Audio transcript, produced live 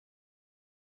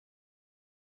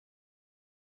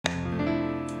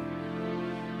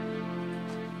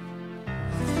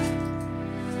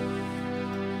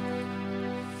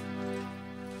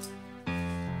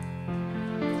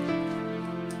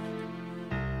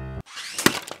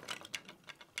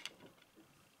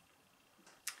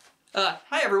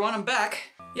Hi everyone, I'm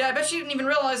back. Yeah, I bet you didn't even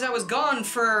realize I was gone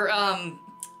for,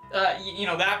 you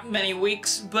know, that many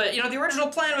weeks, but, you know, the original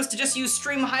plan was to just use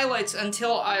stream highlights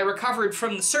until I recovered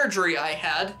from the surgery I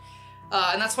had,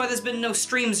 and that's why there's been no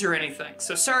streams or anything.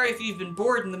 So sorry if you've been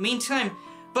bored in the meantime,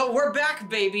 but we're back,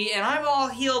 baby, and I'm all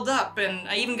healed up, and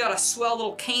I even got a swell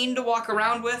little cane to walk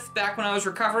around with back when I was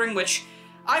recovering, which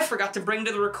I forgot to bring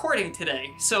to the recording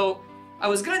today. So I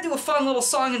was gonna do a fun little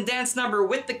song and dance number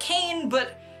with the cane,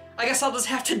 but I guess I'll just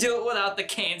have to do it without the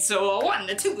cane. So 1,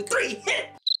 2, 3, hit!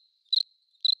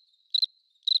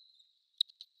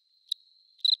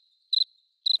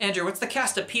 Andrew, what's the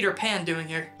cast of Peter Pan doing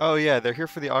here? Oh yeah, they're here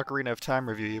for the Ocarina of Time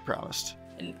review you promised.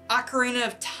 An Ocarina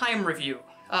of Time review.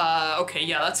 Okay,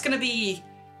 yeah, that's gonna be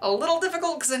a little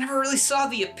difficult because I never really saw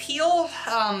the appeal.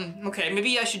 Okay,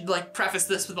 maybe I should, like, preface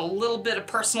this with a little bit of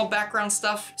personal background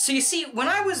stuff. So you see, when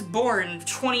I was born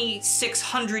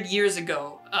 2,600 years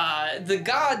ago, the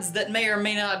gods that may or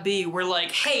may not be were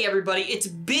like, hey everybody, it's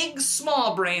big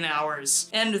small brain hours.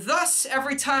 And thus,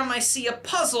 every time I see a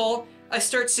puzzle, I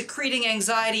start secreting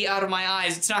anxiety out of my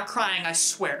eyes. It's not crying, I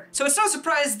swear. So it's no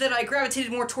surprise that I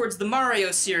gravitated more towards the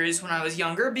Mario series when I was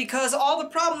younger, because all the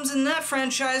problems in that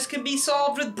franchise can be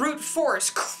solved with brute force,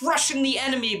 crushing the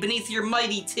enemy beneath your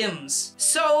mighty Tims.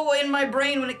 So in my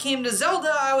brain, when it came to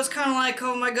Zelda, I was kind of like,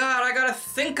 oh my god, I gotta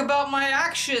think about my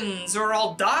actions, or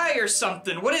I'll die or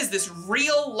something. What is this,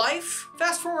 real life?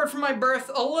 Fast forward from my birth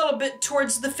a little bit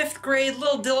towards the 5th grade,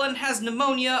 Lil Dylan has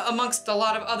pneumonia, amongst a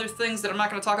lot of other things that I'm not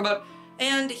gonna talk about,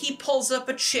 and he pulls up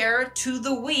a chair to the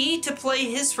Wii to play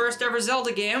his first ever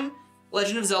Zelda game,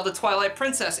 Legend of Zelda Twilight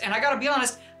Princess. And I gotta be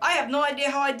honest, I have no idea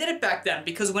how I did it back then,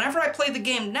 because whenever I play the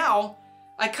game now,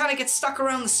 I kinda get stuck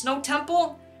around the Snow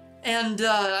Temple, and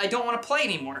I don't want to play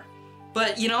anymore.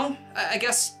 But, you know, I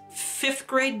guess 5th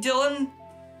grade Dylan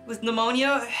with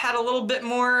pneumonia had a little bit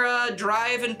more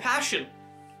drive and passion.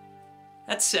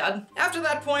 That's sad. After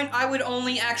that point, I would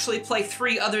only actually play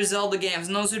 3 other Zelda games,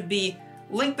 and those would be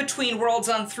Link Between Worlds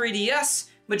on 3DS,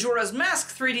 Majora's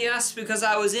Mask 3DS because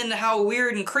I was into how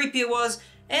weird and creepy it was,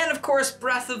 and of course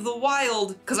Breath of the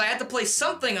Wild, because I had to play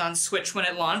something on Switch when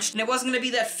it launched, and it wasn't gonna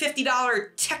be that $50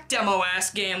 tech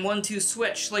demo-ass game 1-2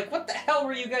 Switch. Like, what the hell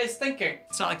were you guys thinking?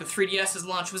 It's not like the 3DS's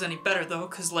launch was any better though,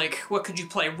 because like, what could you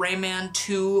play? Rayman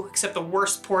 2, except the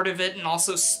worst port of it, and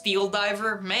also Steel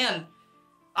Diver? Man,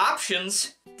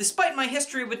 options. Despite my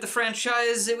history with the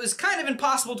franchise, it was kind of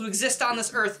impossible to exist on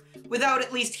this earth without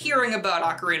at least hearing about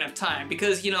Ocarina of Time,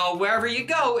 because, you know, wherever you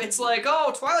go, it's like,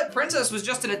 oh, Twilight Princess was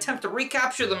just an attempt to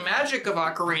recapture the magic of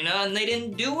Ocarina, and they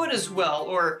didn't do it as well,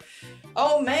 or,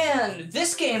 oh man,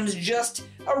 this game's just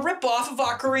a ripoff of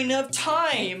Ocarina of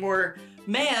Time, or,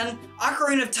 man,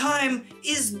 Ocarina of Time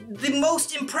is the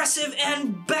most impressive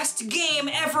and best game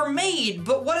ever made,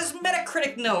 but what does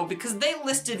Metacritic know? Because they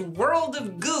listed World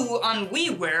of Goo on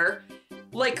WiiWare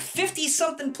like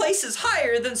 50-something places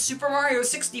higher than Super Mario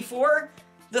 64,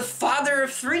 the father of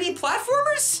 3D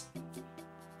platformers?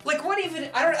 Like, what even?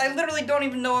 I literally don't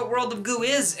even know what World of Goo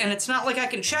is, and it's not like I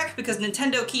can check because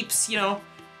Nintendo keeps, you know,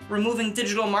 removing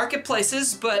digital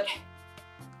marketplaces, but,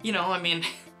 you know, I mean,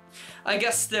 I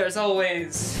guess there's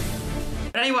always...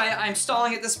 But anyway, I'm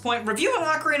stalling at this point. Reviewing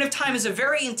Ocarina of Time is a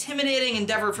very intimidating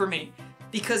endeavor for me,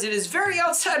 because it is very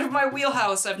outside of my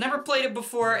wheelhouse. I've never played it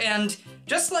before, and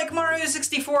just like Mario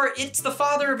 64, it's the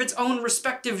father of its own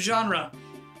respective genre.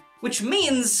 Which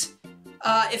means,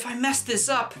 if I mess this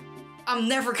up, I'm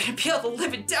never gonna be able to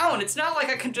live it down. It's not like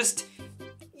I can just,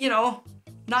 you know,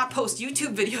 not post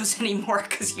YouTube videos anymore,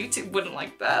 because YouTube wouldn't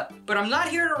like that. But I'm not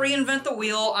here to reinvent the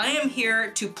wheel. I am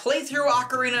here to play through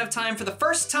Ocarina of Time for the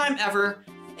first time ever,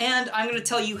 and I'm gonna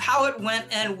tell you how it went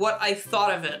and what I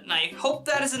thought of it. And I hope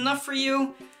that is enough for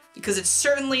you, because it's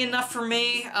certainly enough for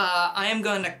me. I am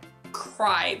going to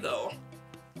cry, though.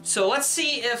 So let's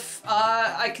see if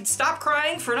I can stop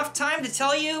crying for enough time to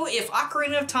tell you if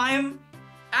Ocarina of Time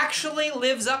actually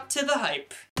lives up to the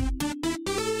hype.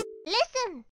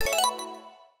 Listen!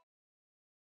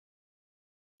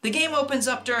 The game opens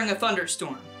up during a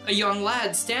thunderstorm. A young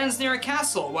lad stands near a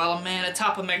castle while a man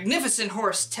atop a magnificent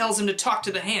horse tells him to talk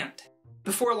to the hand.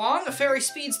 Before long, a fairy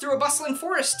speeds through a bustling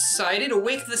forest society to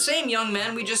wake the same young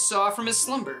man we just saw from his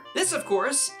slumber. This, of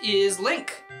course, is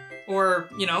Link. Or,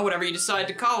 you know, whatever you decide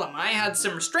to call him. I had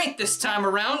some restraint this time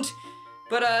around.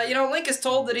 But, you know, Link is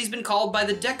told that he's been called by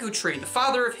the Deku Tree, the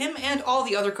father of him and all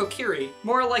the other Kokiri.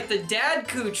 More like the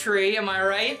Dadku Tree, am I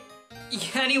right?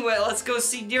 Anyway, let's go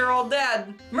see dear old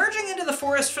dad. Merging into the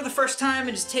forest for the first time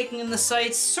and just taking in the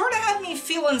sights sorta had me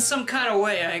feeling some kind of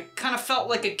way. I kind of felt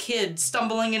like a kid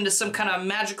stumbling into some kind of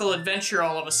magical adventure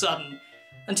all of a sudden.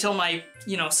 until my,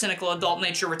 you know, cynical adult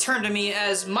nature returned to me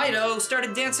as Mido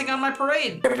started dancing on my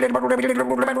parade. We're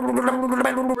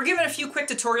given a few quick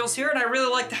tutorials here, and I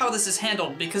really like how this is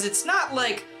handled, because it's not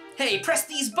like, hey, press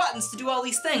these buttons to do all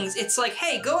these things. It's like,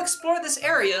 hey, go explore this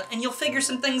area, and you'll figure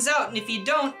some things out, and if you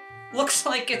don't, looks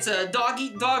like it's a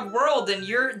dog-eat-dog world, and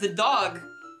you're the dog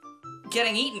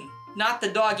getting eaten, not the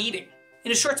dog eating.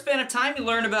 In a short span of time, you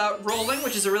learn about rolling,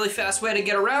 which is a really fast way to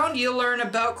get around. You learn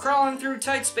about crawling through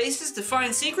tight spaces to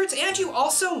find secrets, and you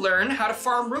also learn how to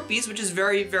farm rupees, which is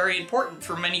very, very important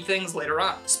for many things later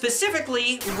on.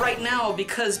 Specifically, right now,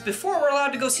 because before we're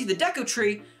allowed to go see the Deku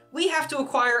Tree, we have to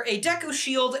acquire a Deku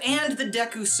Shield and the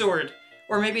Deku Sword.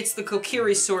 Or maybe it's the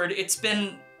Kokiri Sword. It's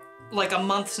been like a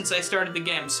month since I started the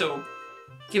game, so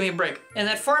give me a break. And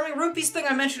that farming rupees thing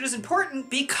I mentioned is important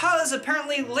because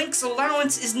apparently Link's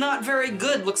allowance is not very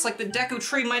good. Looks like the Deku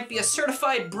Tree might be a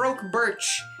certified broke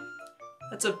birch.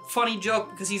 That's a funny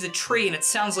joke because he's a tree and it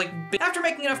sounds like After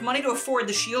making enough money to afford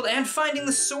the shield and finding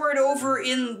the sword over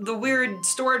in the weird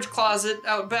storage closet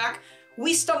out back,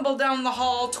 we stumble down the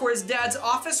hall towards Dad's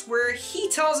office where he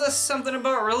tells us something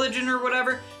about religion or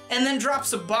whatever and then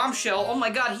drops a bombshell. Oh my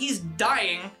god, he's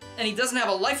dying and he doesn't have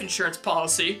a life insurance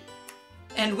policy.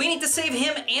 And we need to save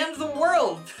him and the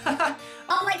world!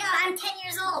 Oh my god, I'm 10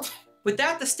 years old! With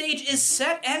that, the stage is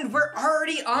set and we're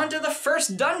already on to the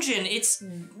first dungeon. It's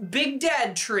Big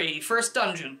Dad Tree, first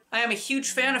dungeon. I am a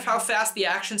huge fan of how fast the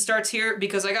action starts here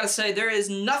because I gotta say, there is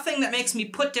nothing that makes me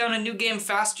put down a new game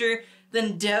faster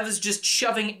than devs just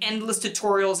shoving endless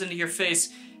tutorials into your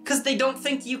face because they don't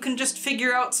think you can just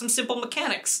figure out some simple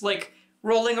mechanics like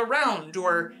rolling around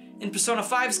or, in Persona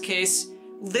 5's case,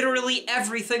 literally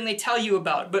everything they tell you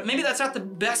about. But maybe that's not the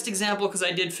best example because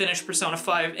I did finish Persona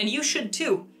 5, and you should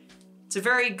too. It's a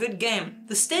very good game.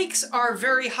 The stakes are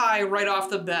very high right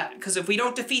off the bat, because if we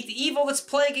don't defeat the evil that's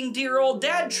plaguing dear old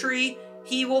Dad Tree,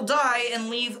 he will die and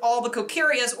leave all the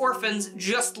Kokiri as orphans,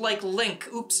 just like Link.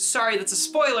 Oops, sorry, that's a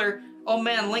spoiler. Oh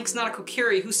man, Link's not a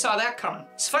Kokiri, who saw that coming?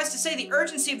 Suffice to say, the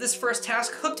urgency of this first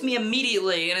task hooked me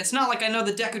immediately, and it's not like I know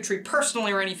the Deku Tree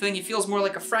personally or anything, he feels more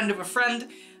like a friend of a friend,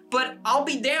 but I'll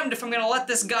be damned if I'm gonna let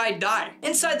this guy die.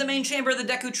 Inside the main chamber of the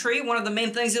Deku Tree, one of the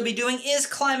main things you'll be doing is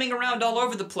climbing around all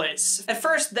over the place. At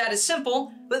first, that is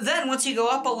simple, but then once you go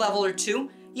up a level or two,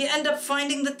 you end up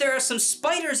finding that there are some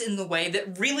spiders in the way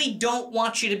that really don't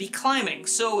want you to be climbing,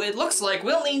 so it looks like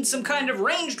we'll need some kind of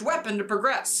ranged weapon to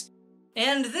progress.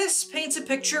 And this paints a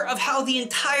picture of how the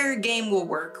entire game will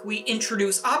work. We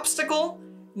introduce obstacle,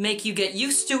 make you get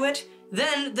used to it,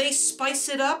 then they spice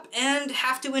it up and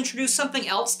have to introduce something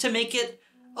else to make it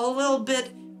a little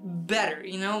bit better,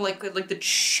 you know, like the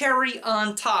cherry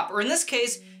on top, or in this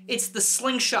case, it's the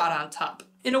slingshot on top.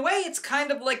 In a way, it's kind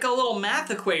of like a little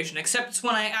math equation, except it's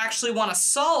one I actually want to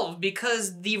solve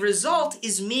because the result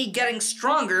is me getting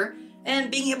stronger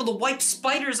and being able to wipe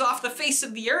spiders off the face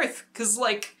of the earth, because,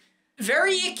 like,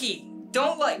 very icky.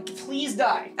 Don't please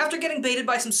die. After getting baited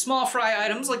by some small fry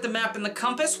items like the map and the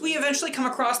compass, we eventually come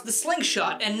across the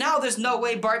slingshot, and now there's no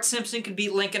way Bart Simpson could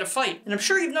beat Link in a fight. And I'm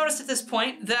sure you've noticed at this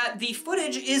point that the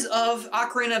footage is of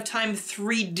Ocarina of Time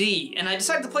 3D, and I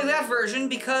decided to play that version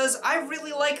because I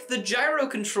really like the gyro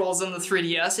controls on the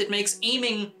 3DS. It makes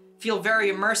aiming feel very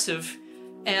immersive.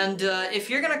 And if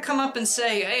you're gonna come up and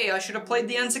say, hey, I should have played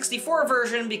the N64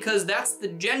 version because that's the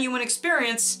genuine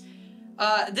experience,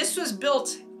 this was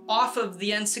built off of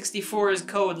the N64's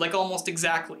code, like almost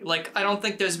exactly. Like, I don't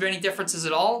think there's any differences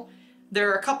at all. There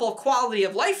are a couple of quality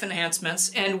of life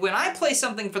enhancements, and when I play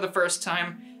something for the first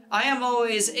time, I am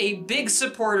always a big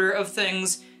supporter of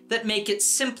things that make it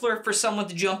simpler for someone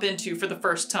to jump into for the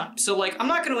first time. So, like, I'm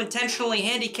not going to intentionally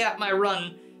handicap my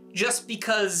run just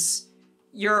because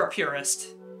you're a purist.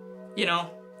 You know?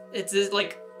 It's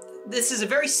like, this is a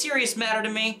very serious matter to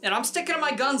me, and I'm sticking to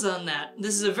my guns on that.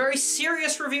 This is a very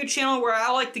serious review channel where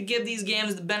I like to give these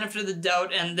games the benefit of the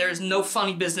doubt, and there's no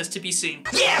funny business to be seen.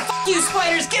 Yeah, f you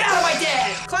spiders, get out of my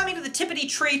dad! Climbing to the tippity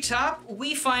tree top,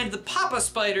 we find the Papa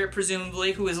Spider,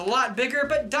 presumably, who is a lot bigger,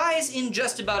 but dies in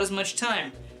just about as much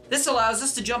time. This allows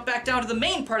us to jump back down to the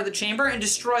main part of the chamber and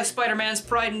destroy Spider-Man's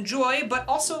pride and joy, but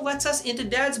also lets us into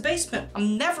Dad's basement.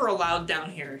 I'm never allowed down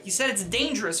here. He said it's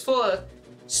dangerous, full of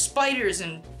spiders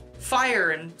and fire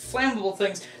and flammable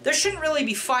things. There shouldn't really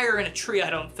be fire in a tree,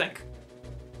 I don't think.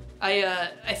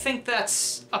 I think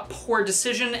that's a poor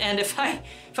decision, and if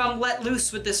I'm let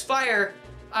loose with this fire,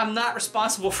 I'm not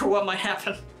responsible for what might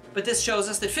happen. But this shows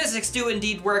us that physics do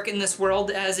indeed work in this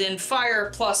world, as in fire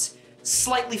plus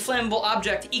slightly flammable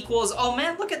object equals, oh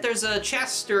man, look at, there's a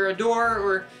chest or a door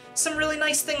or some really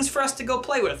nice things for us to go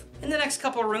play with. In the next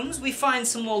couple rooms, we find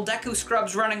some little Deku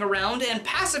scrubs running around, and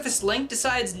Pacifist Link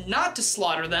decides not to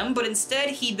slaughter them, but instead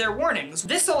heed their warnings.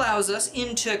 This allows us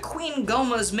into Queen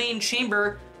Gohma's main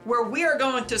chamber, where we are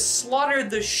going to slaughter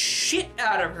the shit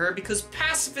out of her because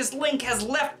Pacifist Link has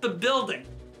left the building.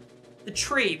 The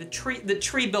tree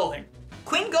building.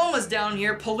 Queen Gohma's down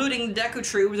here polluting the Deku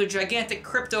Tree with a gigantic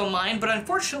crypto mine, but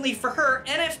unfortunately for her,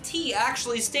 NFT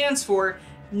actually stands for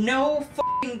no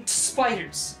f***ing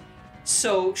spiders.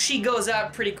 So she goes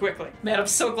out pretty quickly. Man, I'm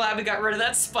so glad we got rid of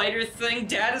that spider thing.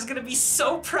 Dad is gonna be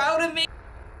so proud of me.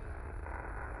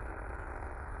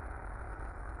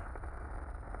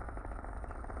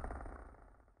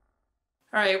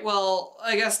 Alright, well,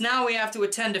 I guess now we have to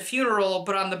attend a funeral,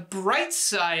 but on the bright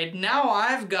side, now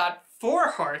I've got 4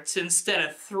 hearts instead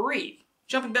of 3.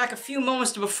 Jumping back a few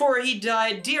moments to before he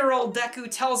died, dear old Deku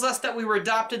tells us that we were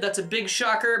adopted. That's a big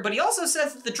shocker, but he also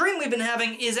says that the dream we've been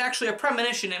having is actually a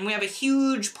premonition, and we have a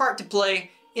huge part to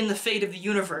play in the fate of the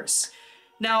universe.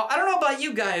 Now, I don't know about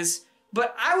you guys,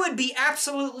 but I would be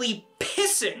absolutely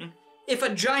pissing if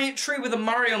a giant tree with a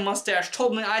Mario mustache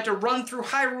told me I had to run through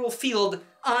Hyrule Field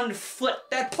on foot.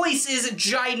 That place is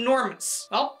ginormous.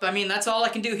 Well, I mean, that's all I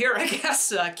can do here, I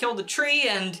guess. Killed the tree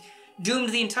and doomed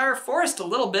the entire forest a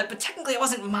little bit, but technically it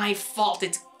wasn't my fault.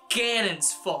 It's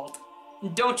Ganon's fault.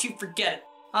 And don't you forget it.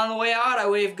 On the way out, I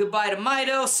wave goodbye to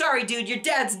Mido. Sorry, dude, your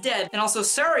dad's dead. And also,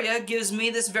 Saria gives me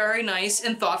this very nice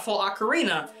and thoughtful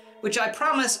ocarina, which I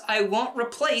promise I won't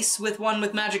replace with one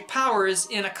with magic powers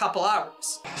in a couple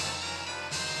hours.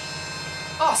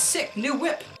 Oh, sick, new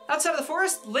whip. Outside of the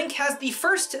forest, Link has the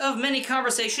first of many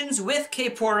conversations with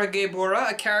Kaepora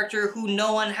Gaebora, a character who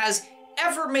no one has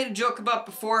ever made a joke about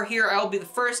before. Here, I'll be the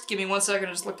first. Give me 1 second,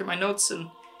 I just looked at my notes and...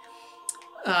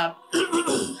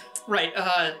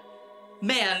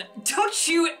 man, don't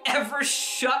you ever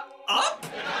shut up?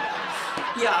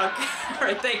 Yeah, okay.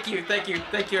 Alright, thank you, everybody.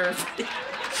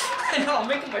 I know, I'm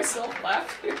making myself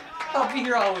laugh here. I'll be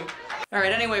here all week.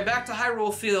 Alright, anyway, back to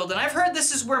Hyrule Field, and I've heard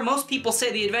this is where most people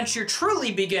say the adventure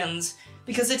truly begins,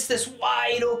 because it's this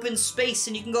wide open space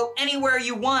and you can go anywhere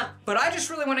you want. But I just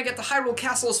really want to get to Hyrule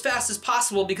Castle as fast as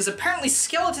possible because apparently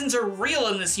skeletons are real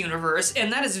in this universe, and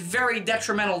that is very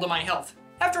detrimental to my health.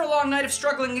 After a long night of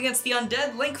struggling against the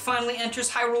undead, Link finally enters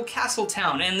Hyrule Castle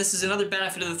Town, and this is another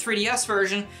benefit of the 3DS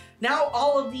version. Now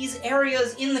all of these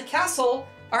areas in the castle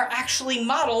are actually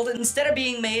modeled instead of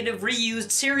being made of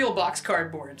reused cereal box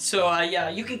cardboard. So yeah,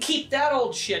 you can keep that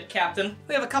old shit, Captain.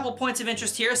 We have a couple points of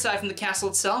interest here aside from the castle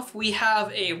itself. We have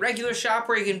a regular shop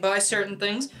where you can buy certain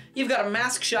things. You've got a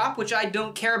mask shop, which I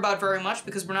don't care about very much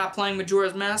because we're not playing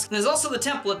Majora's Mask. And there's also the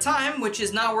Temple of Time, which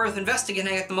is not worth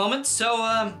investigating at the moment,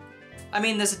 so I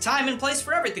mean, there's a time and place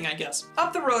for everything, I guess.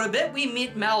 Up the road a bit, we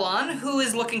meet Malon, who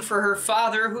is looking for her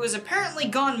father, who has apparently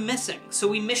gone missing. So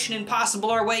we Mission Impossible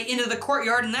our way into the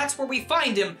courtyard, and that's where we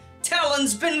find him.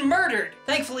 Talon's been murdered!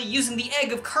 Thankfully, using the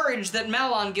egg of courage that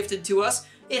Malon gifted to us,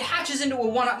 it hatches into a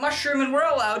one-up mushroom, and we're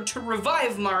allowed to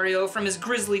revive Mario from his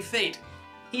grisly fate.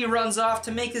 He runs off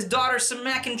to make his daughter some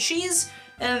mac and cheese,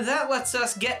 and that lets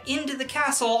us get into the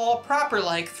castle all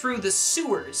proper-like through the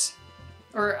sewers.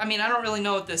 Or, I mean, I don't really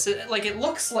know what this is. Like, it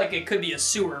looks like it could be a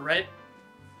sewer, right?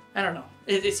 I don't know.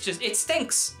 It's just, it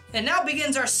stinks. And now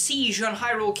begins our siege on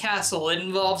Hyrule Castle. It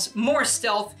involves more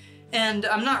stealth, and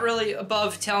I'm not really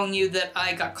above telling you that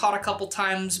I got caught a couple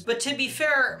times, but to be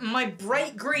fair, my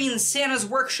bright green Santa's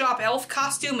Workshop elf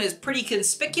costume is pretty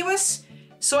conspicuous,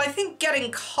 so I think getting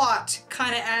caught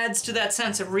kind of adds to that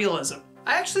sense of realism.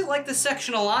 I actually like this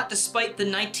section a lot despite the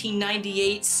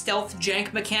 1998 stealth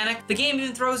jank mechanic. The game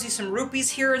even throws you some rupees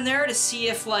here and there to see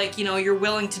if, like, you know, you're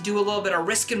willing to do a little bit of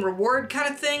risk and reward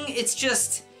kind of thing. It's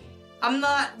just, I'm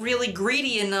not really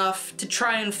greedy enough to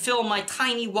try and fill my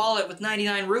tiny wallet with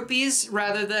 99 rupees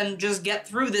rather than just get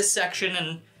through this section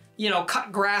and, you know,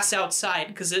 cut grass outside,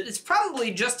 because it's probably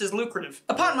just as lucrative.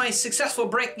 Upon my successful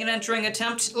breaking and entering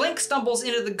attempt, Link stumbles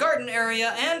into the garden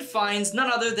area and finds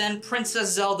none other than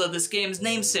Princess Zelda, this game's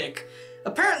namesake.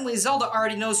 Apparently Zelda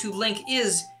already knows who Link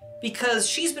is, because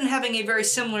she's been having a very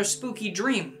similar spooky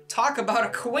dream. Talk about a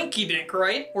coinkydink,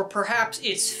 right? Or perhaps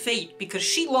it's fate, because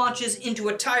she launches into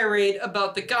a tirade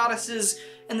about the goddesses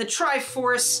and the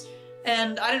Triforce,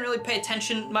 and I didn't really pay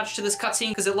attention much to this cutscene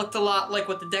because it looked a lot like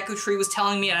what the Deku Tree was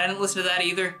telling me, and I didn't listen to that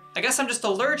either. I guess I'm just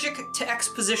allergic to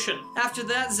exposition. After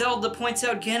that, Zelda points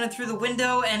out Ganon through the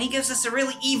window, and he gives us a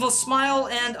really evil smile,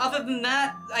 and other than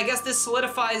that, I guess this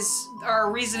solidifies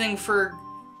our reasoning for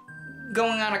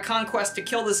going on a conquest to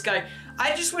kill this guy.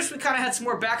 I just wish we kind of had some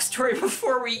more backstory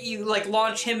before we, like,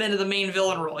 launch him into the main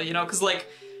villain role, you know? Because, like,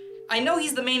 I know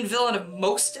he's the main villain of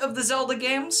most of the Zelda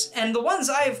games, and the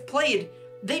ones I've played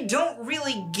they don't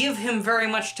really give him very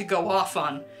much to go off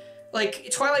on.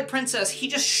 Like, Twilight Princess, he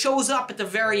just shows up at the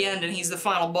very end and he's the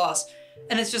final boss.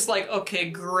 And it's just like, okay,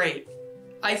 great.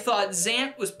 I thought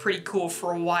Zant was pretty cool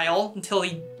for a while, until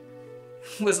he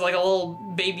was like a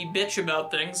little baby bitch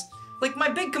about things. Like, my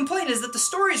big complaint is that the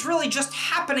story's really just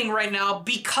happening right now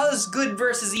because good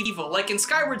versus evil. Like, in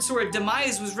Skyward Sword,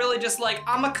 Demise was really just like,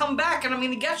 I'ma come back and I'm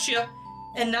gonna get you.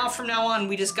 And now, from now on,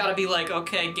 we just gotta be like,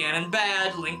 okay, Ganon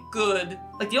bad, Link good.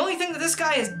 Like, the only thing that this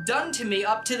guy has done to me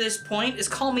up to this point is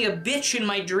call me a bitch in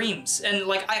my dreams. And,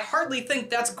 like, I hardly think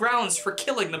that's grounds for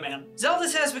killing the man. Zelda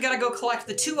says we gotta go collect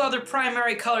the 2 other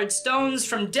primary colored stones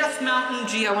from Death Mountain.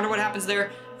 Gee, I wonder what happens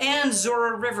there. And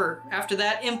Zora River. After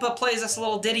that, Impa plays us a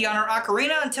little ditty on her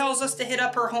ocarina and tells us to hit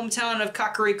up her hometown of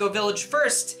Kakariko Village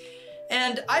first.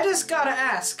 And I just gotta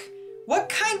ask, what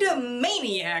kind of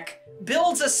maniac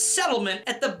builds a settlement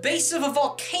at the base of a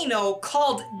volcano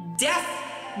called Death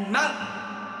Mountain?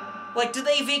 Like, do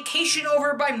they vacation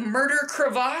over by Murder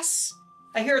Crevasse?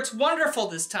 I hear it's wonderful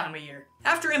this time of year.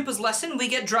 After Impa's lesson, we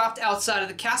get dropped outside of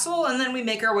the castle, and then we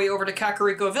make our way over to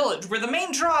Kakariko Village, where the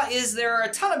main draw is there are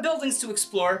a ton of buildings to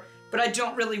explore, but I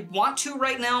don't really want to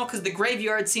right now because the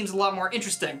graveyard seems a lot more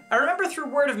interesting. I remember through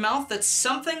word of mouth that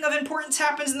something of importance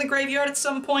happens in the graveyard at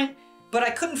some point, but I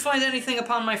couldn't find anything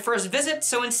upon my first visit,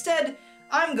 so instead,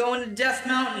 I'm going to Death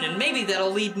Mountain, and maybe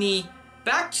that'll lead me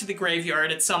back to the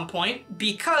graveyard at some point,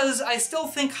 because I still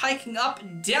think hiking up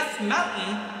Death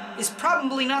Mountain is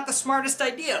probably not the smartest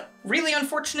idea. Really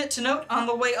unfortunate to note, on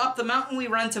the way up the mountain we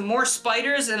run into more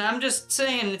spiders, and I'm just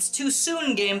saying, it's too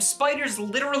soon, game. Spiders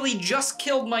literally just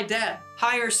killed my dad.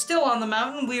 Higher still on the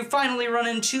mountain, we finally run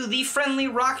into the friendly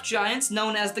rock giants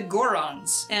known as the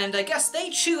Gorons. And I guess they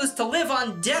choose to live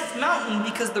on Death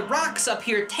Mountain because the rocks up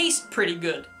here taste pretty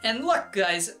good. And look,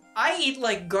 guys, I eat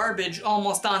like garbage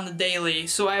almost on the daily,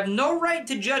 so I have no right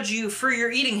to judge you for your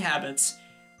eating habits.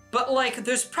 But, like,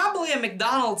 there's probably a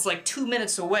McDonald's, like, 2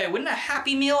 minutes away. Wouldn't a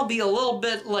Happy Meal be a little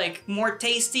bit, like, more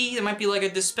tasty? There might be, like, a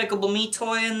Despicable Me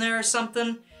toy in there or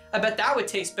something. I bet that would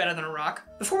taste better than a rock.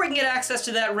 Before we can get access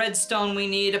to that red stone we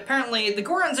need, apparently the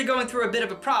Gorons are going through a bit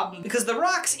of a problem, because the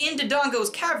rocks in Dodongo's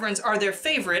caverns are their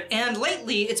favorite, and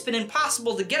lately it's been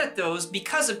impossible to get at those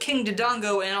because of King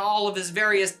Dodongo and all of his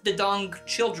various Dodong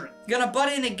children. Gonna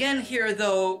butt in again here,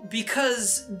 though,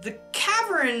 because the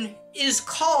cavern is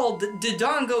called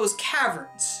Dodongo's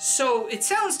Caverns. So it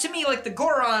sounds to me like the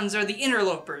Gorons are the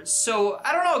interlopers. So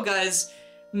I don't know, guys.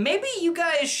 Maybe you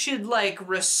guys should, like,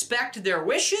 respect their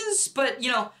wishes, but, you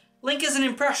know, Link is an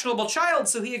impressionable child,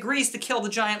 so he agrees to kill the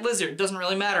giant lizard. Doesn't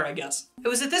really matter, I guess. It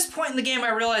was at this point in the game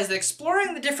I realized that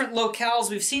exploring the different locales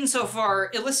we've seen so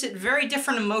far elicit very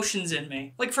different emotions in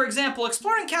me. Like, for example,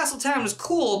 exploring Castle Town was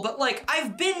cool, but, like,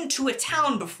 I've been to a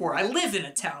town before. I live in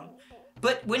a town.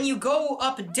 But when you go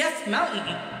up Death Mountain,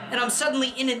 and I'm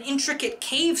suddenly in an intricate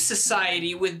cave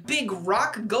society with big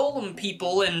rock golem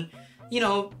people and, you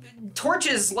know,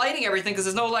 torches lighting everything because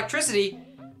there's no electricity,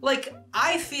 like,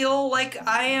 I feel like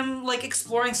I am, like,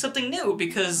 exploring something new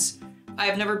because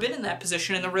I've never been in that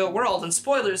position in the real world. And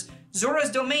spoilers,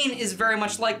 Zora's domain is very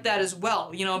much like that as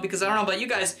well, you know, because I don't know about you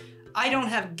guys, I don't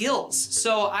have gills,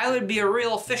 so I would be a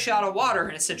real fish out of water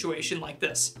in a situation like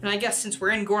this. And I guess since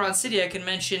we're in Goron City, I can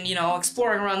mention, you know,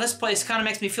 exploring around this place kind of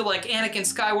makes me feel like Anakin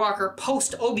Skywalker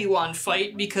post-Obi-Wan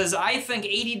fight, because I think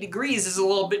 80 degrees is a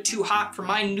little bit too hot for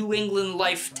my New England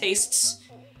life tastes.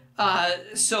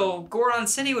 So Goron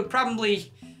City would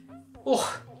probably...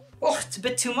 Oh, it's a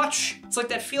bit too much. It's like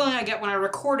that feeling I get when I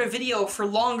record a video for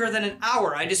longer than an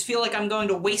hour. I just feel like I'm going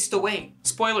to waste away.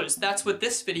 Spoilers, that's what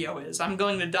this video is. I'm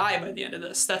going to die by the end of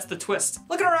this. That's the twist.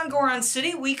 Looking around Goron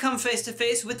City, we come face to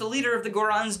face with the leader of the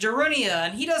Gorons, Darunia,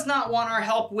 and he does not want our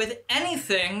help with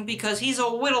anything because he's a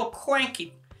little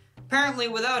cranky. Apparently,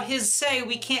 without his say,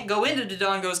 we can't go into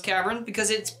Dodongo's cavern because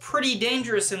it's pretty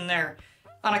dangerous in there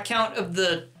on account of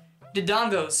the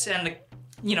Dodongos and the,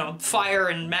 you know, fire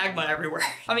and magma everywhere.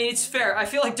 I mean, it's fair. I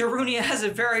feel like Darunia has a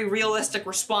very realistic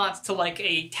response to, like,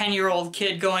 a 10-year-old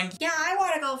kid going, Yeah, I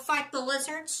want to go fight the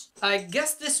lizards. I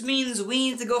guess this means we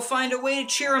need to go find a way to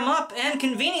cheer him up, and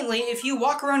conveniently, if you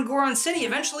walk around Goron City,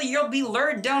 eventually you'll be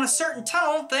lured down a certain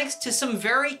tunnel thanks to some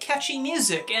very catchy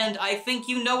music, and I think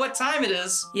you know what time it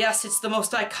is. Yes, it's the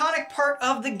most iconic part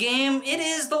of the game. It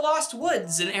is the Lost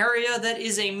Woods, an area that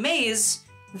is a maze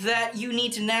that you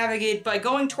need to navigate by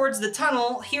going towards the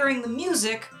tunnel, hearing the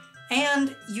music,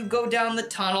 and you go down the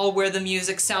tunnel where the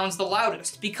music sounds the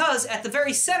loudest. Because at the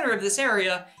very center of this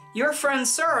area, your friend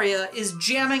Saria is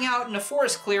jamming out in a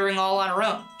forest clearing all on her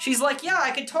own. She's like, yeah,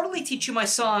 I could totally teach you my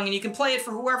song and you can play it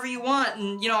for whoever you want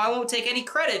and, you know, I won't take any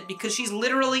credit because she's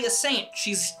literally a saint.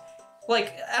 She's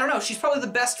Like, I don't know, she's probably the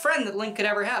best friend that Link could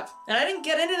ever have. And I didn't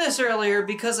get into this earlier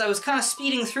because I was kind of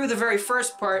speeding through the very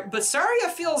first part, but Saria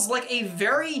feels like a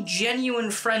very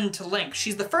genuine friend to Link.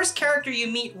 She's the first character you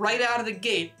meet right out of the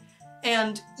gate,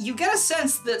 and you get a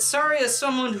sense that Saria is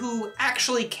someone who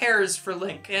actually cares for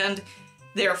Link, and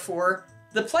therefore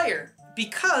the player.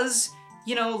 Because,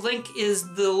 you know, Link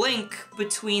is the link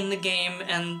between the game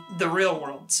and the real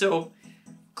world. So,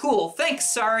 cool. Thanks,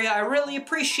 Saria. I really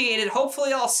appreciate it.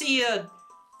 Hopefully I'll see you,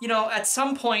 you know, at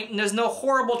some point, and there's no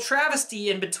horrible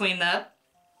travesty in between that.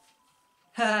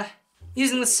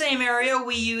 Using the same area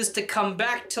we used to come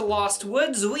back to Lost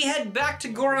Woods, we head back to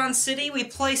Goron City. We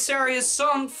play Saria's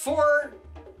song for...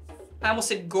 I almost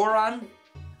said Goron.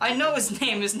 I know his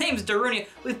name. His name's Darunia.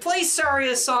 We play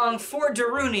Saria's song for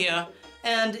Darunia,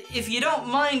 and if you don't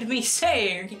mind me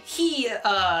saying, he,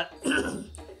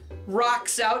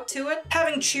 rocks out to it.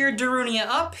 Having cheered Darunia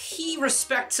up, he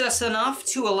respects us enough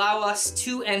to allow us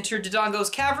to enter Dodongo's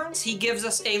caverns. He gives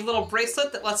us a little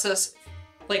bracelet that lets us,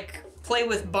 like, play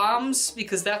with bombs,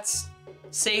 because that's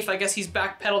safe. I guess he's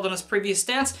backpedaled on his previous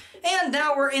stance. And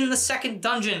now we're in the second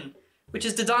dungeon, which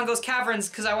is Dodongo's caverns,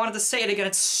 because I wanted to say it again.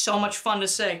 It's so much fun to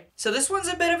say. So this one's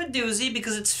a bit of a doozy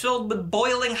because it's filled with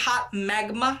boiling hot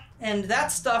magma, and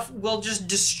that stuff will just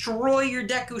destroy your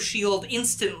Deku Shield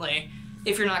instantly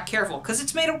if you're not careful, because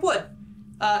it's made of wood.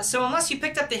 So unless you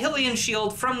picked up the Hylian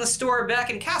Shield from the store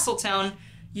back in Castletown,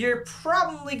 you're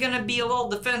probably gonna be a little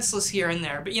defenseless here and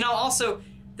there. But you know, also,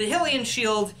 the Hylian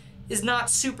Shield is not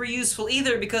super useful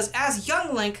either, because as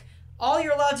young Link, all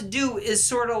you're allowed to do is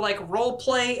sort of like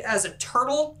roleplay as a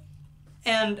turtle,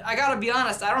 and I gotta be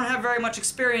honest, I don't have very much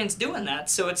experience doing that,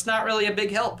 so it's not really a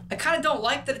big help. I kinda don't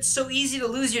like that it's so easy to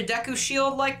lose your Deku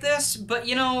Shield like this, but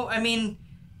you know, I mean,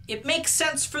 it makes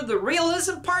sense for the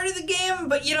realism part of the game,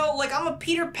 but you know, like, I'm a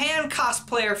Peter Pan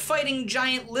cosplayer fighting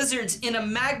giant lizards in a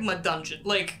magma dungeon.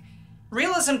 Like,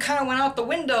 realism kind of went out the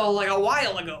window like a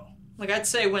while ago. Like, I'd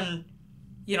say when,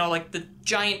 you know, like, the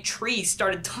giant tree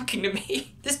started talking to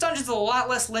me. This dungeon's a lot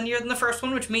less linear than the first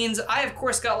one, which means I, of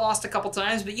course, got lost a couple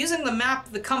times, but using the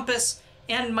map, the compass,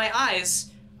 and my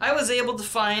eyes, I was able to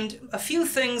find a few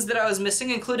things that I was missing,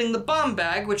 including the bomb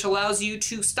bag, which allows you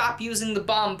to stop using the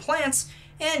bomb plants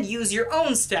and use your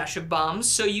own stash of bombs,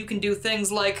 so you can do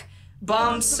things like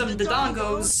bomb some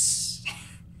Dodongos,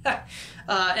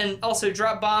 and also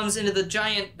drop bombs into the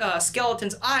giant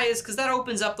skeleton's eyes, because that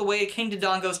opens up the way to King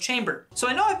Dodongo's chamber. So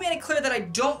I know I've made it clear that I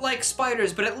don't like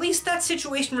spiders, but at least that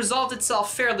situation resolved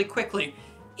itself fairly quickly.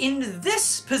 In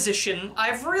this position,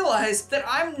 I've realized that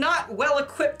I'm not well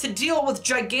equipped to deal with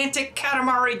gigantic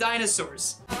Katamari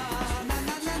dinosaurs.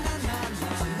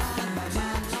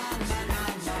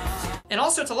 And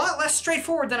also, it's a lot less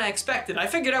straightforward than I expected. I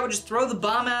figured I would just throw the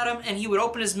bomb at him and he would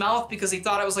open his mouth because he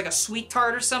thought it was like a sweet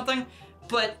tart or something.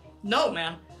 But no,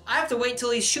 man. I have to wait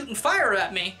till he's shooting fire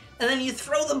at me, and then you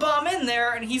throw the bomb in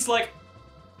there and he's like...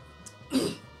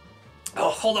 Oh,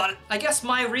 hold on. I guess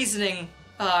my reasoning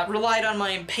relied on my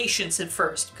impatience at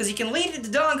first, because you can lead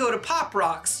Dodongo to pop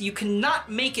rocks. You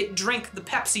cannot make it drink the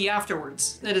Pepsi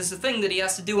afterwards. That is the thing that he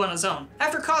has to do on his own.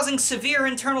 After causing severe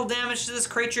internal damage to this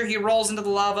creature, he rolls into the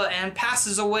lava and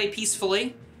passes away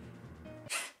peacefully.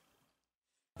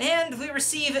 And we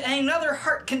receive another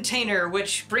heart container,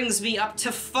 which brings me up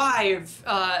to 5.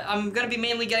 I'm gonna be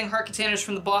mainly getting heart containers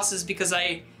from the bosses because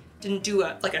I didn't do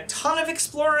a ton of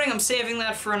exploring. I'm saving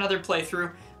that for another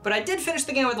playthrough. But I did finish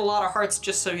the game with a lot of hearts,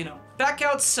 just so you know. Back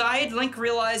outside, Link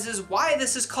realizes why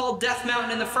this is called Death Mountain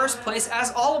in the first place,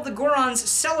 as all of the Gorons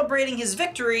celebrating his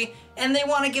victory, and they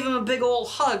want to give him a big old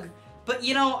hug. But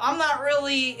you know, I'm not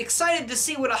really excited to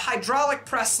see what a hydraulic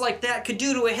press like that could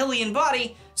do to a Hylian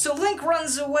body, so Link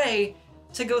runs away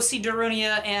to go see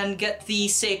Darunia and get the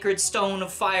Sacred Stone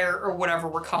of Fire, or whatever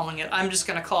we're calling it. I'm just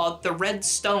gonna call it the Red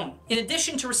Stone. In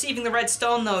addition to receiving the Red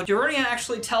Stone, though, Darunia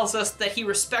actually tells us that he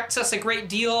respects us a great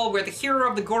deal, we're the hero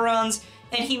of the Gorons,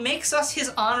 and he makes us his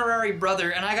honorary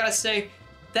brother, and I gotta say,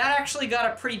 that actually got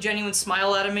a pretty genuine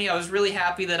smile out of me. I was really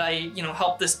happy that I, you know,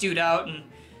 helped this dude out and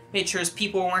made sure his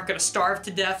people weren't gonna starve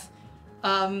to death.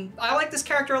 I like this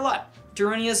character a lot.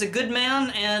 Darunia's a good man,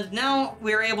 and now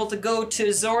we're able to go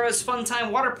to Zora's Funtime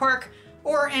Water Park,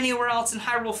 or anywhere else in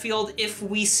Hyrule Field if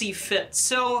we see fit.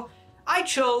 So I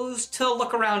chose to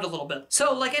look around a little bit.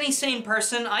 So like any sane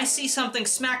person, I see something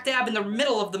smack dab in the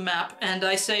middle of the map, and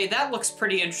I say, that looks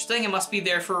pretty interesting, it must be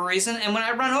there for a reason, and when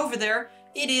I run over there,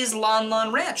 it is Lon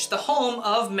Lon Ranch, the home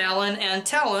of Malon and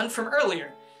Talon from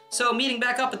earlier. So meeting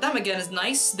back up with them again is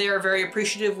nice. They're very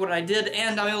appreciative of what I did,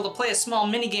 and I'm able to play a small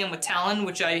minigame with Talon,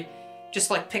 which I just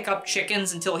like pick up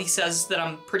chickens until he says that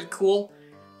I'm pretty cool.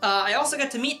 I also got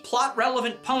to meet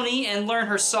plot-relevant Pony and learn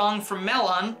her song from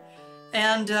Malon,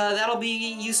 and that'll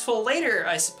be useful later,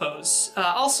 I suppose.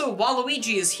 Also,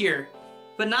 Waluigi is here,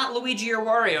 but not Luigi or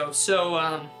Wario,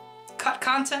 so cut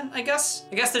content, I guess?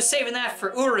 I guess they're saving that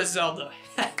for Ura Zelda.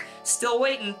 Still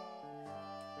waiting.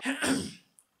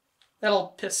 That'll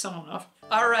piss someone off.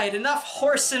 Alright, enough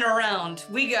horsing around.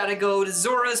 We gotta go to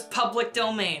Zora's public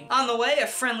domain. On the way, a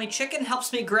friendly chicken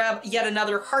helps me grab yet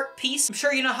another heart piece. I'm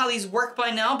sure you know how these work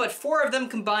by now, but 4 of them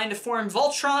combine to form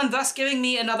Voltron, thus giving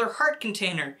me another heart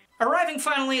container. Arriving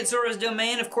finally at Zora's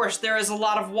domain, of course there is a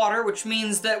lot of water, which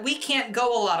means that we can't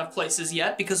go a lot of places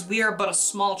yet, because we are but a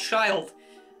small child.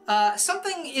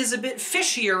 Something is a bit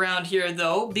fishy around here,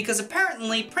 though, because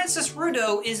apparently Princess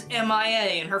Ruto is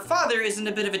MIA, and her father is in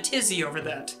a bit of a tizzy over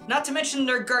that. Not to mention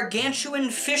their gargantuan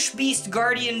fish beast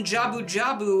guardian Jabu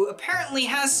Jabu apparently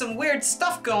has some weird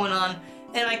stuff going on,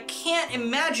 and I can't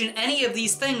imagine any of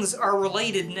these things are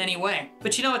related in any way.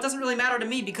 But you know, it doesn't really matter to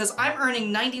me because I'm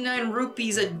earning 99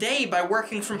 rupees a day by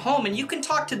working from home, and you can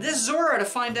talk to this Zora to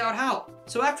find out how.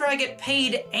 So after I get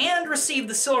paid and receive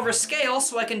the silver scale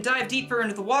so I can dive deeper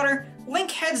into the water,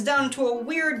 Link heads down to a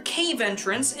weird cave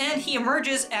entrance and he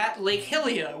emerges at Lake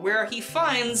Hylia, where he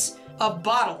finds a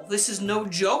bottle. This is no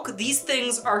joke. These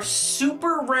things are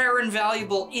super rare and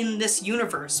valuable in this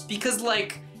universe because,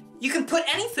 like, you can put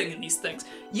anything in these things.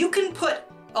 You can put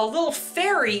a little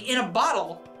fairy in a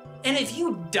bottle, and if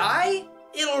you die,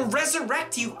 it'll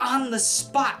resurrect you on the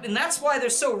spot. And that's why they're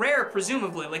so rare,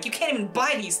 presumably. Like, you can't even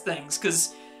buy these things,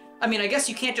 because, I mean, I guess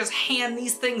you can't just hand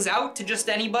these things out to just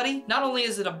anybody. Not only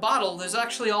is it a bottle, there's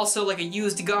actually also like a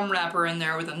used gum wrapper in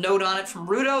there with a note on it from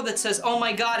Ruto that says, "Oh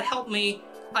my god, help me,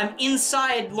 I'm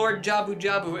inside Lord Jabu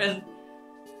Jabu." And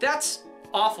that's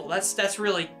awful. That's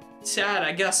really sad,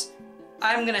 I guess.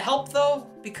 I'm gonna help though,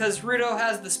 because Ruto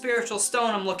has the spiritual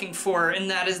stone I'm looking for, and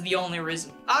that is the only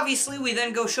reason. Obviously, we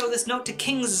then go show this note to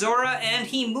King Zora, and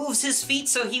he moves his feet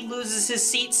so he loses his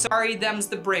seat. Sorry, them's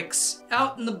the breaks.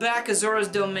 Out in the back of Zora's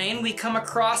domain, we come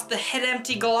across the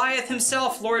head-empty Goliath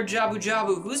himself, Lord Jabu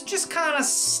Jabu, who's just kinda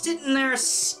sitting there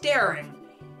staring.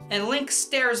 And Link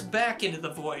stares back into the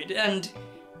void, and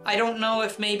I don't know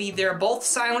if maybe they're both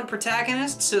silent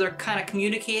protagonists, so they're kinda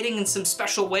communicating in some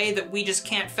special way that we just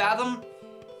can't fathom.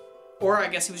 Or I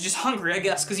guess he was just hungry, I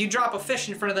guess, because you drop a fish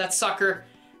in front of that sucker,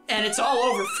 and it's all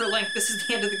over for Link. This is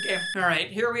the end of the game.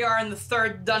 Alright, here we are in the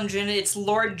 3rd dungeon. It's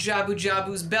Lord Jabu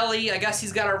Jabu's belly. I guess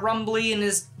he's got a rumbly in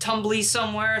his tumbly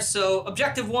somewhere. So,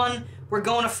 Objective 1, we're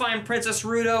going to find Princess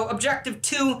Ruto. Objective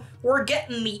 2, we're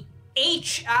getting the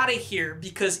H out of here,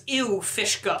 because ew,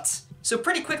 fish guts. So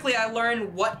pretty quickly I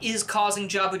learned what is causing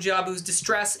Jabu Jabu's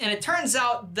distress, and it turns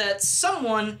out that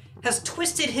someone has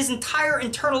twisted his entire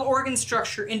internal organ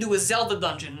structure into a Zelda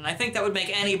dungeon, and I think that would make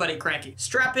anybody cranky.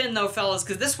 Strap in though, fellas,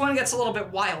 because this one gets a little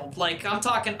bit wild. Like, I'm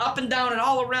talking up and down and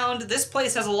all around. This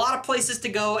place has a lot of places to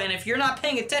go, and if you're not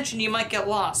paying attention, you might get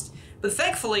lost. But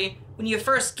thankfully, when you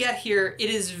first get here, it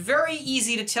is very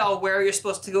easy to tell where you're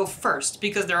supposed to go first,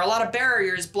 because there are a lot of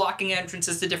barriers blocking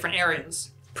entrances to different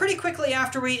areas. Pretty quickly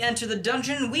after we enter the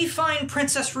dungeon, we find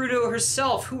Princess Ruto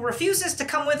herself, who refuses to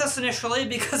come with us initially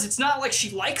because it's not like she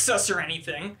likes us or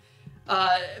anything.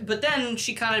 But then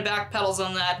she kind of backpedals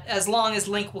on that as long as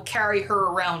Link will carry her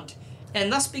around. And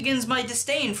thus begins my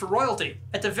disdain for royalty.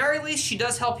 At the very least, she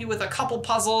does help you with a couple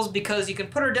puzzles because you can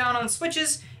put her down on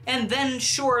switches, and then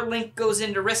sure, Link goes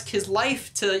in to risk his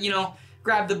life to, you know,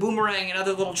 grab the boomerang and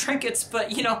other little trinkets,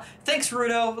 but, you know, thanks,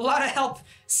 Ruto. A lot of help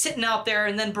sitting out there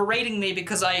and then berating me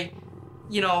because I,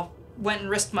 you know, went and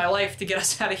risked my life to get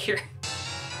us out of here.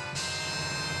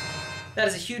 That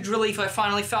is a huge relief. I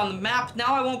finally found the map.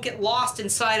 Now I won't get lost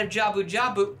inside of Jabu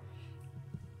Jabu.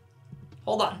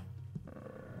 Hold on.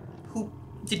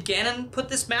 Did Ganon put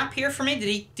this map here for me?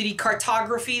 Did he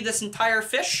cartography this entire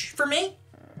fish for me?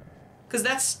 Because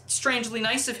that's strangely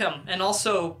nice of him, and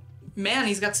also, man,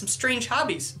 he's got some strange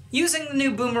hobbies. Using the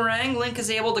new boomerang, Link is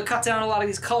able to cut down a lot of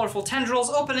these colorful tendrils,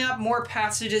 opening up more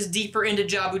passages deeper into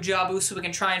Jabu Jabu so we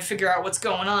can try and figure out what's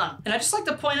going on. And I'd just like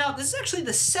to point out, this is actually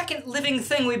the 2nd living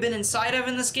thing we've been inside of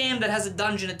in this game that has a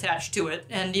dungeon attached to it.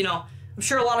 And, you know, I'm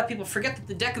sure a lot of people forget that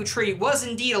the Deku Tree was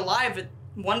indeed alive at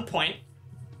one point.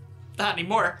 Not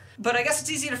anymore. But I guess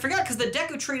it's easy to forget because the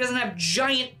Deku Tree doesn't have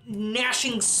giant,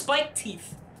 gnashing spike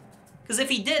teeth. Because if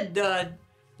he did, I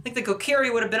think the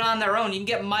Kokiri would have been on their own. You can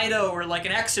get Mido or like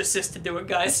an exorcist to do it,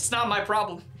 guys. It's not my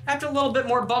problem. After a little bit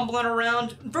more bumbling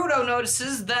around, Ruto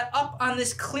notices that up on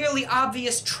this clearly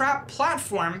obvious trap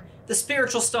platform, the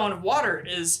spiritual stone of water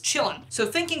is chilling. So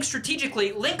thinking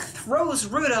strategically, Link throws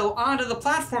Ruto onto the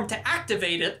platform to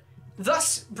activate it,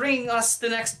 thus bringing us the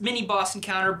next mini-boss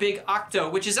encounter, Big Octo,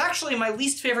 which is actually my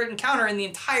least favorite encounter in the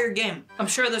entire game. I'm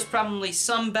sure there's probably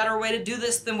some better way to do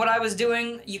this than what I was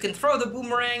doing. You can throw the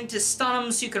boomerang to stun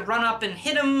him so you can run up and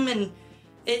hit him, and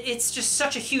it's just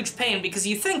such a huge pain because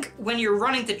you think when you're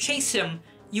running to chase him,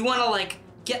 you want to like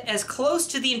get as close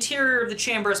to the interior of the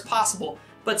chamber as possible.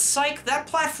 But psych, that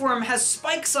platform has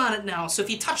spikes on it now, so if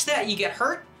you touch that, you get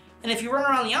hurt, and if you run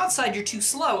around the outside, you're too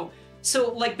slow.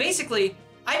 So, like, basically,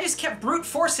 I just kept brute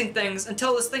forcing things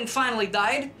until this thing finally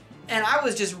died, and I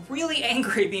was just really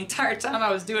angry the entire time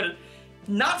I was doing it.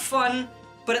 Not fun,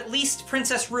 but at least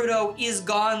Princess Ruto is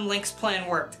gone, Link's plan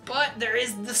worked. But there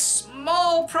is the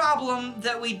small problem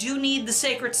that we do need the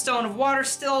Sacred Stone of Water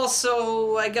still,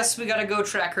 so I guess we gotta go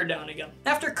track her down again.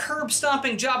 After curb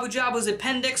stomping Jabu Jabu's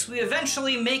appendix, we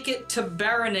eventually make it to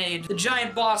Baronade, the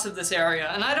giant boss of this area.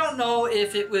 And I don't know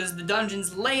if it was the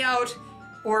dungeon's layout,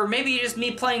 or maybe just me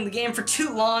playing the game for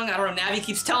too long. I don't know, Navi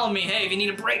keeps telling me, hey, if you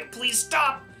need a break, please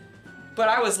stop. But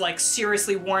I was like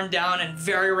seriously worn down and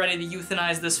very ready to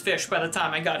euthanize this fish by the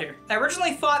time I got here. I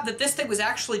originally thought that this thing was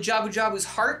actually Jabu Jabu's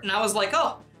heart, and I was like,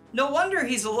 oh, no wonder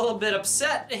he's a little bit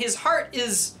upset. His heart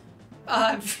is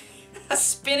a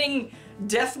spinning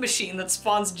death machine that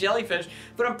spawns jellyfish.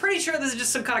 But I'm pretty sure this is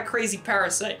just some kind of crazy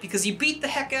parasite, because you beat the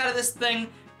heck out of this thing,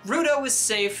 Ruto is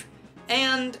safe,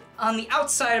 and on the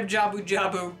outside of Jabu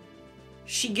Jabu,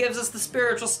 she gives us the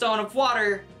Spiritual Stone of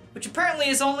Water, which apparently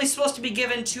is only supposed to be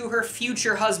given to her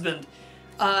future husband.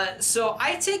 So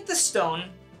I take the stone,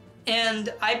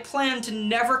 and I plan to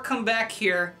never come back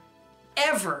here,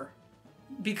 ever,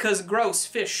 because gross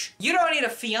fish. You don't need a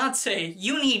fiance,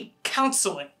 you need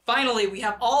counseling. Finally, we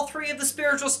have all 3 of the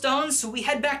spiritual stones, so we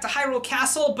head back to Hyrule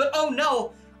Castle, but oh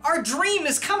no, our dream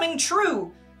is coming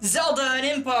true! Zelda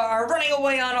and Impa are running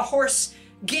away on a horse.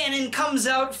 Ganon comes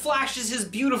out, flashes his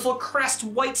beautiful crest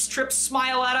white strip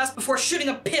smile at us before shooting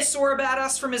a piss orb at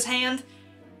us from his hand.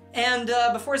 And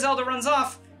before Zelda runs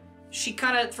off, she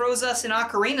kind of throws us an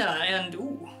ocarina, and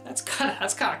ooh, that's kind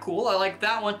of cool. I like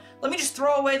that one. Let me just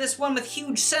throw away this one with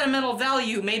huge sentimental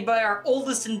value made by our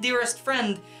oldest and dearest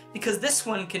friend, because this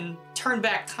one can turn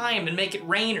back time and make it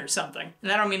rain or something.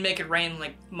 And I don't mean make it rain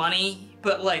like money,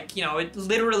 but like, you know, it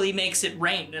literally makes it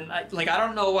rain. And I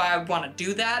don't know why I want to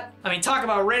do that. I mean, talk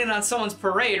about raining on someone's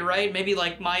parade, right? Maybe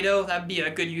like Mido, that'd be a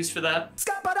good use for that.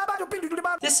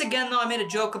 This again, though, I made a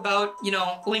joke about, you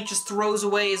know, Link just throws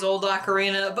away his old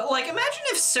ocarina, but like, imagine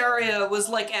if Saria was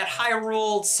like at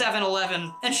Hyrule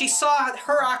 7-Eleven and she saw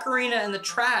her ocarina in the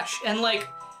trash, and like,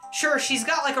 sure, she's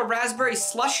got like a raspberry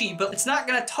slushie, but it's not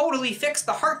gonna totally fix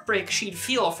the heartbreak she'd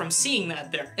feel from seeing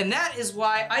that there. And that is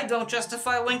why I don't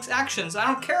justify Link's actions. I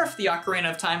don't care if the Ocarina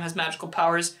of Time has magical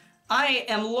powers. I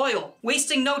am loyal.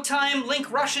 Wasting no time,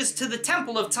 Link rushes to the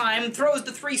Temple of Time, throws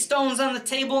the 3 stones on the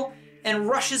table, and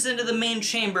rushes into the main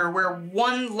chamber where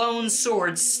one lone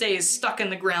sword stays stuck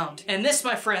in the ground. And this,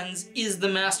 my friends, is the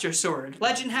Master Sword.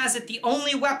 Legend has it the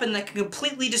only weapon that can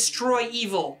completely destroy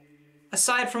evil.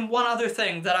 Aside from one other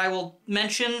thing that I will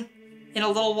mention in a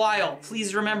little while.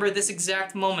 Please remember this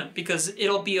exact moment because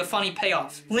it'll be a funny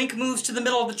payoff. Link moves to the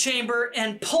middle of the chamber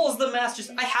and pulls the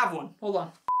Master... I have one. Hold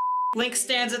on. Link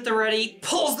stands at the ready,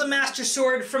 pulls the Master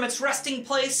Sword from its resting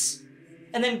place,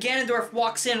 and then Ganondorf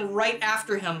walks in right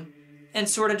after him and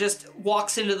sort of just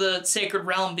walks into the Sacred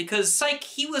Realm because, psych,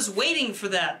 he was waiting for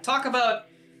that. Talk about,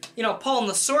 you know, pulling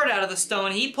the sword out of the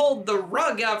stone. He pulled the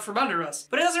rug out from under us.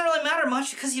 But it doesn't really matter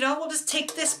much because, you know, we'll just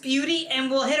take this beauty and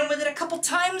we'll hit him with it a couple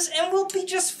times and we'll be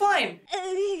just fine.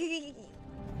 Hey,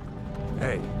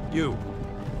 you.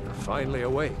 You're finally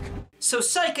awake. So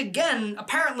Psyche again,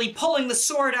 apparently pulling the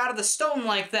sword out of the stone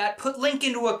like that, put Link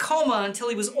into a coma until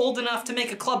he was old enough to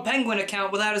make a Club Penguin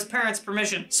account without his parents'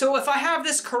 permission. So if I have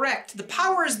this correct, the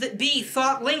powers that be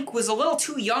thought Link was a little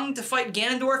too young to fight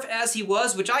Ganondorf as he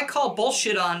was, which I call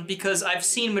bullshit on because I've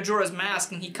seen Majora's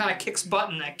Mask and he kind of kicks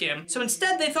butt in that game. So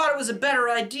instead they thought it was a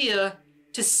better idea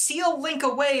to seal Link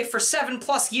away for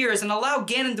 7+ years and allow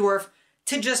Ganondorf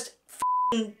to just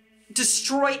f***ing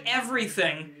destroy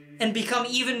everything and become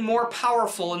even more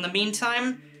powerful in the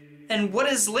meantime. And what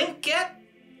does Link get?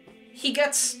 He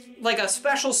gets, like, a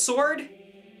special sword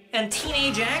and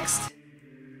teenage angst.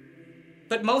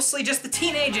 But mostly just the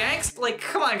teenage angst? Like,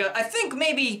 come on, guys. I think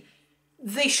maybe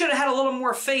they should have had a little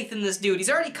more faith in this dude. He's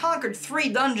already conquered 3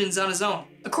 dungeons on his own.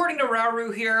 According to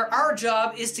Rauru here, our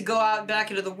job is to go out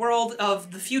back into the world of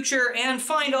the future and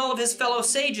find all of his fellow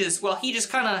sages while he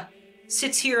just kind of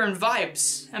sits here and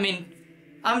vibes. I mean,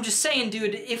 I'm just saying,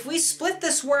 dude, if we split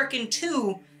this work in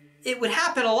 2, it would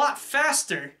happen a lot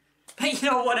faster. But you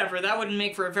know, whatever, that wouldn't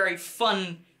make for a very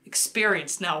fun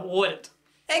experience now, would it?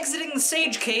 Exiting the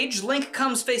Sage Cage, Link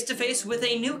comes face to face with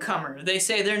a newcomer. They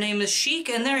say their name is Sheik,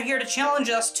 and they're here to challenge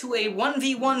us to a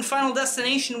 1v1 Final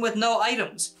Destination with no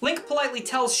items. Link politely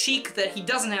tells Sheik that he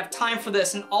doesn't have time for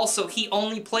this, and also he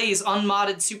only plays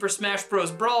unmodded Super Smash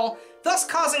Bros. Brawl, thus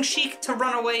causing Sheik to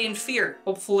run away in fear.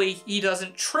 Hopefully he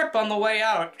doesn't trip on the way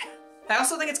out. I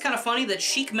also think it's kind of funny that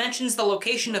Sheik mentions the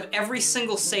location of every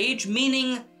single sage,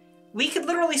 meaning we could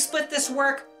literally split this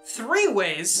work 3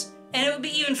 ways, and it would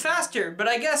be even faster, but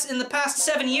I guess in the past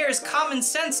 7 years, common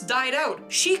sense died out.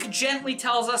 Sheik gently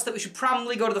tells us that we should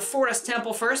probably go to the Forest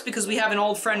Temple first because we have an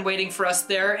old friend waiting for us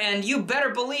there, and you better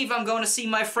believe I'm going to see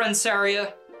my friend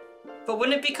Saria. But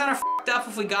wouldn't it be kind of f***ed up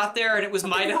if we got there and it was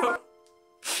Mido?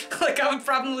 Like, I would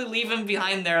probably leave him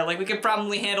behind there, like we could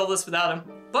probably handle this without him.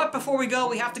 But before we go,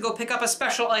 we have to go pick up a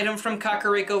special item from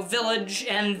Kakariko Village,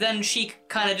 and then Sheik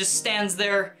kind of just stands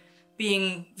there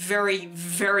being very,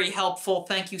 very helpful.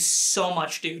 Thank you so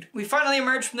much, dude. We finally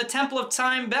emerged from the Temple of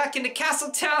Time back into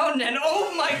Castletown, and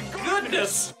oh my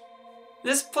goodness!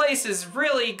 This place has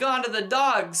really gone to the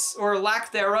dogs, or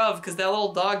lack thereof, because that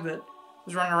little dog that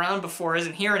was running around before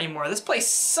isn't here anymore. This place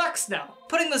sucks now.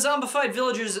 Putting the zombified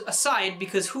villagers aside,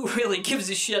 because who really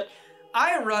gives a shit,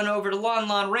 I run over to Lon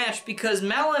Lon Ranch because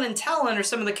Malon and Talon are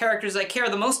some of the characters I care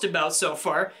the most about so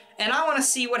far, and I want to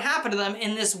see what happened to them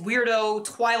in this weirdo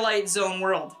Twilight Zone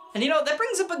world. And you know, that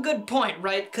brings up a good point,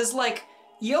 right? Because, like,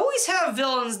 you always have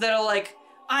villains that are like,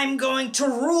 I'm going to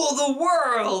rule the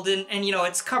world, and you know,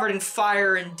 it's covered in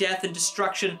fire and death and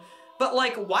destruction. But,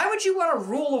 like, why would you want to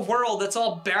rule a world that's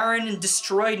all barren and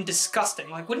destroyed and disgusting?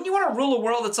 Like, wouldn't you want to rule a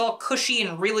world that's all cushy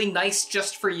and really nice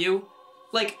just for you?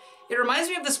 Like, it reminds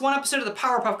me of this one episode of the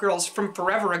Powerpuff Girls from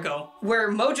forever ago, where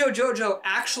Mojo Jojo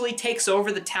actually takes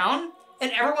over the town,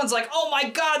 and everyone's like, oh my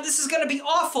god, this is gonna be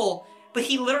awful! But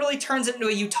he literally turns it into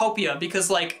a utopia because,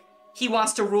 like, he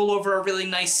wants to rule over a really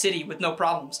nice city with no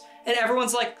problems. And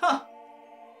everyone's like, huh,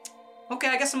 okay,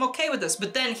 I guess I'm okay with this.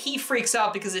 But then he freaks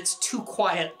out because it's too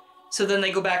quiet, so then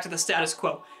they go back to the status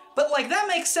quo. But, like, that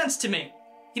makes sense to me.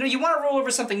 You know, you want to rule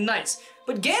over something nice.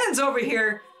 But Ganon's over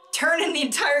here turning the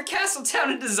entire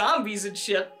Castletown into zombies and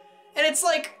shit. And it's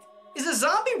like, is a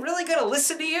zombie really gonna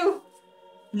listen to you?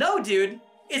 No, dude.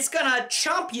 It's gonna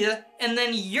chomp you, and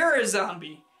then you're a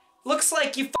zombie. Looks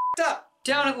like you f***ed up.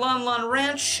 Down at Lon Lon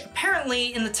Ranch,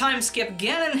 apparently in the time skip,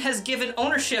 Ganon has given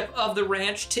ownership of the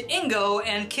ranch to Ingo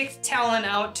and kicked Talon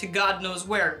out to God knows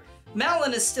where.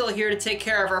 Malon is still here to take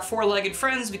care of our 4-legged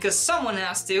friends because someone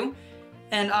has to.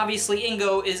 And obviously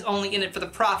Ingo is only in it for the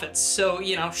profits, so,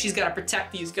 you know, she's gotta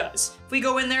protect these guys. If we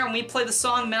go in there and we play the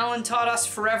song Malon taught us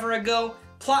forever ago,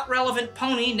 plot-relevant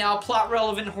pony, now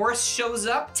plot-relevant horse, shows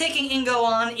up, taking Ingo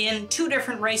on in 2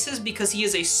 different races because he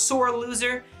is a sore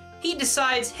loser. He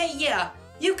decides, hey, yeah,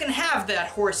 you can have that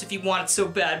horse if you want it so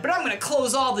bad, but I'm gonna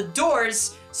close all the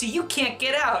doors so you can't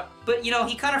get out. But, you know,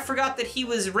 he kind of forgot that he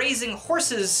was raising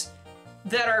horses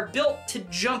that are built to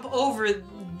jump over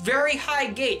very high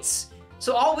gates.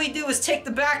 So all we do is take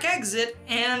the back exit,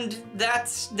 and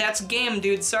that's game,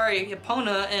 dude. Sorry,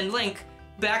 Epona and Link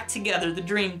back together, the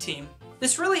dream team.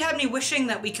 This really had me wishing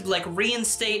that we could, like,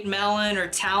 reinstate Malon or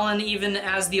Talon even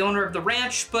as the owner of the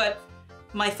ranch, but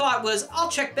my thought was, I'll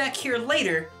check back here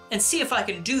later and see if I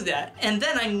can do that. And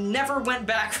then I never went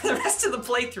back for the rest of the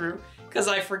playthrough, because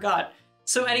I forgot.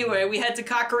 So anyway, we head to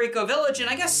Kakariko Village, and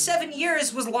I guess 7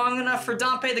 years was long enough for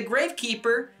Dampé the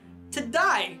Gravekeeper to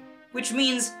die, which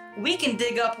means we can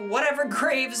dig up whatever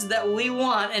graves that we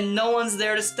want and no one's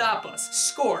there to stop us.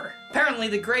 Score. Apparently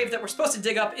the grave that we're supposed to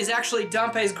dig up is actually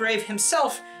Dampé's grave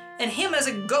himself, and him as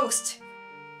a ghost,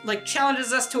 like,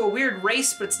 challenges us to a weird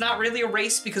race, but it's not really a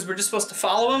race because we're just supposed to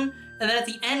follow him. And then at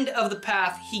the end of the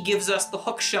path, he gives us the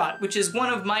hook shot, which is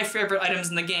one of my favorite items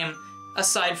in the game,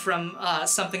 aside from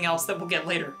something else that we'll get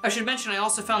later. I should mention I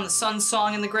also found the Sun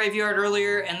Song in the graveyard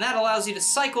earlier, and that allows you to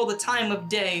cycle the time of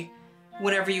day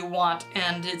whenever you want,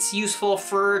 and it's useful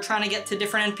for trying to get to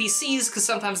different NPCs because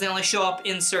sometimes they only show up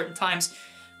in certain times.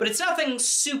 But it's nothing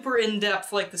super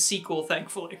in-depth like the sequel,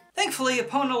 thankfully. Thankfully,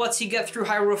 Epona lets you get through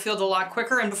Hyrule Field a lot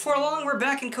quicker, and before long we're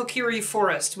back in Kokiri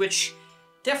Forest, which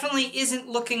definitely isn't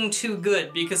looking too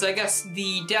good, because I guess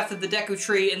the death of the Deku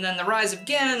Tree and then the rise of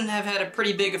Ganon have had a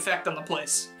pretty big effect on the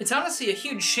place. It's honestly a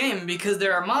huge shame, because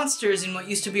there are monsters in what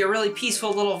used to be a really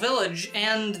peaceful little village,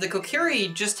 and the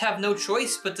Kokiri just have no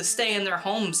choice but to stay in their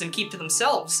homes and keep to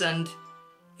themselves, and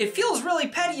it feels really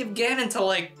petty of Ganon to,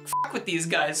 like, fuck with these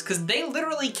guys, because they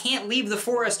literally can't leave the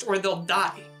forest or they'll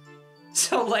die.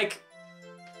 So, like,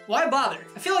 why bother?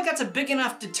 I feel like that's a big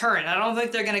enough deterrent. I don't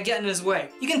think they're gonna get in his way.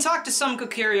 You can talk to some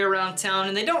Kokiri around town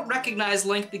and they don't recognize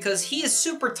Link because he is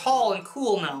super tall and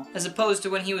cool now, as opposed to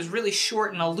when he was really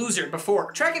short and a loser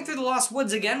before. Trekking through the Lost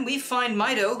Woods again, we find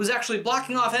Mido, who's actually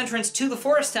blocking off entrance to the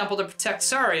Forest Temple to protect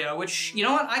Saria, which, you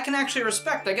know what, I can actually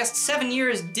respect. I guess 7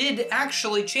 years did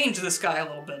actually change this guy a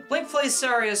little bit. Link plays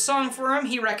Saria's song for him,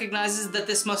 he recognizes that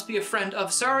this must be a friend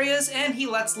of Saria's, and he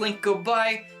lets Link go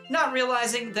by, not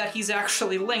realizing that he's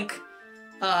actually Link.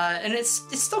 And it's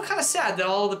still kind of sad that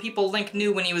all the people Link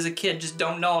knew when he was a kid just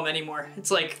don't know him anymore.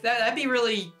 It's like, that'd be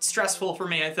really stressful for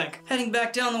me, I think. Heading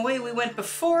back down the way we went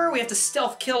before, we have to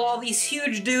stealth kill all these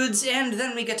huge dudes, and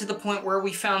then we get to the point where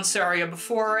we found Saria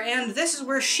before, and this is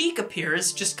where Sheik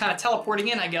appears, just kind of teleporting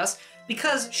in, I guess,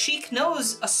 because Sheik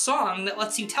knows a song that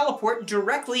lets you teleport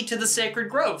directly to the Sacred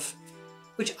Grove,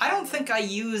 which I don't think I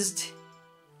used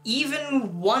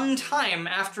even one time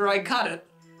after I got it.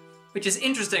 Which is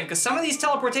interesting, because some of these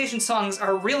teleportation songs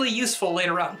are really useful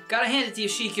later on. Gotta hand it to you,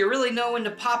 Sheik, you really know when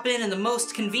to pop in the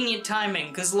most convenient timing,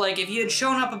 because like, if you had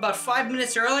shown up about 5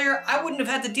 minutes earlier, I wouldn't have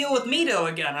had to deal with Mido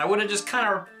again. I would have just kind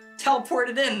of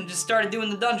teleported in and just started doing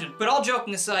the dungeon. But all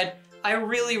joking aside, I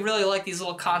really, really like these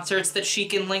little concerts that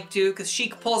Sheik and Link do, because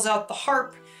Sheik pulls out the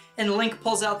harp, and Link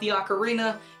pulls out the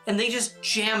ocarina, and they just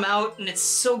jam out, and it's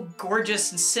so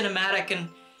gorgeous and cinematic, and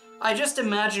I just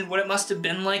imagined what it must have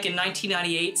been like in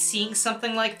 1998, seeing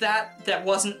something like that that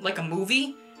wasn't like a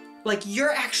movie. Like, you're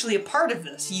actually a part of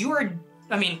this.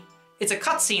 I mean, it's a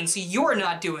cutscene, so you're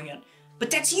not doing it.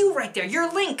 But that's you right there,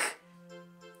 you're Link!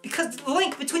 Because the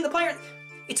link between the players,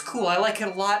 it's cool, I like it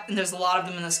a lot, and there's a lot of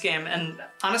them in this game, and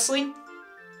honestly,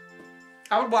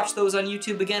 I would watch those on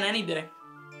YouTube again any day.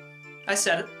 I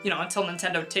said it, you know, until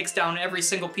Nintendo takes down every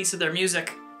single piece of their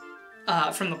music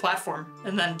from the platform,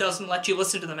 and then doesn't let you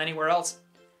listen to them anywhere else.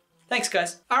 Thanks,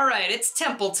 guys. Alright, it's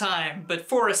temple time, but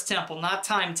Forest Temple, not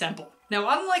Time Temple. Now,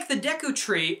 unlike the Deku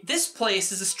Tree, this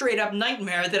place is a straight-up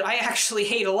nightmare that I actually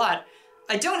hate a lot.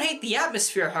 I don't hate the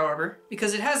atmosphere, however,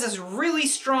 because it has this really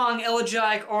strong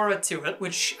elegiac aura to it,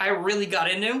 which I really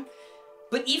got into.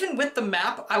 But even with the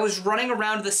map, I was running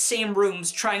around the same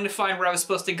rooms trying to find where I was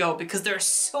supposed to go because there are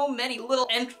so many little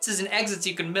entrances and exits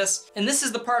you can miss. And this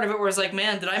is the part of it where it's like,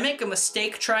 man, did I make a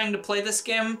mistake trying to play this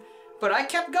game? But I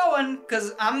kept going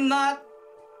because I'm not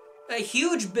a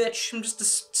huge bitch, I'm just a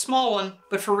small one.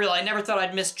 But for real, I never thought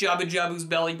I'd miss Jabu Jabu's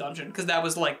belly dungeon because that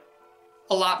was like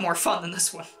a lot more fun than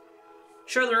this one.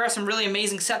 Sure, there are some really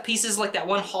amazing set pieces like that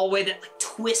one hallway that like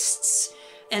twists,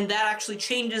 and that actually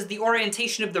changes the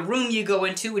orientation of the room you go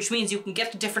into, which means you can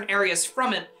get to different areas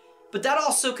from it. But that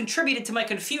also contributed to my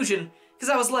confusion, because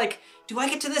I was like, do I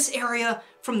get to this area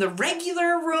from the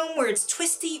regular room where it's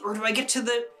twisty, or do I get to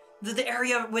the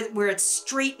area where it's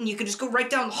straight and you can just go right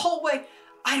down the hallway?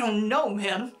 I don't know,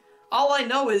 man. All I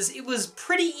know is it was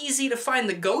pretty easy to find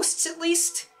the ghosts, at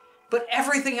least, but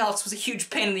everything else was a huge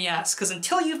pain in the ass, because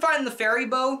until you find the fairy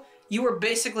bow, you were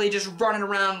basically just running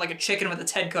around like a chicken with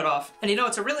its head cut off. And you know,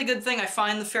 it's a really good thing I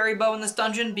find the fairy bow in this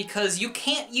dungeon, because you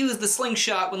can't use the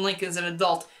slingshot when Link is an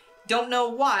adult. Don't know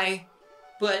why,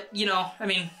 but, you know, I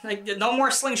mean, like, no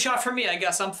more slingshot for me, I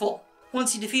guess, I'm full.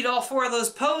 Once you defeat all 4 of those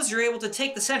Poes, you're able to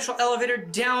take the central elevator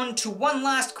down to one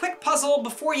last quick puzzle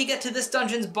before you get to this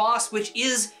dungeon's boss, which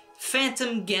is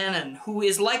Phantom Ganon, who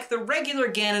is like the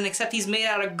regular Ganon, except he's made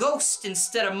out of ghost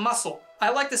instead of muscle. I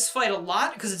like this fight a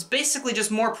lot because it's basically just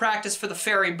more practice for the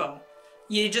fairy bow.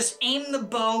 You just aim the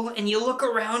bow and you look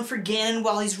around for Ganon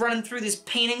while he's running through these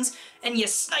paintings, and you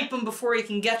snipe him before he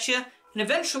can get you, and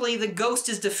eventually the ghost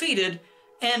is defeated,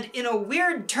 and in a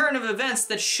weird turn of events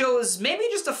that shows maybe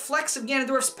just a flex of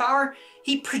Ganondorf's power,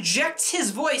 he projects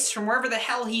his voice from wherever the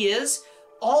hell he is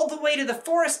all the way to the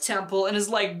Forest Temple and is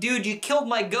like, dude, you killed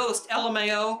my ghost,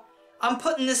 LMAO. I'm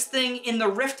putting this thing in the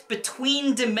rift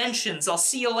between dimensions. I'll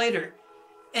see you later.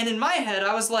 And in my head,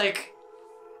 I was like,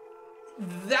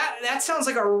 that sounds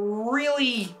like a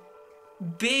really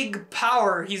big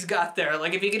power he's got there.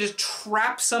 Like, if he could just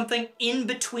trap something in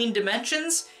between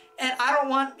dimensions, and I don't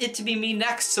want it to be me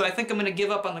next, so I think I'm gonna give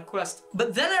up on the quest.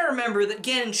 But then I remember that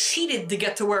Ganon cheated to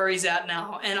get to where he's at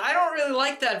now, and I don't really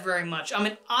like that very much. I'm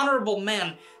an honorable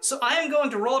man, so I am going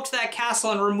to roll up to that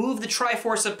castle and remove the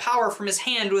Triforce of Power from his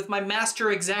hand with my Master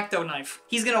Exacto Knife.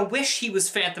 He's gonna wish he was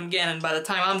Phantom Ganon by the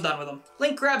time I'm done with him.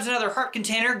 Link grabs another heart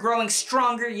container, growing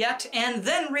stronger yet, and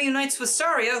then reunites with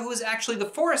Saria, who is actually the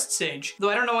Forest Sage. Though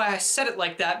I don't know why I said it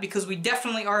like that, because we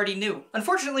definitely already knew.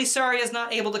 Unfortunately, Saria is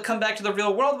not able to come back to the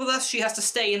real world with us. She has to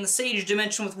stay in the Sage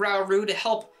Dimension with Rauru to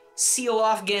help seal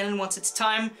off Ganon once it's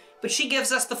time, but she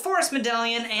gives us the Forest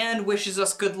Medallion and wishes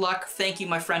us good luck. Thank you,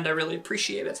 my friend, I really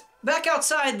appreciate it. Back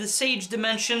outside the Sage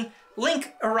Dimension,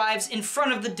 Link arrives in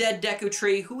front of the dead Deku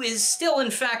Tree, who is still in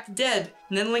fact dead.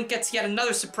 And then Link gets yet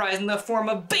another surprise in the form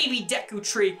of Baby Deku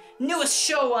Tree, newest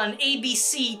show on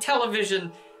ABC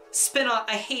television. Spin-off,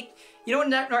 you know when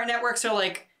networks are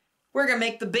like, we're gonna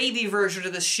make the baby version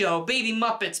of this show, Baby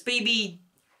Muppets, Baby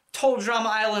Total Drama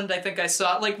Island, I think I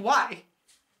saw. Like, why?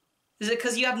 Is it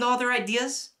because you have no other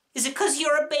ideas? Is it because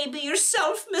you're a baby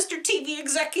yourself, Mr. TV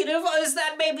executive? Is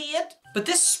that maybe it? But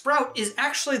this sprout is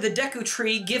actually the Deku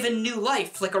Tree given new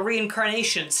life, like a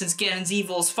reincarnation, since Ganon's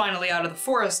evil is finally out of the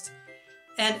forest.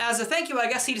 And as a thank you, I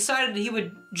guess he decided he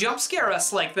would jump scare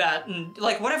us like that. And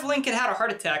like, what if Link had had a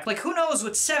heart attack? Like, who knows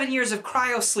what 7 years of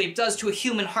cryosleep does to a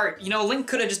human heart? You know, Link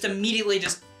could have just immediately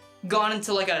just gone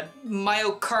into like a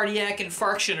myocardiac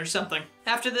infarction or something.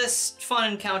 After this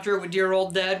fun encounter with dear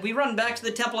old dad, we run back to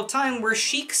the Temple of Time where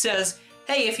Sheik says,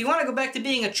 hey, if you want to go back to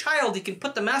being a child, you can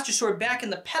put the Master Sword back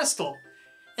in the pedestal.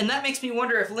 And that makes me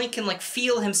wonder if Link can like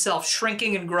feel himself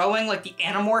shrinking and growing like the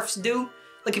Animorphs do.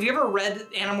 Like, have you ever read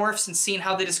Animorphs and seen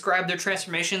how they describe their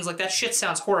transformations? Like, that shit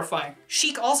sounds horrifying.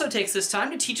 Sheik also takes this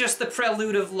time to teach us the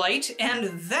Prelude of Light,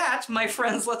 and that, my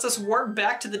friends, lets us warp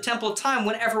back to the Temple of Time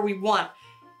whenever we want.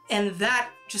 And that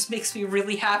just makes me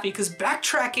really happy, because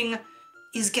backtracking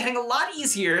is getting a lot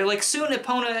easier. Like, soon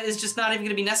Epona is just not even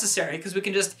gonna be necessary, because we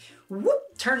can just,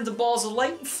 whoop, turn the balls of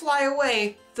light and fly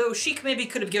away. Though Sheik maybe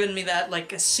could have given me that,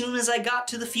 like, as soon as I got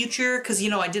to the future, because, you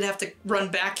know, I did have to run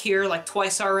back here, like,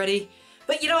 twice already.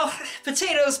 But, you know,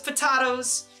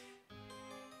 potatoes.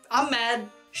 I'm mad.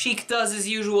 Sheik does his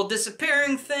usual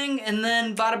disappearing thing, and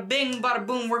then bada bing, bada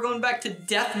boom, we're going back to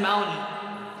Death Mountain.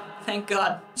 Thank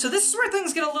God. So this is where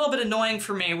things get a little bit annoying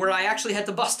for me, where I actually had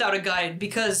to bust out a guide,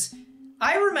 because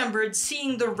I remembered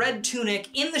seeing the red tunic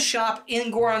in the shop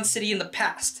in Goron City in the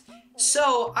past.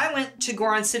 So I went to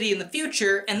Goron City in the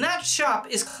future, and that shop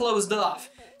is closed off.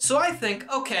 So I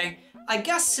think, okay, I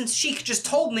guess since Sheik just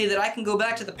told me that I can go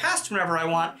back to the past whenever I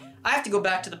want, I have to go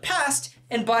back to the past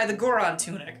and buy the Goron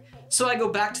tunic. So I go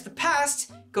back to the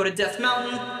past, go to Death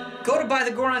Mountain, go to buy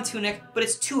the Goron tunic, but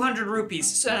it's 200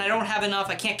 rupees, and I don't have enough,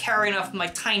 I can't carry enough in my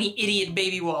tiny idiot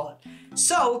baby wallet.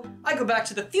 So I go back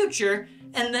to the future,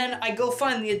 and then I go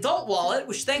find the adult wallet,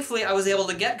 which thankfully I was able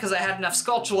to get because I had enough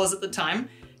Skulltulas at the time,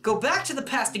 go back to the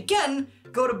past again,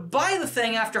 go to buy the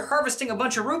thing after harvesting a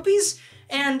bunch of rupees,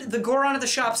 and the Goron at the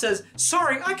shop says,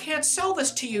 sorry, I can't sell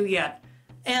this to you yet.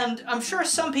 And I'm sure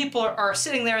some people are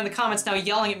sitting there in the comments now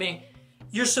yelling at me,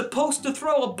 you're supposed to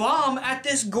throw a bomb at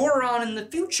this Goron in the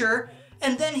future,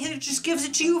 and then he just gives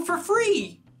it to you for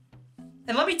free.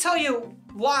 And let me tell you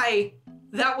why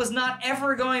that was not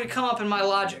ever going to come up in my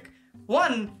logic.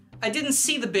 One, I didn't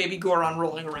see the baby Goron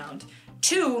rolling around.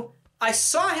 Two, I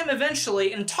saw him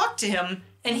eventually and talked to him,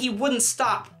 and he wouldn't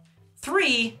stop.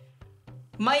 Three,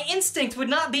 my instinct would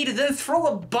not be to then throw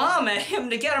a bomb at him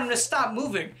to get him to stop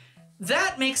moving.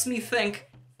 That makes me think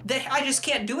that I just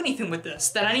can't do anything with this,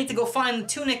 that I need to go find the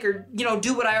tunic or, you know,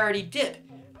 do what I already did.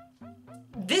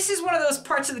 This is one of those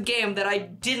parts of the game that I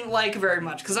didn't like very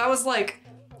much, because I was like,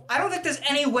 I don't think there's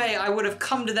any way I would have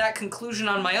come to that conclusion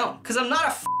on my own, because I'm not a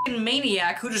f***ing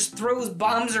maniac who just throws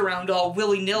bombs around all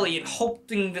willy-nilly and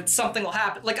hoping that something will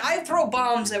happen. Like, I throw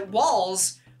bombs at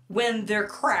walls when they're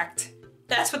cracked.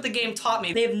 That's what the game taught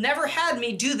me. They've never had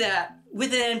me do that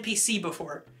with an NPC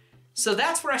before. So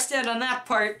that's where I stand on that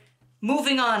part.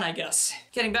 Moving on, I guess.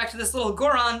 Getting back to this little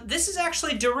Goron, this is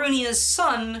actually Darunia's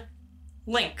son,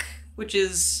 Link, which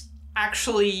is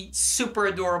actually super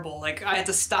adorable. Like, I had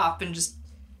to stop and just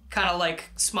kind of like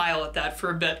smile at that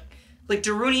for a bit. Like,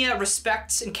 Darunia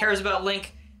respects and cares about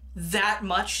Link that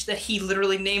much that he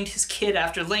literally named his kid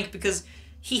after Link, because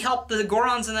he helped the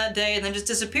Gorons in that day and then just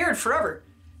disappeared forever.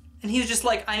 And he was just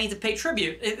like, I need to pay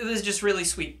tribute. It was just really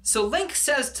sweet. So Link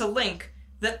says to Link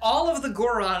that all of the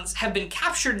Gorons have been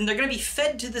captured and they're gonna be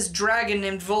fed to this dragon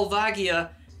named Volvagia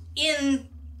in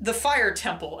the Fire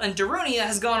Temple, and Darunia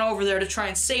has gone over there to try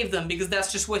and save them because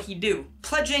that's just what he do.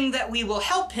 Pledging that we will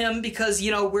help him because,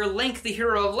 you know, we're Link, the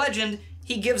hero of legend.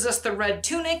 He gives us the red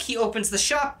tunic, he opens the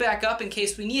shop back up in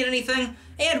case we need anything,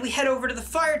 and we head over to the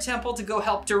Fire Temple to go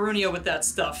help Darunia with that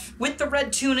stuff. With the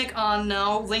red tunic on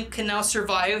now, Link can now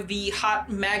survive the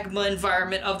hot magma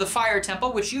environment of the Fire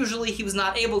Temple, which usually he was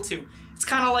not able to. It's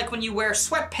kind of like when you wear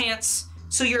sweatpants,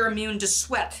 so you're immune to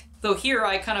sweat. Though here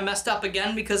I kind of messed up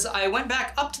again because I went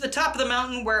back up to the top of the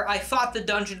mountain where I thought the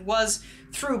dungeon was,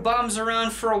 threw bombs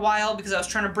around for a while because I was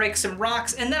trying to break some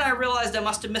rocks, and then I realized I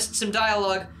must have missed some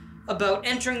dialogue about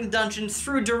entering the dungeon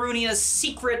through Darunia's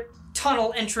secret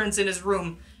tunnel entrance in his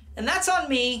room. And that's on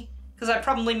me, because I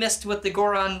probably missed what the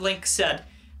Goron Link said.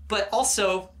 But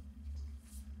also,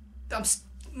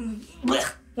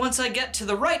 Once I get to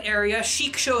the right area,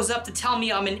 Sheik shows up to tell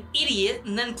me I'm an idiot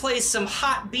and then plays some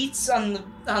hot beats on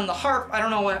the harp. I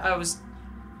don't know what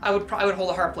I would hold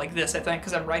a harp like this, I think,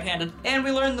 because I'm right-handed. And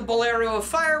we learn the Bolero of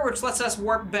Fire, which lets us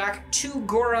warp back to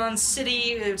Goron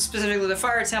City, specifically the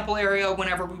Fire Temple area,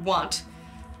 whenever we want.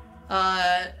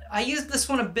 I used this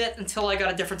one a bit until I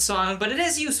got a different song, but it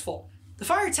is useful. The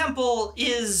Fire Temple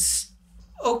is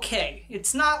okay.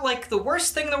 It's not like the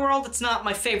worst thing in the world, it's not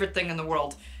my favorite thing in the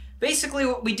world. Basically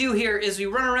what we do here is we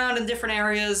run around in different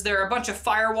areas, there are a bunch of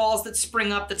firewalls that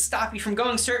spring up that stop you from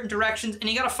going certain directions, and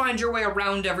you gotta find your way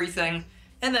around everything.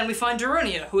 And then we find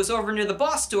Darunia, who is over near the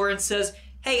boss door and says,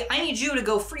 hey, I need you to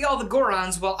go free all the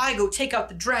Gorons while I go take out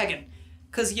the dragon.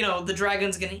 Because, you know, the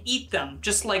dragon's gonna eat them,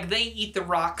 just like they eat the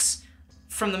rocks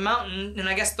from the mountain, and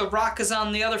I guess the rock is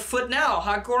on the other foot now,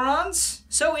 huh, Gorons?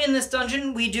 So in this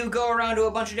dungeon, we do go around to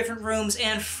a bunch of different rooms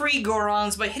and free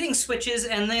Gorons by hitting switches,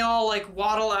 and they all, like,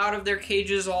 waddle out of their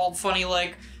cages all funny,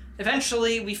 like.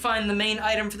 Eventually, we find the main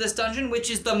item for this dungeon, which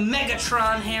is the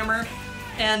Megatron Hammer,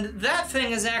 and that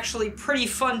thing is actually pretty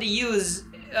fun to use,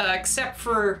 except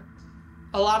for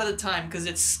a lot of the time, because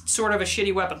it's sort of a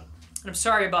shitty weapon. And I'm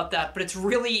sorry about that, but it's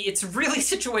really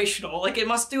situational. Like, it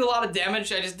must do a lot of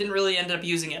damage, I just didn't really end up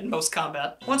using it in most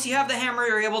combat. Once you have the hammer,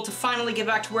 you're able to finally get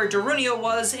back to where Darunia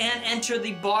was and enter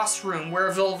the boss room, where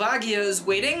Volvagia is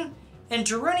waiting, and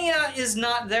Darunia is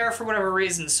not there for whatever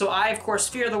reason, so I, of course,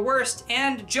 fear the worst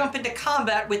and jump into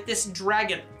combat with this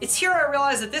dragon. It's here I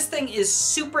realize that this thing is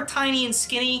super tiny and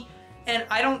skinny, and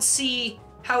I don't see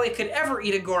how it could ever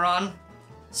eat a Goron.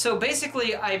 So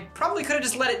basically, I probably could have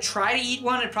just let it try to eat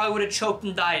one, it probably would have choked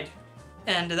and died.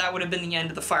 And that would have been the end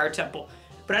of the Fire Temple.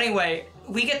 But anyway,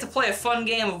 we get to play a fun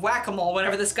game of whack-a-mole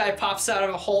whenever this guy pops out of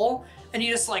a hole, and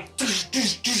you just like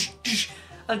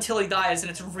until he dies,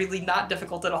 and it's really not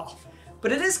difficult at all.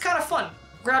 But it is kind of fun.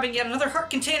 Grabbing yet another heart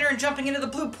container and jumping into the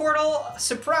blue portal,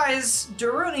 surprise,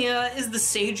 Darunia is the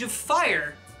Sage of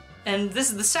Fire. And this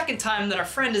is the second time that our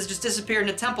friend has just disappeared in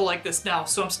a temple like this now,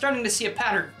 so I'm starting to see a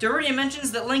pattern. Darunia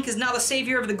mentions that Link is now the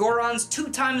savior of the Gorons 2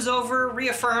 times over,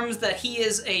 reaffirms that he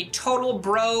is a total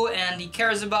bro and he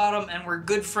cares about them and we're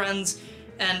good friends.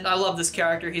 And I love this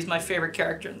character, he's my favorite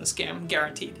character in this game,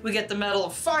 guaranteed. We get the Medal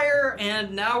of Fire,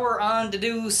 and now we're on to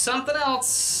do something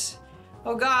else.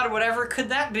 Oh god, whatever could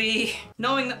that be?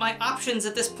 Knowing that my options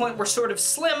at this point were sort of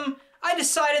slim, I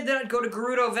decided that I'd go to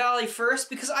Gerudo Valley first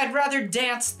because I'd rather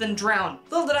dance than drown.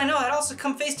 Little did I know I'd also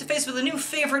come face to face with a new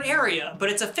favorite area, but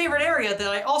it's a favorite area that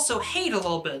I also hate a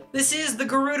little bit. This is the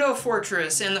Gerudo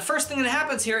Fortress, and the first thing that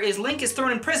happens here is Link is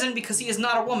thrown in prison because he is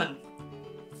not a woman.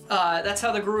 That's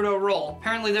how the Gerudo roll.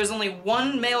 Apparently there's only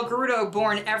one male Gerudo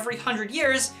born every 100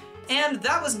 years, and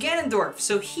that was Ganondorf,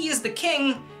 so he is the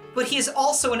king, but he is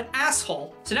also an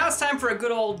asshole. So now it's time for a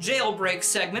good old jailbreak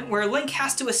segment where Link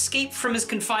has to escape from his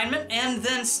confinement and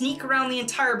then sneak around the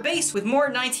entire base with more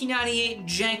 1998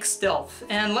 jank stealth.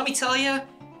 And let me tell you,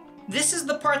 this is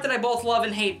the part that I both love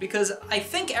and hate because I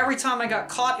think every time I got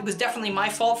caught, it was definitely my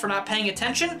fault for not paying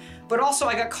attention, but also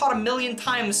I got caught a million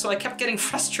times, so I kept getting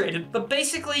frustrated. But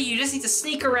basically, you just need to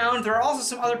sneak around. There are also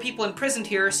some other people imprisoned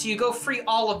here, so you go free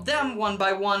all of them one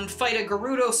by one, fight a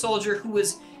Gerudo soldier who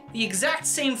is the exact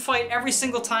same fight every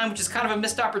single time, which is kind of a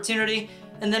missed opportunity,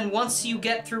 and then once you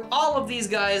get through all of these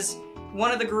guys, one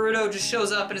of the Gerudo just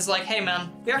shows up and is like, hey man,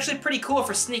 you're actually pretty cool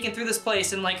for sneaking through this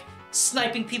place and like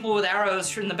sniping people with arrows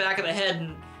from the back of the head,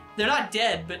 and they're not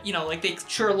dead, but you know, like they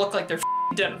sure look like they're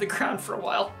dead to the ground for a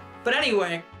while. But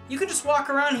anyway, you can just walk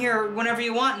around here whenever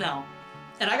you want now.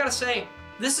 And I gotta say,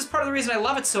 this is part of the reason I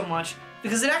love it so much,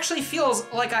 because it actually feels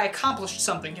like I accomplished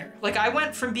something here. Like I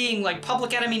went from being like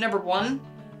public enemy #1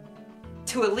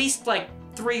 to at least like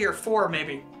 3 or 4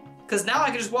 maybe. Because now I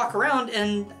can just walk around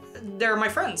and they're my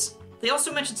friends. They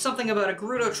also mentioned something about a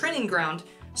Gerudo training ground,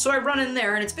 so I run in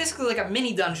there and it's basically like a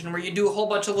mini dungeon where you do a whole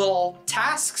bunch of little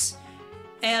tasks.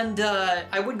 And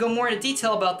I would go more into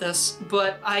detail about this,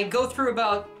 but I go through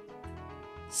about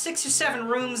 6 or 7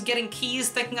 rooms getting keys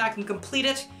thinking I can complete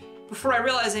it before I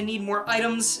realize I need more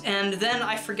items, and then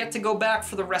I forget to go back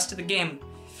for the rest of the game.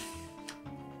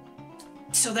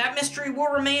 So that mystery will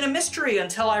remain a mystery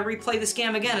until I replay this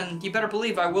game again, and you better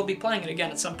believe I will be playing it again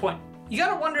at some point. You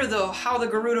gotta wonder though how the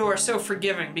Gerudo are so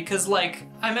forgiving, because like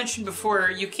I mentioned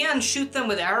before, you can shoot them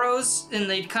with arrows and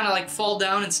they kind of like fall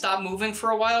down and stop moving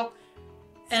for a while.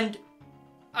 And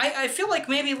I feel like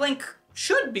maybe Link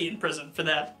should be in prison for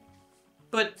that.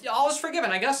 But all is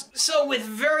forgiven, I guess. So with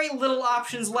very little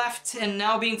options left and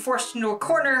now being forced into a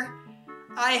corner,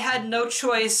 I had no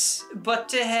choice but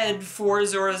to head for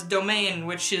Zora's Domain,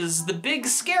 which is the big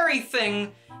scary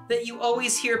thing that you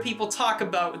always hear people talk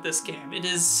about with this game. It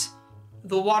is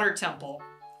the Water Temple.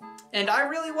 and I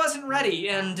really wasn't ready,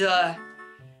 and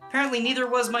apparently neither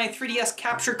was my 3DS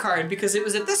capture card, because it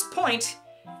was at this point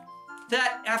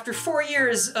that, after 4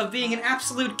 years of being an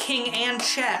absolute king and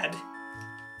Chad,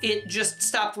 it just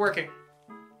stopped working.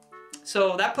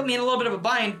 So that put me in a little bit of a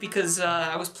bind, because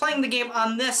I was playing the game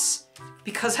on this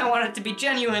because I wanted it to be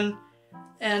genuine,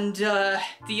 and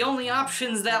the only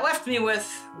options that left me with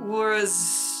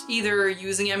was either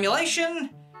using emulation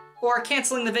or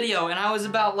canceling the video, and I was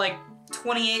about like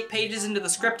 28 pages into the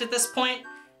script at this point,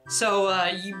 so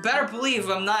you better believe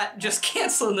I'm not just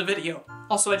canceling the video.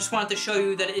 Also, I just wanted to show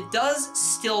you that it does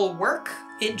still work,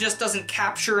 it just doesn't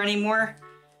capture anymore,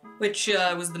 which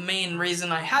was the main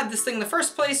reason I had this thing in the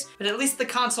first place, but at least the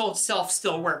console itself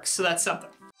still works, so that's something.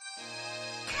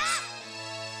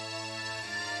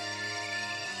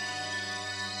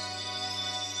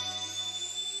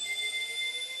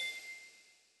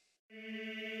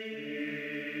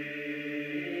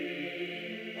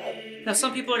 Now,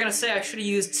 some people are going to say I should have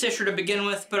used Sisher to begin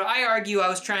with, but I argue I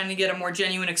was trying to get a more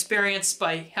genuine experience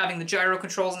by having the gyro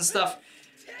controls and stuff.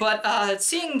 But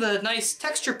seeing the nice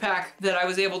texture pack that I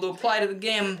was able to apply to the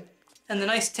game, and the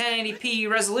nice 1080p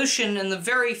resolution, and the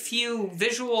very few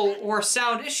visual or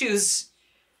sound issues,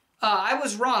 I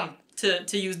was wrong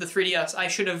to use the 3DS. I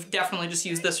should have definitely just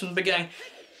used this from the beginning.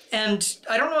 And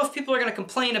I don't know if people are going to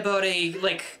complain about a,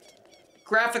 like,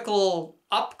 graphical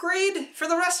upgrade for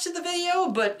the rest of the video,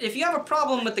 but if you have a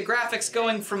problem with the graphics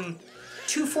going from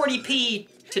 240p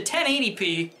to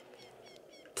 1080p,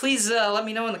 please let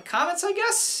me know in the comments, I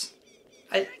guess?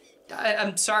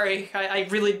 I'm sorry, I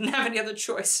really didn't have any other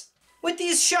choice. With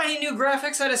these shiny new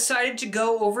graphics, I decided to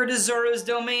go over to Zora's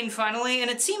Domain finally, and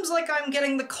it seems like I'm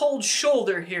getting the cold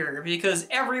shoulder here, because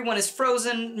everyone is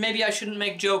frozen. Maybe I shouldn't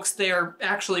make jokes, they are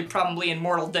actually probably in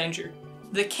mortal danger.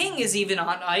 The king is even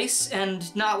on ice,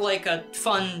 and not like a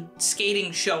fun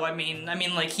skating show, I mean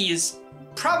like he is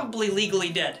probably legally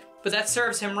dead. But that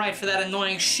serves him right for that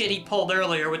annoying shit he pulled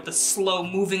earlier with the slow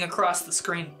moving across the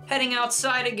screen. Heading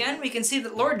outside again, we can see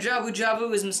that Lord Jabu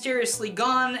Jabu is mysteriously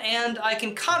gone, and I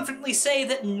can confidently say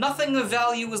that nothing of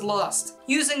value was lost.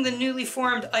 Using the newly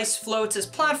formed ice floats as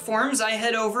platforms, I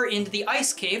head over into the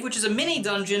ice cave, which is a mini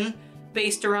dungeon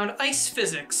based around ice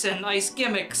physics and ice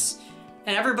gimmicks.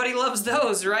 And everybody loves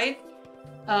those, right?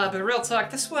 But real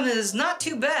talk, this one is not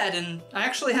too bad, and I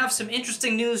actually have some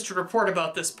interesting news to report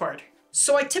about this part.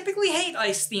 So I typically hate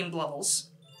ice-themed levels,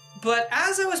 but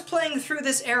as I was playing through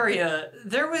this area,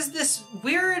 there was this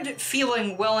weird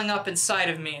feeling welling up inside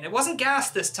of me, and it wasn't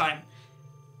gas this time.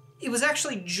 It was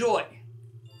actually joy.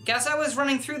 As I was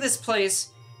running through this place,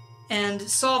 and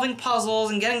solving puzzles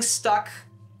and getting stuck,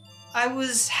 I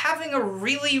was having a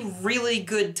really, really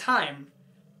good time.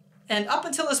 And up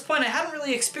until this point, I hadn't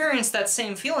really experienced that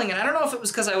same feeling, and I don't know if it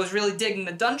was because I was really digging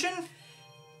the dungeon,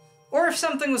 or if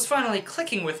something was finally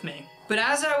clicking with me. But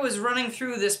as I was running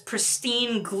through this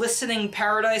pristine, glistening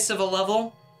paradise of a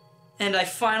level, and I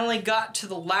finally got to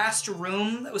the last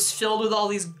room that was filled with all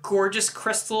these gorgeous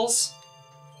crystals,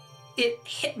 it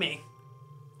hit me,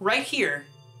 right here,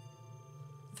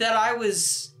 that I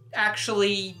was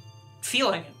actually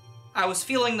feeling it. I was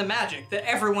feeling the magic that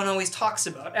everyone always talks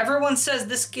about. Everyone says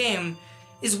this game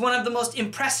is one of the most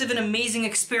impressive and amazing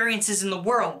experiences in the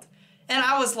world. And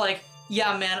I was like,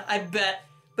 yeah man, I bet.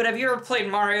 But have you ever played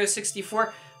Mario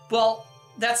 64? Well,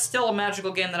 that's still a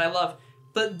magical game that I love.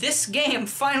 But this game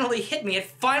finally hit me. It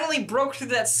finally broke through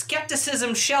that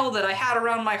skepticism shell that I had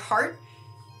around my heart.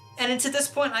 And to this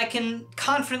point, I can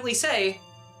confidently say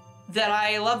that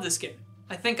I love this game.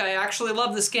 I think I actually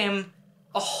love this game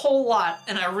a whole lot,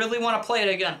 and I really want to play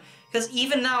it again. Because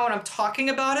even now when I'm talking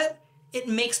about it, it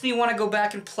makes me want to go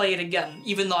back and play it again,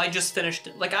 even though I just finished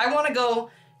it. Like, I want to go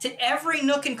to every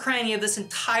nook and cranny of this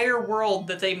entire world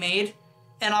that they made,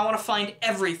 and I want to find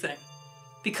everything.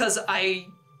 Because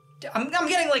I'm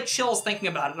getting like chills thinking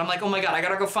about it. I'm like, oh my god, I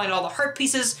gotta go find all the heart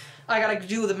pieces, I gotta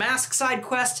do the mask side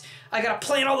quest, I gotta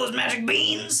plant all those magic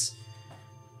beans.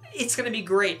 It's gonna be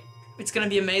great. It's gonna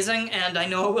be amazing, and I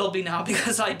know it will be now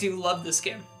because I do love this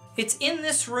game. It's in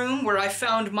this room where I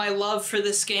found my love for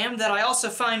this game that I also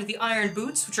find the iron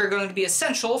boots, which are going to be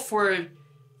essential for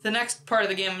the next part of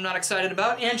the game I'm not excited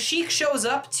about, and Sheik shows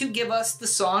up to give us the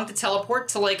song to teleport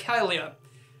to Lake Hylia.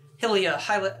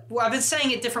 Well, I've been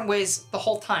saying it different ways the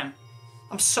whole time.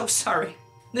 I'm so sorry.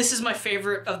 This is my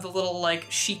favorite of the little, like,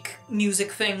 Sheik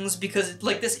music things because,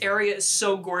 like, this area is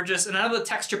so gorgeous, and I know the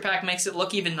texture pack makes it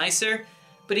look even nicer,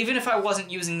 but even if I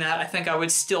wasn't using that, I think I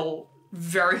would still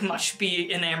very much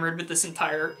be enamored with this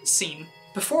entire scene.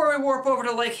 Before we warp over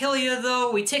to Lake Hylia,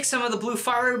 though, we take some of the blue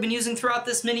fire we've been using throughout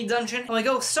this mini-dungeon, and we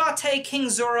go saute King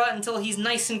Zora until he's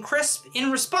nice and crisp.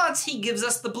 In response, he gives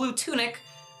us the blue tunic,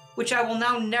 which I will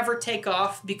now never take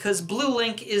off because Blue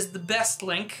Link is the best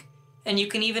Link. And you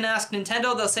can even ask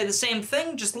Nintendo, they'll say the same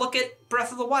thing. Just look at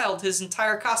Breath of the Wild, his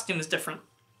entire costume is different.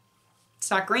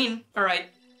 It's not green. Alright,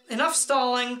 enough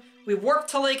stalling. We warp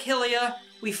to Lake Hylia,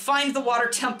 we find the water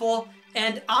temple,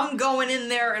 and I'm going in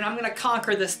there and I'm gonna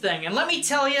conquer this thing. And let me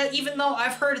tell you, even though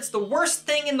I've heard it's the worst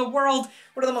thing in the world,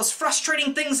 one of the most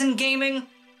frustrating things in gaming,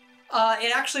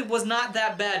 it actually was not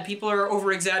that bad. People are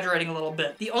over-exaggerating a little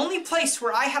bit. The only place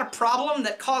where I had a problem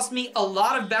that caused me a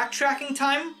lot of backtracking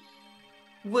time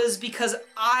was because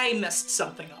I messed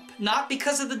something up, not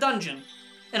because of the dungeon.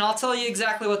 And I'll tell you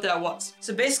exactly what that was.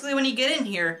 So basically when you get in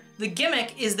here, the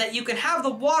gimmick is that you can have the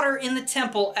water in the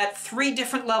temple at 3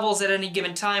 different levels at any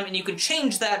given time, and you can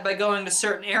change that by going to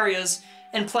certain areas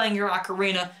and playing your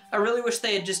ocarina. I really wish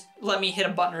they had just let me hit a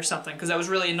button or something, because that was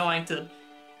really annoying to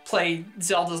play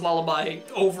Zelda's Lullaby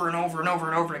over and over and over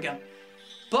and over again.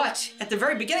 But at the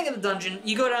very beginning of the dungeon,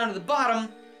 you go down to the bottom,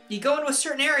 you go into a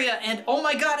certain area, and oh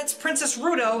my god, it's Princess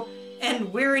Ruto,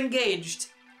 and we're engaged.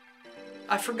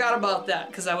 I forgot about that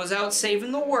because I was out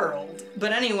saving the world.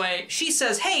 But anyway, she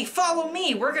says, hey, follow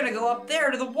me, we're gonna go up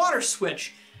there to the water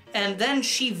switch. And then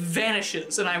she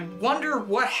vanishes, and I wonder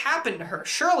what happened to her.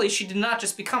 Surely she did not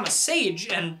just become a sage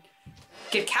and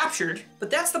get captured.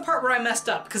 But that's the part where I messed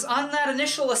up, because on that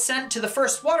initial ascent to the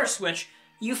first water switch,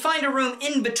 you find a room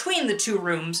in between the 2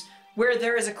 rooms where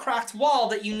there is a cracked wall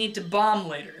that you need to bomb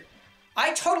later.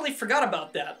 I totally forgot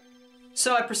about that.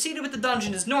 So I proceeded with the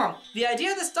dungeon as normal. The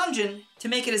idea of this dungeon, to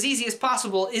make it as easy as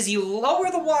possible, is you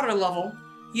lower the water level,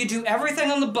 you do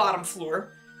everything on the bottom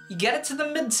floor, you get it to the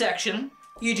midsection,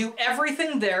 you do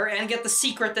everything there and get the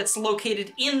secret that's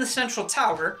located in the central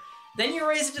tower, then you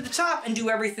raise it to the top and do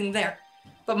everything there.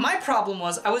 But my problem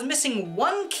was I was missing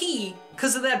 1 key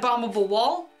because of that bombable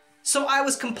wall, so I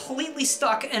was completely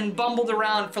stuck and bumbled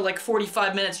around for like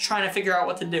 45 minutes trying to figure out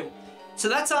what to do. So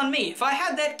that's on me. If I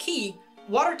had that key,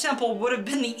 Water Temple would have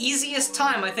been the easiest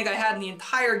time I think I had in the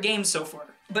entire game so far.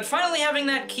 But finally having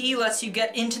that key lets you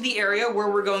get into the area where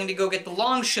we're going to go get the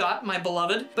long shot, my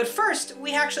beloved. But first,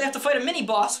 we actually have to fight a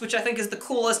mini-boss, which I think is the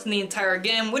coolest in the entire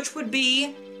game, which would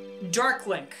be Dark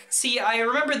Link. See, I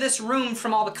remember this room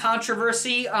from all the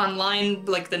controversy online,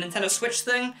 like the Nintendo Switch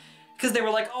thing, because they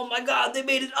were like, oh my god, they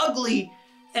made it ugly!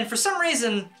 And for some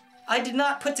reason, I did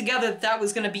not put together that that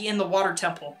was going to be in the Water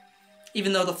Temple,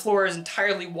 even though the floor is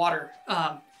entirely water.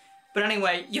 But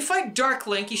anyway, you fight Dark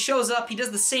Link, he shows up, he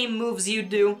does the same moves you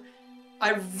do.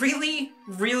 I really,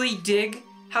 really dig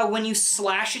how when you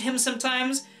slash at him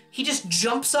sometimes, he just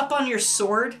jumps up on your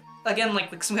sword, again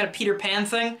like some kind of Peter Pan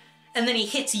thing, and then he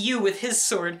hits you with his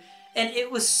sword. And it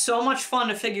was so much fun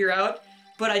to figure out,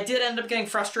 but I did end up getting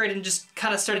frustrated and just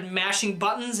kind of started mashing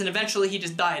buttons, and eventually he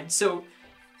just died. So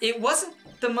it wasn't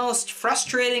the most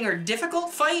frustrating or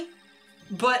difficult fight,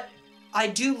 but I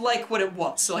do like what it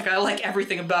was. So, like, I like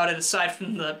everything about it aside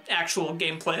from the actual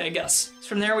gameplay, I guess. So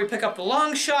from there we pick up the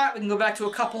long shot, we can go back to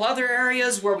a couple other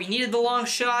areas where we needed the long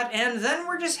shot, and then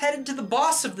we're just headed to the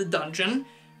boss of the dungeon,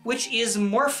 which is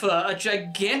Morpha, a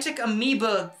gigantic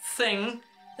amoeba thing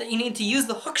that you need to use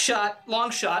the hook shot,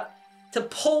 long shot, to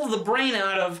pull the brain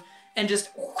out of and just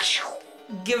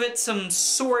give it some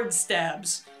sword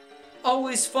stabs.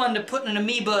 Always fun to put an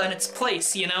amoeba in its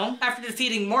place, you know? After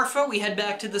defeating Morpha, we head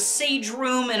back to the Sage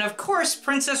Room, and of course,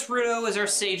 Princess Ruto is our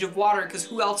Sage of Water, because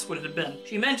who else would it have been?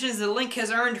 She mentions that Link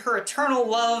has earned her eternal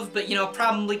love, but, you know,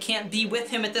 probably can't be with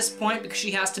him at this point because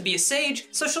she has to be a sage,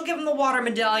 so she'll give him the Water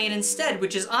Medallion instead,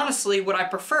 which is honestly what I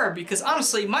prefer, because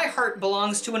honestly, my heart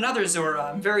belongs to another Zora.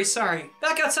 I'm very sorry.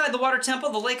 Back outside the Water Temple,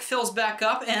 the lake fills back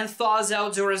up and thaws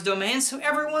out Zora's domain, so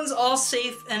everyone's all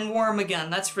safe and warm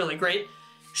again. That's really great.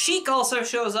 Sheik also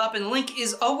shows up, and Link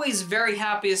is always very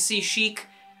happy to see Sheik,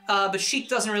 but Sheik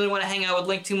doesn't really want to hang out with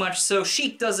Link too much, so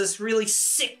Sheik does this really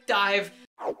sick dive.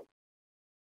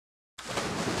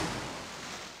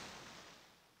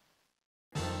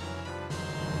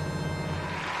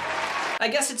 I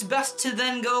guess it's best to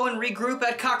then go and regroup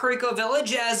at Kakariko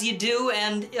Village, as you do,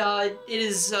 and it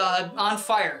is on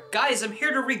fire. Guys, I'm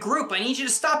here to regroup. I need you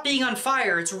to stop being on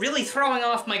fire. It's really throwing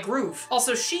off my groove.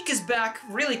 Also, Sheik is back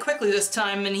really quickly this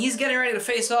time, and he's getting ready to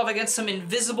face off against some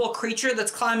invisible creature that's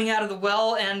climbing out of the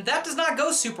well, and that does not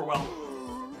go super well.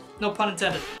 No pun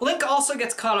intended. Link also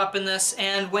gets caught up in this,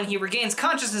 and when he regains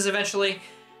consciousness eventually,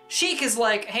 Sheik is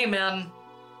like, hey man,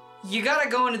 you gotta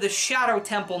go into the Shadow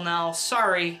Temple now,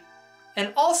 sorry.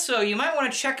 And also, you might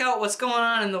want to check out what's going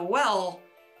on in the well,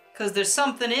 because there's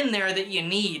something in there that you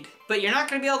need. But you're not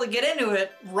going to be able to get into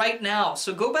it right now,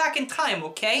 so go back in time,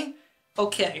 okay?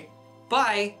 Okay.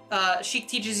 Bye. Sheik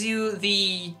teaches you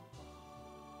the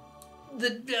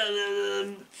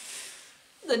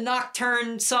the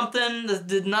Nocturne something,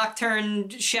 the Nocturne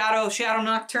Shadow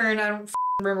Nocturne, I don't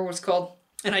remember what it's called.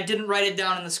 And I didn't write it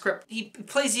down in the script. He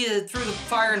plays you through the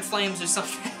fire and flames or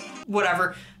something.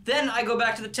 Whatever. Then I go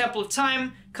back to the Temple of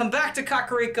Time, come back to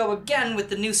Kakariko again with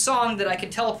the new song that I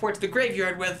can teleport to the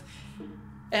graveyard with.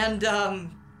 And,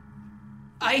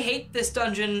 I hate this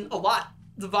dungeon a lot.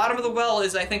 The bottom of the well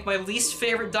is, I think, my least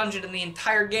favorite dungeon in the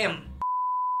entire game.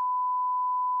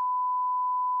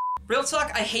 Real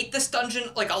talk, I hate this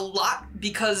dungeon, like, a lot,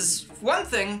 because, for one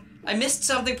thing, I missed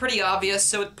something pretty obvious,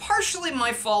 so it's partially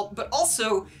my fault, but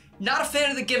also not a fan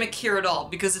of the gimmick here at all,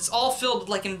 because it's all filled with,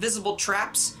 like, invisible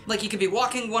traps. Like, you could be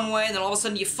walking one way, and then all of a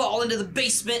sudden you fall into the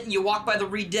basement, and you walk by the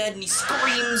Re-Dead, and he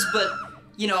screams, but,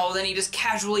 you know, then he just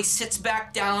casually sits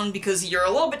back down because you're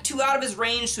a little bit too out of his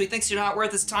range, so he thinks you're not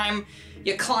worth his time.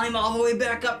 You climb all the way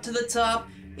back up to the top,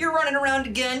 you're running around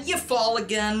again, you fall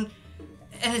again,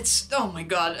 and it's, oh my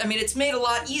god, I mean, it's made a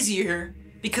lot easier,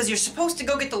 because you're supposed to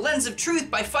go get the Lens of Truth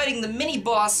by fighting the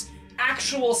mini-boss,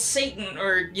 actual Satan,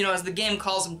 or, you know, as the game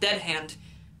calls him, Dead Hand.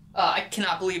 I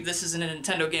cannot believe this isn't a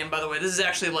Nintendo game, by the way. This is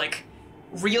actually, like,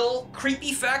 real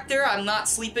creepy factor. I'm not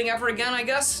sleeping ever again, I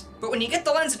guess. But when you get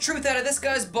the Lens of Truth out of this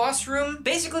guy's boss room,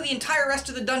 basically the entire rest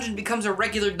of the dungeon becomes a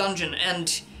regular dungeon,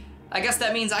 and I guess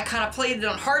that means I kind of played it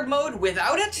on hard mode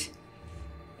without it,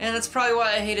 and that's probably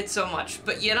why I hate it so much.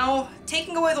 But, you know,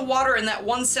 taking away the water in that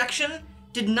one section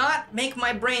did not make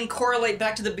my brain correlate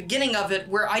back to the beginning of it,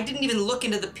 where I didn't even look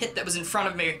into the pit that was in front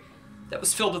of me that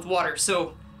was filled with water.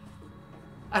 So,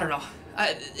 I don't know.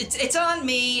 It's on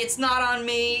me, it's not on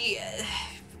me,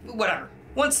 whatever.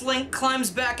 Once Link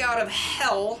climbs back out of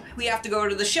hell, we have to go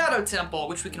to the Shadow Temple,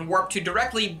 which we can warp to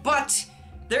directly, but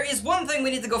there is one thing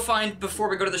we need to go find before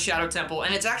we go to the Shadow Temple,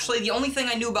 and it's actually the only thing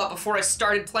I knew about before I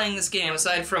started playing this game,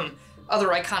 aside from other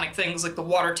iconic things like the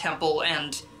Water Temple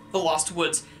and the Lost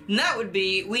Woods. And that would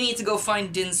be, we need to go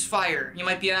find Din's Fire. You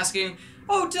might be asking,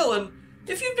 oh Dylan,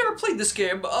 if you've never played this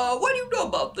game, why do you know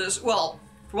about this? Well,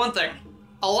 for one thing,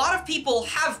 a lot of people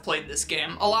have played this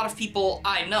game, a lot of people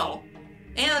I know,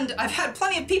 and I've had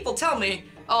plenty of people tell me,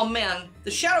 oh man,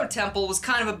 the Shadow Temple was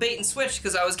kind of a bait and switch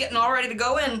because I was getting all ready to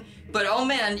go in, but oh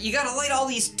man, you gotta light all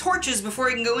these torches before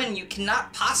you can go in. You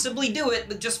cannot possibly do it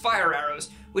with just fire arrows,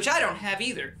 which I don't have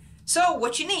either. So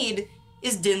what you need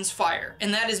is Din's Fire,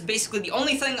 and that is basically the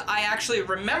only thing I actually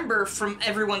remember from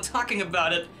everyone talking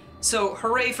about it. So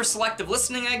hooray for selective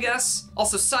listening, I guess.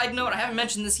 Also, side note, I haven't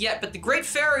mentioned this yet, but the Great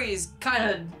Fairy is kind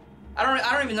of, I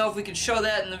don't even know if we could show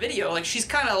that in the video. Like, she's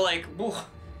kind of like, ooh,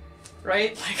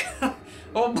 right? Like,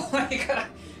 oh boy,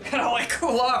 gotta like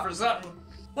cool off or something.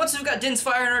 Once we've got Din's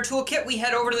Fire in our toolkit, we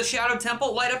head over to the Shadow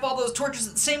Temple, light up all those torches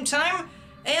at the same time,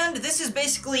 and this is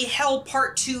basically Hell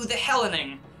Part 2, the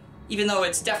Hellening. Even though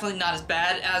it's definitely not as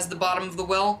bad as the bottom of the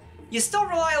well, you still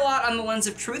rely a lot on the Lens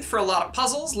of Truth for a lot of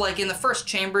puzzles. Like in the first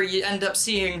chamber, you end up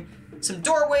seeing some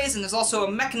doorways, and there's also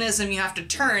a mechanism you have to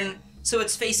turn so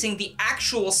it's facing the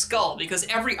actual skull, because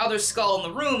every other skull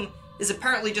in the room is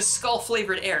apparently just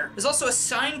skull-flavored air. There's also a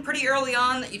sign pretty early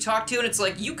on that you talk to, and it's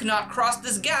like, you cannot cross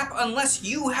this gap unless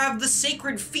you have the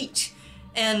sacred feet.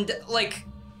 And, like,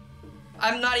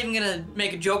 I'm not even gonna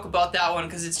make a joke about that one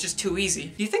because it's just too easy.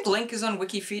 Do you think Link is on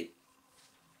WikiFeet?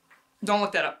 Don't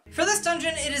look that up. For this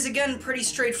dungeon, it is again pretty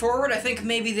straightforward. I think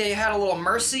maybe they had a little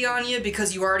mercy on you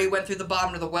because you already went through the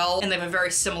bottom of the well, and they have a very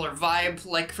similar vibe.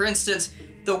 Like, for instance,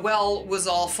 the well was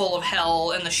all full of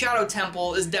hell, and the Shadow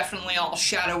Temple is definitely all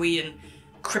shadowy and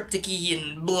cryptic-y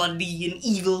and bloody and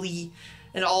evil-y,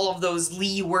 and all of those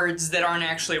Lee words that aren't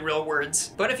actually real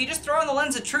words. But if you just throw in the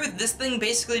Lens of Truth, this thing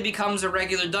basically becomes a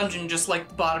regular dungeon just like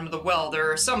the bottom of the well.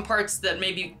 There are some parts that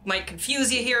maybe might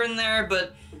confuse you here and there,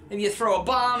 but maybe you throw a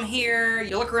bomb here,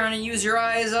 you look around and use your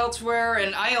eyes elsewhere,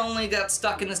 and I only got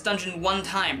stuck in this dungeon one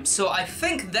time, so I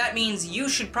think that means you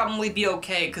should probably be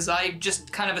okay, because I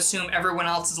just kind of assume everyone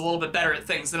else is a little bit better at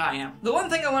things than I am. The one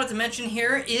thing I wanted to mention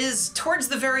here is, towards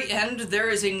the very end, there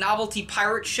is a novelty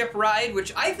pirate ship ride,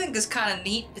 which I think is kind of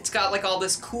neat. It's got like all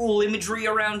this cool imagery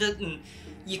around it, and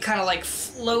you kind of like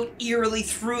float eerily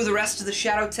through the rest of the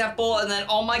Shadow Temple, and then,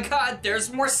 oh my god,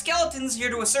 there's more skeletons here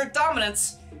to assert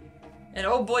dominance. And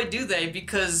oh boy do they,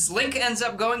 because Link ends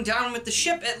up going down with the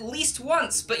ship at least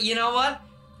once, but you know what?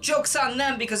 Joke's on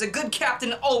them, because a good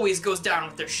captain always goes down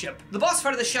with their ship. The boss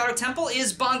fight of the Shadow Temple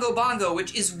is Bongo Bongo,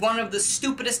 which is one of the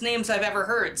stupidest names I've ever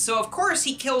heard, so of course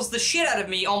he kills the shit out of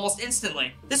me almost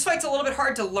instantly. This fight's a little bit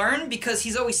hard to learn because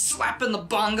he's always slapping the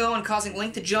bongo and causing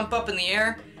Link to jump up in the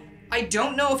air. I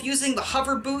don't know if using the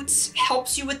hover boots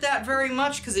helps you with that very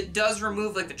much, because it does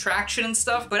remove like the traction and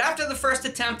stuff. But after the first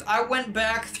attempt, I went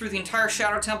back through the entire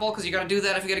Shadow Temple, because you gotta do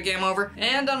that if you get a game over.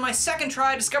 And on my second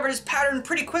try, I discovered his pattern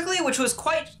pretty quickly, which was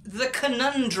quite the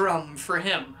conundrum for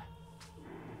him.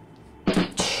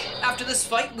 After this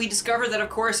fight, we discover that, of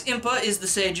course, Impa is the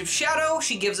Sage of Shadow.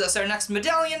 She gives us our next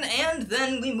medallion, and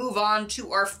then we move on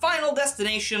to our final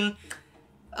destination.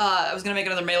 I was gonna make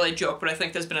another melee joke, but I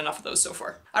think there's been enough of those so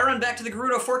far. I run back to the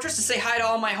Gerudo Fortress to say hi to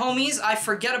all my homies. I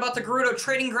forget about the Gerudo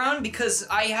Trading Ground because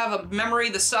I have a memory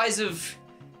the size of...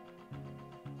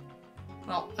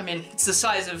 well, I mean, it's the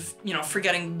size of, you know,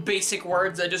 forgetting basic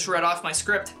words I just read off my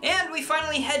script. And we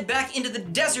finally head back into the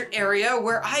desert area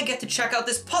where I get to check out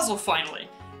this puzzle finally.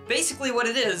 Basically what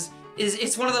it is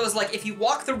it's one of those, like, if you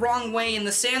walk the wrong way in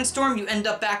the sandstorm, you end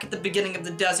up back at the beginning of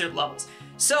the desert levels.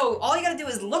 So all you gotta do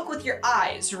is look with your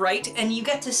eyes, right? And you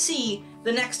get to see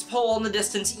the next pole in the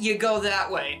distance, you go that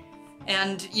way.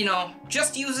 And, you know,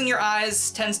 just using your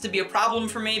eyes tends to be a problem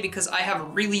for me because I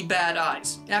have really bad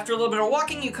eyes. After a little bit of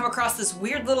walking, you come across this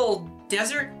weird little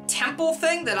desert temple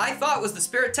thing that I thought was the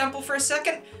spirit temple for a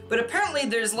second, but apparently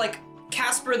there's like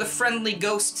Casper the Friendly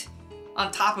Ghost on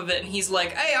top of it, and he's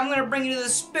like, hey, I'm gonna bring you to the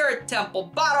spirit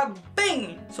temple, bada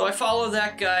bing! So I follow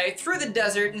that guy through the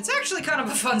desert, and it's actually kind of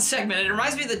a fun segment. It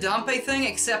reminds me of the Dampe thing,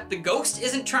 except the ghost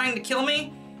isn't trying to kill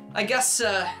me. I guess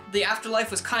the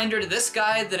afterlife was kinder to this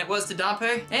guy than it was to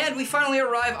Dampe. And we finally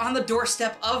arrive on the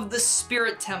doorstep of the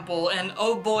Spirit Temple, and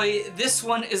oh boy, this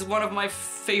one is one of my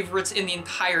favorites in the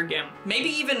entire game. Maybe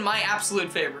even my absolute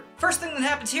favorite. First thing that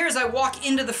happens here is I walk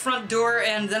into the front door,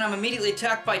 and then I'm immediately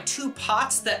attacked by two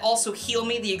pots that also heal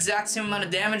me the exact same amount of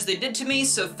damage they did to me,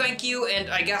 so thank you, and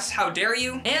I guess how dare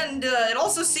you. And it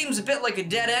also seems a bit like a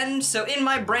dead end, so in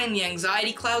my brain the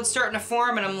anxiety cloud's starting to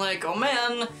form, and I'm like, oh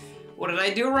man, what did I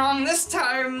do wrong this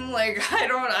time? Like, I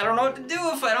don't know what to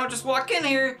do if I don't just walk in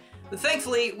here. But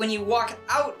thankfully, when you walk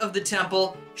out of the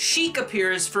temple, Sheik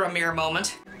appears for a mere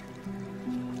moment.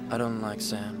 I don't like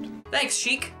sand. Thanks,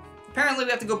 Sheik. Apparently we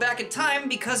have to go back in time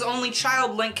because only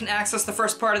Child Link can access the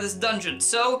first part of this dungeon.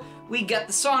 So we get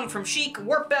the song from Sheik,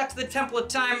 warp back to the Temple of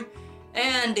Time,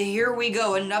 and here we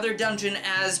go, another dungeon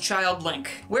as Child Link.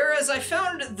 Whereas I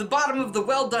found the bottom of the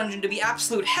well dungeon to be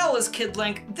absolute hell as Kid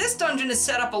Link, this dungeon is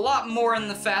set up a lot more in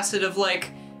the facet of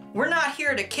like, we're not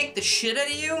here to kick the shit out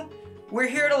of you, we're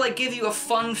here to like give you a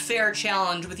fun, fair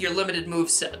challenge with your limited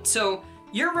moveset. So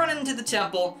you're running to the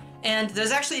temple, and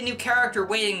there's actually a new character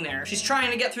waiting there. She's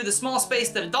trying to get through the small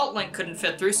space that Adult Link couldn't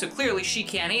fit through, so clearly she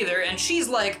can't either, and she's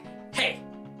like, hey,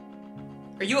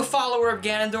 are you a follower of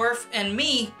Ganondorf? And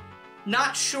me,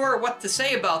 not sure what to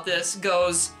say about this,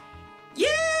 goes, yeah,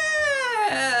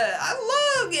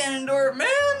 I love Ganondorf,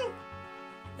 man!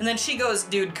 And then she goes,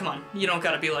 dude, come on, you don't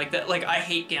gotta be like that. Like, I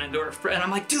hate Ganondorf. And I'm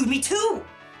like, dude, me too!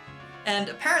 And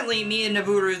apparently, me and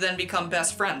Nabooru then become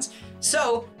best friends.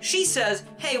 So, she says,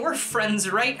 hey, we're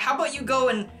friends, right? How about you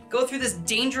go through this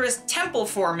dangerous temple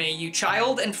for me, you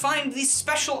child, and find the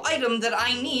special item that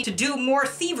I need to do more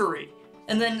thievery.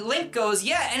 And then Link goes,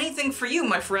 yeah, anything for you,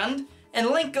 my friend. And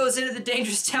Link goes into the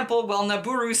dangerous temple while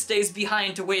Nabooru stays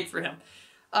behind to wait for him.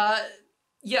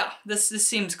 Yeah, this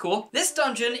seems cool. This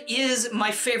dungeon is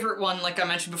my favorite one, like I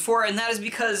mentioned before, and that is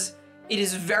because it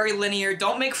is very linear.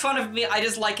 Don't make fun of me, I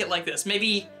just like it like this.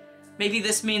 Maybe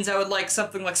this means I would like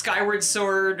something like Skyward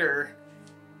Sword, or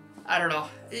I don't know.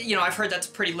 You know, I've heard that's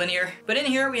pretty linear. But in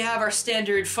here we have our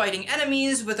standard fighting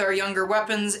enemies with our younger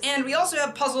weapons, and we also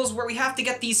have puzzles where we have to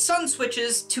get these sun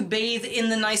switches to bathe in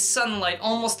the nice sunlight,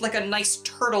 almost like a nice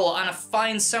turtle on a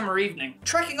fine summer evening.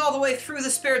 Trekking all the way through the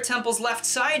Spirit Temple's left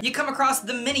side, you come across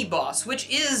the mini-boss, which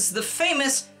is the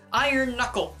famous Iron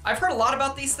Knuckle. I've heard a lot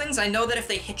about these things. I know that if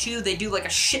they hit you, they do like a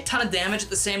shit ton of damage at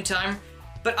the same time.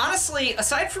 But honestly,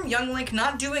 aside from young Link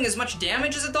not doing as much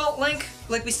damage as adult Link,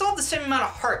 like, we still have the same amount of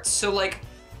hearts, so like,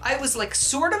 I was like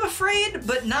sort of afraid,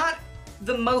 but not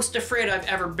the most afraid I've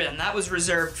ever been. That was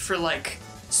reserved for like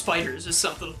spiders or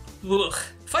something. Ugh.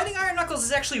 Fighting Iron Knuckles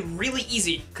is actually really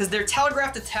easy, because their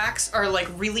telegraphed attacks are like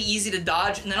really easy to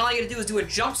dodge, and then all you gotta do is do a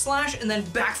jump slash and then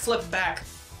backflip back,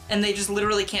 and they just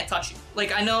literally can't touch you.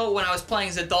 Like, I know when I was playing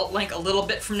as adult Link a little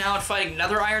bit from now and fighting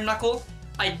another Iron Knuckle,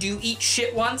 I do eat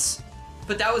shit once,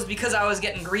 but that was because I was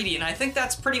getting greedy, and I think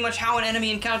that's pretty much how an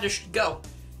enemy encounter should go.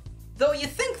 Though you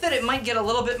think that it might get a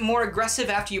little bit more aggressive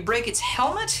after you break its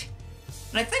helmet,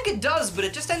 and I think it does, but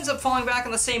it just ends up falling back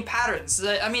on the same patterns.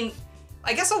 I mean,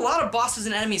 I guess a lot of bosses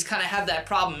and enemies kind of have that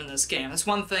problem in this game. That's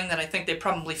one thing that I think they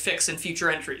probably fix in future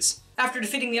entries. After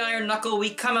defeating the Iron Knuckle, we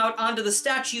come out onto the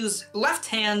statue's left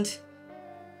hand,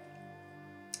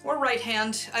 or right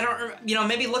hand. I don't, you know,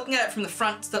 maybe looking at it from the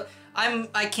front.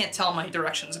 I can't tell my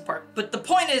directions apart. But the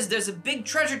point is, there's a big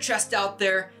treasure chest out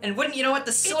there, and wouldn't you know what,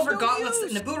 the silver gauntlets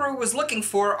that Nibiru was looking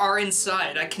for are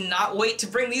inside. I cannot wait to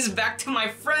bring these back to my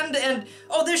friend, and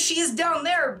oh, there she is down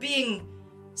there, being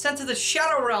sent to the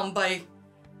Shadow Realm by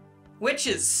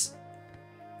witches.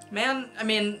 Man, I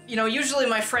mean, you know, usually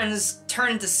my friends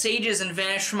turn into sages and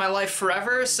vanish from my life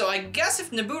forever, so I guess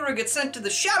if Nibiru gets sent to the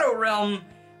Shadow Realm,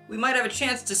 we might have a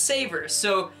chance to save her.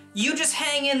 So you just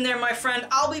hang in there, my friend.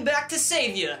 I'll be back to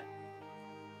save you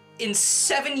in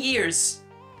 7 years.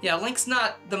 Yeah, Link's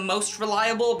not the most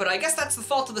reliable, but I guess that's the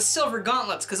fault of the silver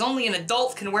gauntlets, because only an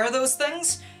adult can wear those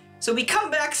things. So we come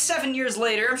back 7 years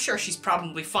later. I'm sure she's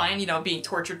probably fine, you know, being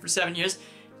tortured for 7 years.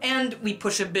 And we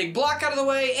push a big block out of the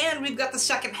way, and we've got the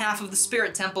second half of the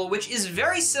Spirit Temple, which is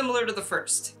very similar to the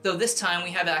first. Though this time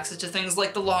we have access to things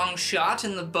like the long shot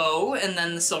and the bow, and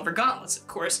then the silver gauntlets, of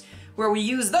course, where we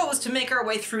use those to make our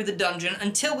way through the dungeon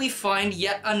until we find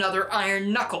yet another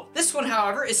iron knuckle. This one,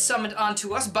 however, is summoned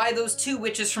onto us by those two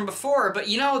witches from before, but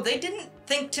you know, they didn't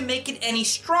think to make it any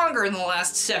stronger in the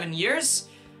last 7 years.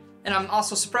 And I'm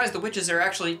also surprised the witches are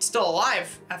actually still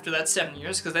alive after that 7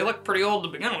 years, because they look pretty old to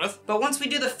begin with. But once we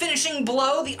do the finishing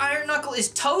blow, the iron knuckle is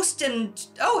toast, and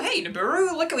oh hey,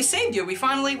 Nibiru, look, we saved you. We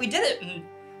did it. And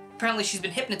apparently she's been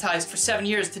hypnotized for 7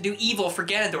 years to do evil for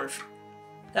Ganondorf.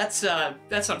 That's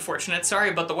unfortunate.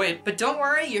 Sorry about the wait. But don't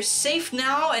worry, you're safe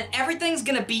now, and everything's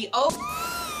gonna be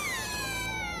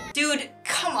Dude,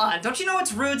 come on. Don't you know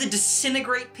it's rude to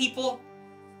disintegrate people?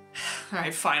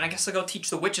 Alright, fine, I guess I'll go teach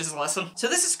the witches a lesson. So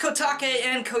this is Kotake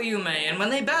and Koyume, and when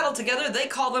they battle together, they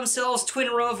call themselves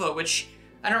Twinrova, which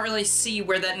I don't really see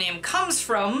where that name comes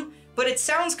from, but it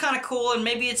sounds kind of cool, and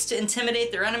maybe it's to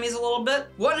intimidate their enemies a little bit.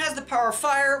 One has the power of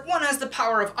fire, one has the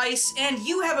power of ice, and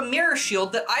you have a mirror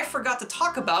shield that I forgot to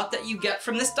talk about that you get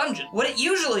from this dungeon. What it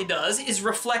usually does is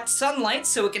reflect sunlight,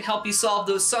 so it can help you solve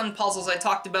those sun puzzles I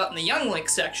talked about in the Young Link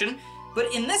section.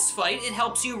 But in this fight, it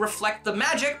helps you reflect the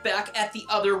magic back at the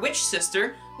other witch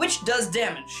sister, which does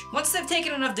damage. Once they've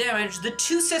taken enough damage, the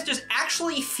two sisters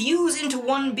actually fuse into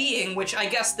one being, which I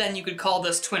guess then you could call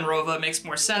this Twinrova, makes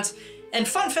more sense. And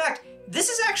fun fact, this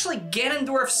is actually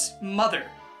Ganondorf's mother.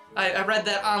 I read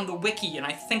that on the wiki, and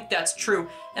I think that's true.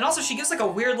 And also, she gives like a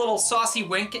weird little saucy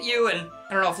wink at you, and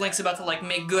I don't know if Link's about to like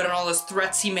make good on all those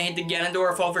threats he made to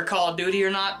Ganondorf over Call of Duty or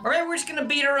not. Or maybe we're just gonna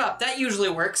beat her up. That usually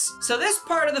works. So this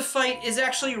part of the fight is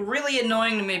actually really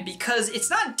annoying to me because it's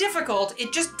not difficult,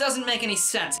 it just doesn't make any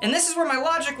sense. And this is where my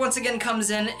logic once again comes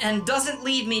in and doesn't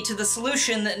lead me to the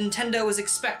solution that Nintendo was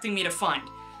expecting me to find.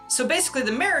 So basically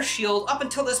the mirror shield, up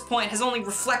until this point, has only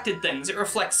reflected things. It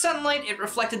reflects sunlight, it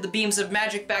reflected the beams of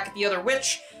magic back at the other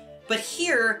witch, but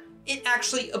here, it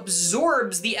actually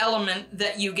absorbs the element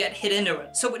that you get hit into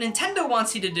it. So what Nintendo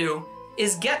wants you to do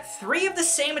is get 3 of the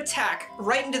same attack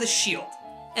right into the shield,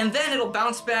 and then it'll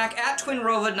bounce back at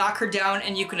Twinrova, knock her down,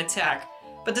 and you can attack.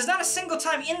 But there's not a single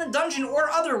time in the dungeon or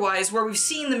otherwise where we've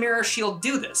seen the mirror shield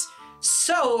do this.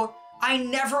 So I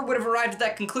never would have arrived at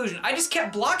that conclusion. I just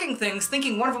kept blocking things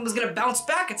thinking one of them was gonna bounce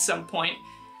back at some point,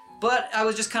 but I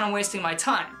was just kind of wasting my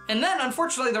time. And then,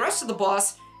 unfortunately, the rest of the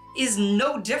boss is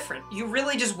no different. You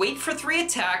really just wait for 3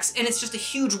 attacks, and it's just a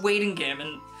huge waiting game,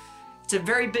 and it's a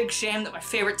very big shame that my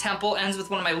favorite temple ends with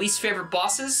one of my least favorite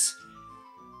bosses.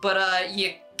 But,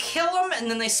 you kill them, and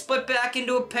then they split back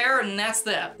into a pair, and that's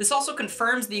that. This also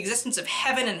confirms the existence of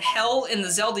heaven and hell in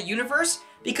the Zelda universe,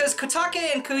 because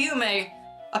Kotake and Koyume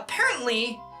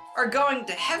apparently are going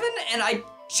to heaven, and I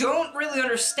don't really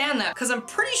understand that, because I'm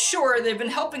pretty sure they've been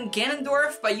helping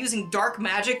Ganondorf by using dark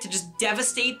magic to just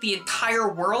devastate the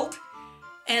entire world,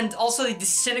 and also they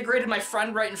disintegrated my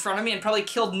friend right in front of me and probably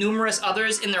killed numerous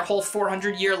others in their whole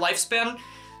 400-year lifespan.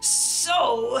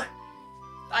 So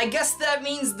I guess that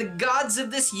means the gods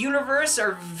of this universe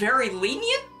are very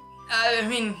lenient? I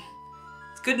mean,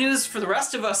 it's good news for the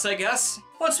rest of us, I guess.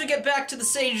 Once we get back to the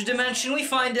Sage Dimension, we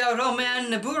find out, oh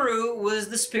man, Nibiru was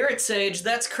the Spirit Sage.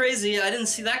 That's crazy. I didn't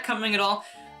see that coming at all.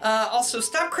 Also,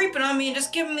 stop creeping on me and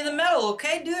just giving me the medal,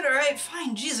 okay, dude? Alright,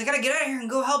 fine. Jeez, I gotta get out of here and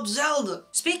go help Zelda.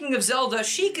 Speaking of Zelda,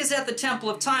 Sheik is at the Temple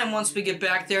of Time once we get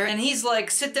back there, and he's like,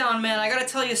 sit down, man, I gotta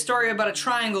tell you a story about a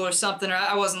triangle or something, or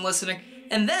I wasn't listening.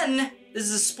 And then, this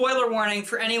is a spoiler warning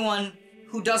for anyone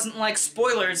who doesn't like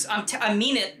spoilers. I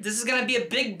mean it. This is gonna be a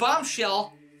big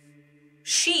bombshell.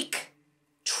 Sheik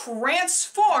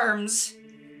transforms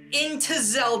into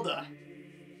Zelda.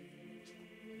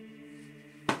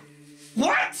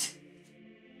 What?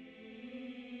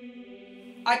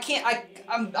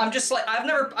 I'm just like,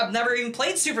 I've never even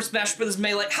played Super Smash Bros.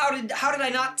 Melee. How did I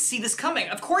not see this coming?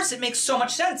 Of course it makes so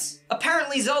much sense.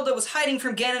 Apparently Zelda was hiding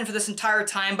from Ganon for this entire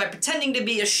time by pretending to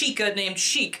be a Sheikah named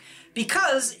Sheik,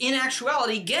 because, in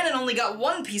actuality, Ganon only got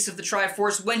one piece of the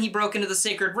Triforce when he broke into the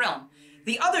Sacred Realm.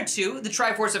 The other two, the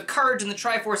Triforce of Courage and the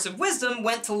Triforce of Wisdom,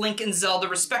 went to Link and Zelda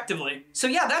respectively. So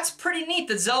yeah, that's pretty neat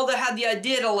that Zelda had the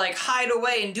idea to like hide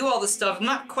away and do all this stuff. I'm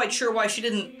not quite sure why she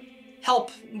didn't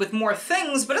help with more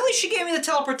things, but at least she gave me the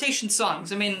teleportation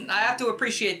songs. I mean, I have to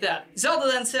appreciate that. Zelda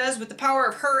then says, with the power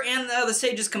of her and the other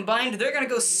sages combined, they're gonna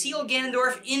go seal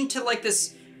Ganondorf into like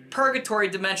this purgatory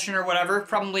dimension or whatever,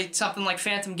 probably something like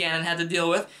Phantom Ganon had to deal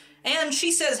with. And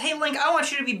she says, hey Link, I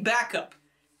want you to be backup.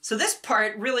 So this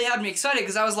part really had me excited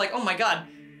because I was like, oh my god,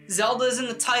 Zelda's in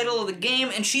the title of the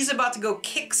game and she's about to go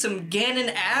kick some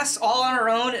Ganon ass all on her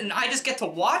own and I just get to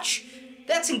watch?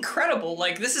 That's incredible.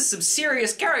 Like, this is some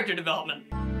serious character development.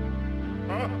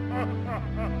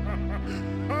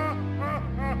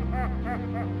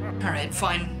 Alright,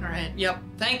 fine. Alright, yep.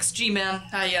 Thanks, G-Man.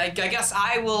 I guess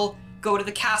I will go to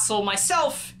the castle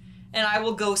myself and I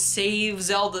will go save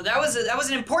Zelda. That was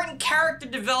an important character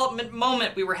development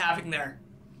moment we were having there.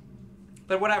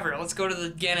 But whatever, let's go to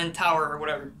the Ganon Tower or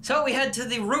whatever. So we head to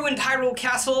the ruined Hyrule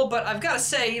Castle, but I've got to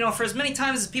say, you know, for as many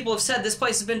times as people have said this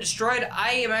place has been destroyed,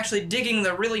 I am actually digging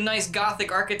the really nice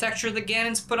Gothic architecture that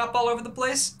Ganon's put up all over the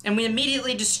place. And we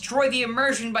immediately destroy the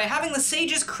immersion by having the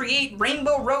sages create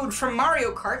Rainbow Road from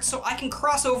Mario Kart so I can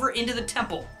cross over into the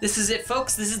temple. This is it,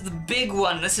 folks. This is the big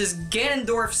one. This is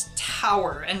Ganondorf's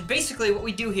Tower. And basically what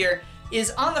we do here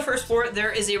is on the first floor,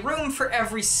 there is a room for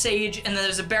every sage, and then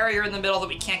there's a barrier in the middle that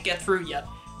we can't get through yet.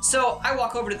 So I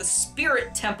walk over to the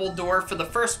Spirit Temple door for the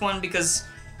first one because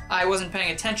I wasn't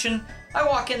paying attention. I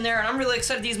walk in there, and I'm really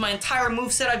excited to use my entire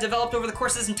moveset I've developed over the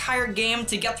course of this entire game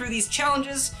to get through these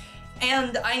challenges,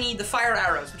 and I need the fire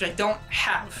arrows, which I don't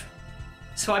have.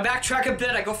 So I backtrack a bit,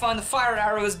 I go find the fire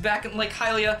arrows back in Lake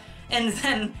Hylia, and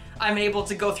then I'm able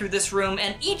to go through this room,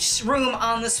 and each room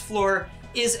on this floor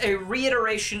is a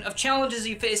reiteration of challenges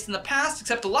you faced in the past,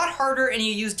 except a lot harder, and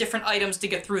you use different items to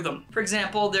get through them. For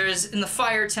example, there's in the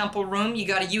Fire Temple room, you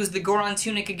gotta use the Goron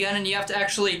Tunic again, and you have to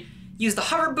actually use the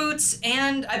Hover Boots,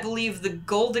 and I believe the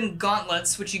Golden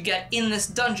Gauntlets, which you get in this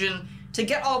dungeon, to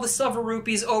get all the Silver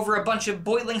Rupees over a bunch of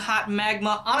boiling hot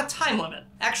magma on a time limit.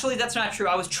 Actually, that's not true.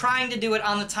 I was trying to do it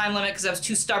on the time limit because I was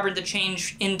too stubborn to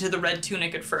change into the red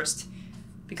tunic at first,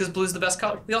 because blue's the best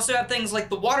color. We also have things like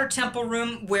the Water Temple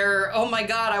room where, oh my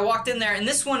god, I walked in there and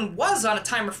this one was on a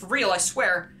timer for real, I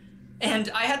swear. And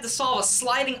I had to solve a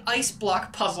sliding ice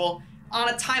block puzzle on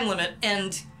a time limit,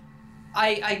 and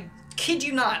I kid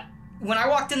you not, when I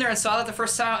walked in there and saw that the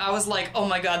first time, I was like, oh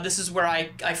my god, this is where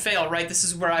I fail, right? This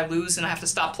is where I lose and I have to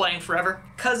stop playing forever.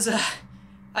 Because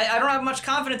I don't have much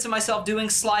confidence in myself doing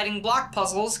sliding block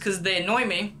puzzles because they annoy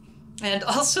me. And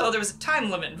also, there was a time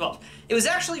limit involved. It was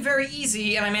actually very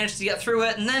easy, and I managed to get through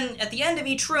it, and then at the end of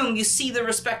each room, you see the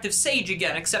respective sage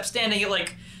again, except standing at,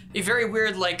 like, a very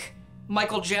weird, like,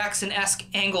 Michael Jackson-esque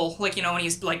angle, like, you know, when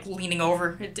he's, like, leaning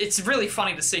over. It's really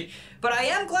funny to see. But I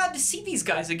am glad to see these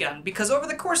guys again, because over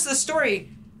the course of the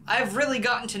story, I've really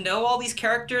gotten to know all these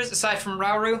characters, aside from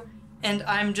Rauru, and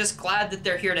I'm just glad that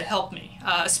they're here to help me,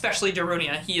 especially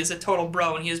Darunia. He is a total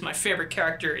bro, and he is my favorite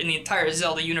character in the entire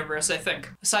Zelda universe, I think.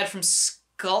 Aside from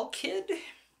Skull Kid,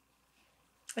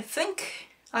 I think?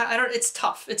 I don't, it's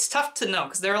tough. It's tough to know,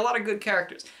 because there are a lot of good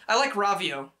characters. I like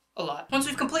Ravio a lot. Once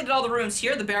we've completed all the rooms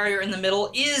here, the barrier in the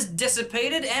middle is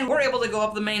dissipated, and we're able to go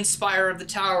up the main spire of the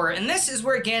tower. And this is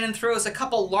where Ganon throws a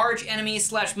couple large enemies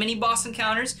slash mini-boss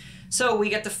encounters, so we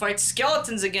get to fight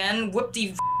skeletons again,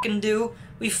 whoop-de-f***ing-do.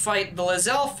 We fight the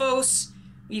Lizalfos,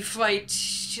 we fight,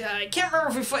 I can't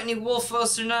remember if we fight any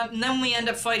Wolfos or not, and then we end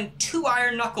up fighting 2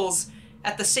 Iron Knuckles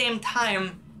at the same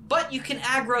time, but you can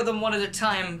aggro them one at a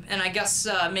time, and I guess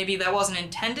maybe that wasn't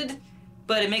intended,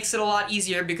 but it makes it a lot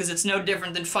easier because it's no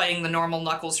different than fighting the normal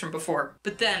Knuckles from before.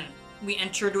 But then, we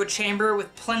enter into a chamber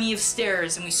with plenty of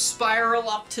stairs, and we spiral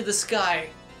up to the sky,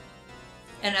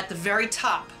 and at the very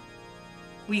top,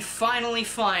 we finally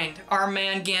find our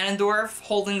man Ganondorf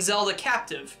holding Zelda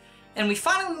captive. And we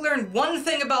finally learned one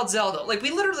thing about Zelda. Like, we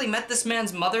literally met this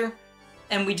man's mother,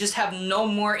 and we just have no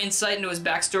more insight into his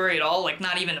backstory at all, like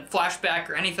not even a flashback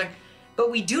or anything. But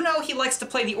we do know he likes to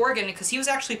play the organ because he was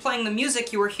actually playing the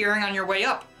music you were hearing on your way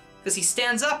up. Because he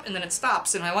stands up and then it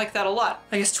stops, and I like that a lot.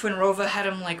 I guess Twinrova had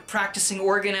him, like, practicing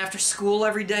organ after school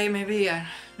every day, maybe? I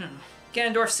don't know.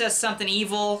 Ganondorf says something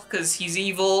evil, because he's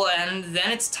evil, and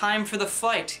then it's time for the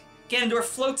fight. Ganondorf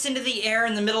floats into the air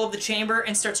in the middle of the chamber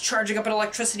and starts charging up an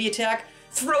electricity attack,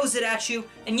 throws it at you,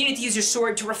 and you need to use your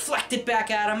sword to reflect it back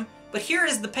at him. But here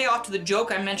is the payoff to the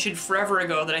joke I mentioned forever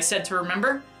ago that I said to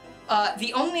remember.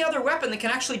 The only other weapon that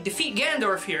can actually defeat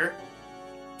Ganondorf here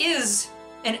is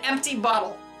an empty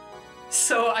bottle.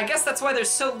 So I guess that's why there's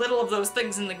so little of those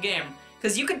things in the game.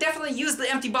 Because you could definitely use the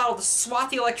empty bottle to swat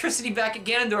the electricity back at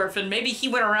Ganondorf, and maybe he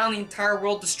went around the entire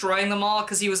world destroying them all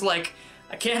because he was like,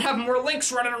 I can't have more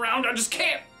Links running around, I just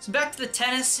can't! So back to the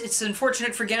tennis. It's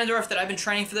unfortunate for Ganondorf that I've been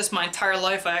training for this my entire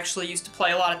life. I actually used to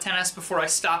play a lot of tennis before I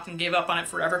stopped and gave up on it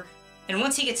forever. And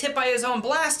once he gets hit by his own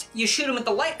blast, you shoot him with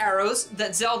the light arrows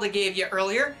that Zelda gave you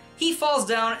earlier, he falls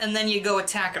down, and then you go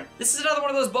attack him. This is another one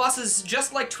of those bosses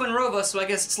just like Twinrova, so I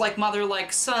guess it's like mother,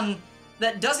 like son,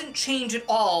 that doesn't change at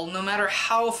all, no matter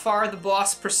how far the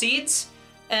boss proceeds.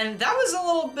 And that was a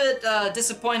little bit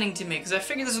disappointing to me, because I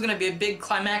figured this was going to be a big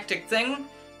climactic thing,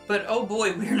 but oh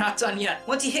boy, we're not done yet.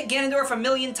 Once you hit Ganondorf a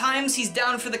million times, he's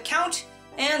down for the count,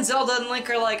 and Zelda and Link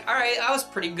are like, alright, that was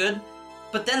pretty good.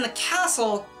 But then the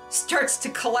castle starts to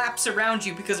collapse around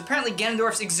you, because apparently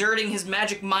Ganondorf's exerting his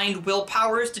magic mind will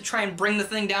powers to try and bring the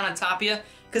thing down on top of you,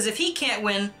 because if he can't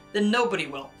win, then nobody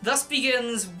will. Thus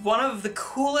begins one of the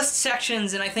coolest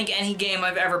sections in I think any game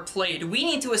I've ever played. We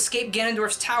need to escape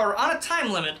Ganondorf's tower on a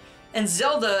time limit, and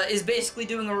Zelda is basically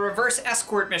doing a reverse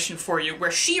escort mission for you,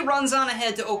 where she runs on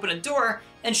ahead to open a door,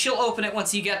 and she'll open it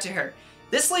once you get to her.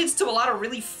 This leads to a lot of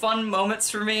really fun moments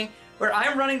for me, where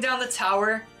I'm running down the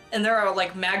tower, and there are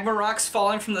like magma rocks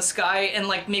falling from the sky, and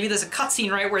like maybe there's a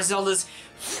cutscene, right, where Zelda's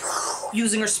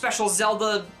using her special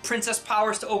Zelda princess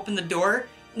powers to open the door,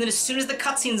 and then as soon as the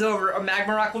cutscene's over, a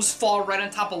magma rock will just fall right on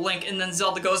top of Link, and then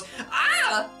Zelda goes,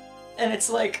 ah! And it's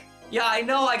like, yeah, I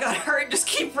know, I got hurt, just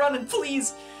keep running,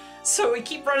 please. So we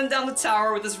keep running down the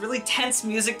tower with this really tense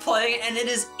music playing, and it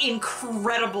is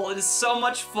incredible. It is so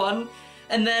much fun.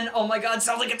 And then, oh my god,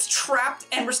 Zelda gets trapped,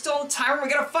 and we're still in time, and we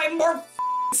gotta fight more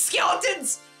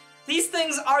skeletons! These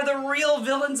things are the real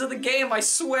villains of the game, I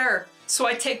swear. So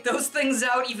I take those things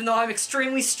out even though I'm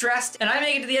extremely stressed, and I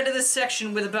make it to the end of this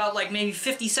section with about like maybe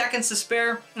 50 seconds to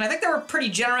spare, and I think they were pretty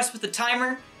generous with the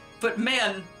timer, but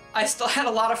man, I still had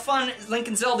a lot of fun. Link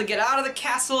and Zelda get out of the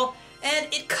castle, and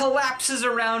it collapses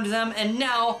around them, and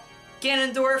now,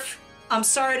 Ganondorf, I'm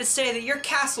sorry to say that your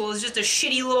castle is just a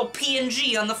shitty little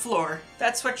PNG on the floor.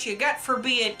 That's what you get for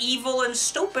being evil and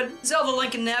stupid. Zelda,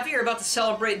 Link, and Navi are about to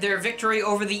celebrate their victory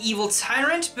over the evil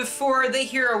tyrant before they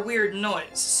hear a weird noise.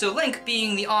 So Link,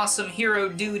 being the awesome hero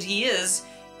dude he is,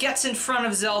 gets in front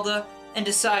of Zelda and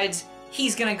decides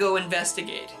he's gonna go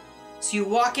investigate. So you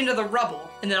walk into the rubble,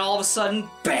 and then all of a sudden,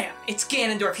 BAM! It's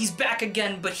Ganondorf. He's back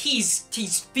again, but he's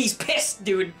pissed,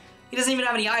 dude. He doesn't even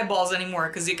have any eyeballs anymore,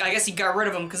 because I guess he got rid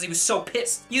of them because he was so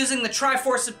pissed. Using the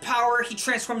Triforce of Power, he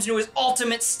transforms into his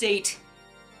ultimate state,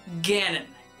 Ganon.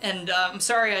 And I'm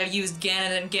sorry I used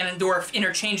Ganon and Ganondorf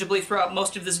interchangeably throughout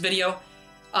most of this video.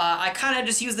 I kind of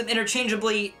just use them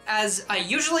interchangeably as I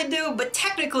usually do, but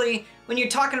technically, when you're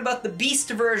talking about the Beast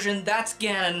version, that's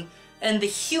Ganon, and the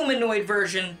humanoid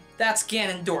version, that's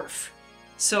Ganondorf.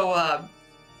 So,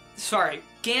 sorry.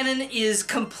 Ganon is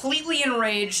completely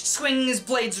enraged, swinging his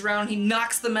blades around. He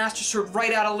knocks the Master Sword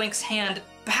right out of Link's hand,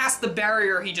 past the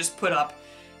barrier he just put up.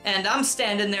 And I'm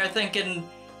standing there thinking,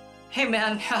 hey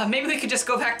man, maybe we could just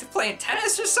go back to playing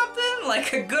tennis or something,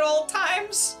 like a good old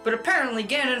times? But apparently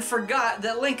Ganon forgot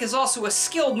that Link is also a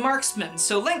skilled marksman,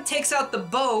 so Link takes out the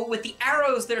bow with the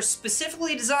arrows that are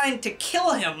specifically designed to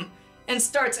kill him, and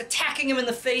starts attacking him in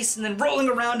the face and then rolling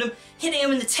around him, hitting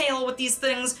him in the tail with these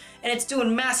things, and it's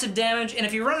doing massive damage. And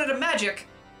if you run out of magic,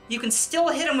 you can still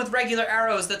hit him with regular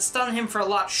arrows that stun him for a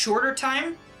lot shorter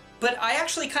time. But I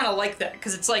actually kind of like that,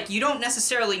 because it's like you don't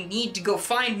necessarily need to go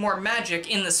find more magic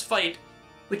in this fight,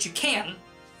 which you can.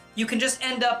 You can just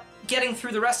end up getting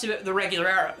through the rest of it with the regular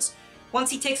arrows. Once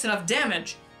he takes enough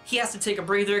damage, he has to take a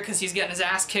breather because he's getting his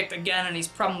ass kicked again, and he's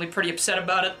probably pretty upset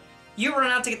about it. You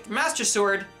run out to get the Master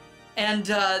Sword, and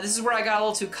this is where I got a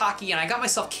little too cocky, and I got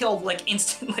myself killed, like,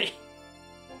 instantly.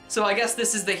 So I guess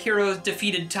this is the hero's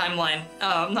defeated timeline.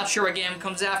 I'm not sure what game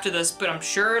comes after this, but I'm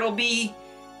sure it'll be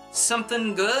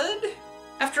something good?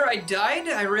 After I died,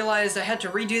 I realized I had to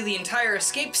redo the entire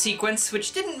escape sequence,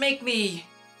 which didn't make me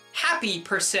happy,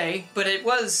 per se, but it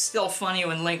was still funny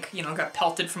when Link, you know, got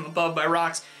pelted from above by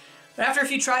rocks. But after a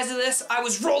few tries of this, I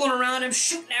was rolling around him,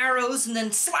 shooting arrows, and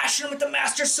then slashing him with the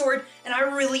Master Sword, and I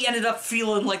really ended up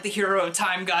feeling like the hero of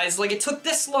time, guys. Like, it took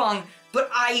this long, but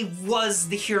I was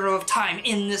the hero of time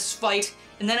in this fight.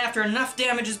 And then after enough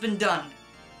damage has been done,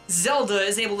 Zelda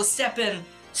is able to step in,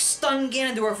 stun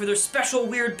Ganondorf with her special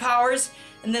weird powers,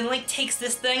 and then Link takes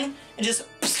this thing and just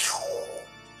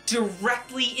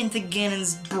directly into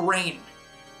Ganon's brain.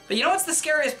 But you know what's the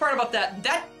scariest part about that?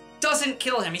 That doesn't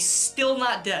kill him. He's still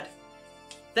not dead.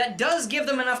 That does give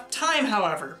them enough time,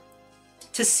 however,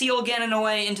 to seal Ganon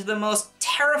away into the most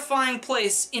terrifying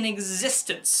place in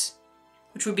existence.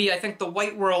 which would be, I think, the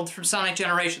White World from Sonic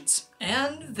Generations.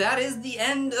 And that is the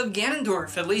end of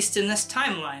Ganondorf, at least in this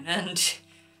timeline, and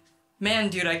man,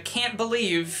 dude, I can't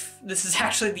believe this is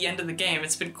actually the end of the game.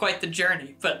 It's been quite the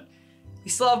journey, but we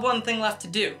still have one thing left to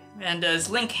do. And as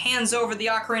Link hands over the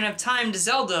Ocarina of Time to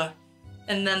Zelda,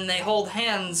 and then they hold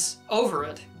hands over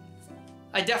it,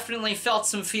 I definitely felt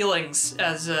some feelings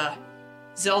as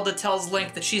Zelda tells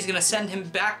Link that she's gonna send him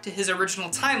back to his original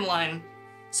timeline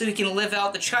so he can live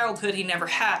out the childhood he never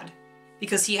had,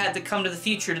 because he had to come to the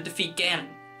future to defeat Ganon.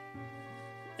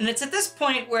 And it's at this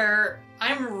point where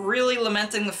I'm really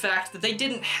lamenting the fact that they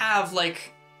didn't have,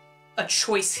 like, a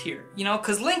choice here, you know?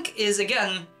 Because Link is,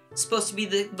 again, supposed to be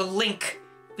the link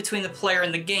between the player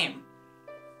and the game.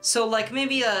 So, like,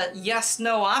 maybe a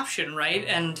yes-no option, right?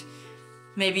 And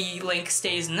maybe Link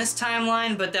stays in this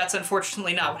timeline, but that's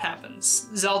unfortunately not what happens.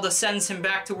 Zelda sends him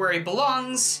back to where he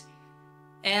belongs,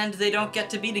 and they don't get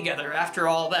to be together after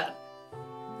all that.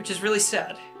 Which is really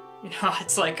sad. You know,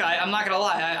 it's like, I'm not gonna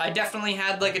lie, I definitely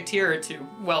had like a tear or two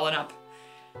welling up.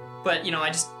 But, you know,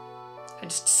 I just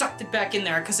sucked it back in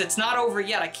there, because it's not over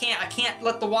yet. I can't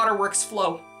let the waterworks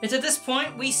flow. It's at this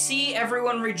point we see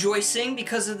everyone rejoicing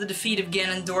because of the defeat of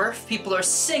Ganondorf. People are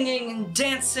singing and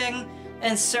dancing,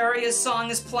 and Saria's song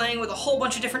is playing with a whole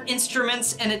bunch of different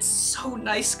instruments, and it's so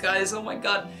nice, guys. Oh my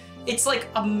god. It's like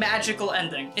a magical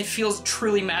ending. It feels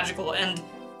truly magical, and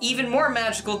even more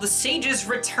magical, the sages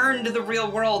return to the real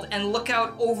world and look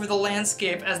out over the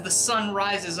landscape as the sun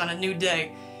rises on a new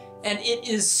day. And it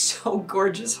is so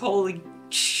gorgeous. Holy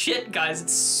shit, guys,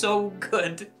 it's so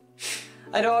good.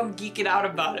 I know I'm geeking out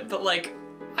about it, but like,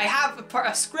 I have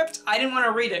a script, I didn't want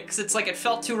to read it, because it's like, it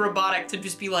felt too robotic to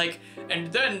just be like,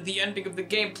 and then the ending of the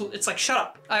game, it's like, shut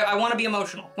up. I want to be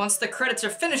emotional. Once the credits are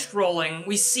finished rolling,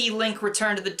 we see Link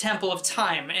return to the Temple of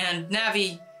Time, and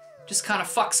Navi just kind of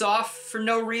fucks off for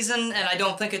no reason, and I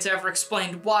don't think it's ever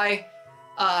explained why.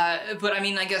 But I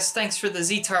mean, I guess thanks for the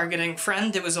Z-targeting,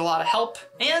 friend. It was a lot of help.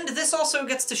 And this also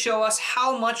gets to show us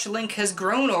how much Link has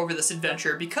grown over this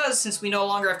adventure, because since we no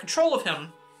longer have control of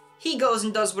him, he goes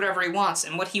and does whatever he wants,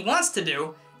 and what he wants to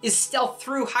do is stealth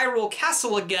through Hyrule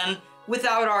Castle again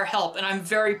without our help, and I'm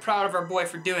very proud of our boy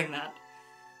for doing that.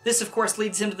 This, of course,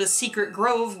 leads him to the secret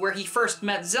grove where he first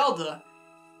met Zelda.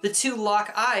 The two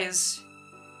lock eyes,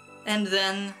 and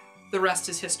then the rest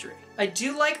is history. I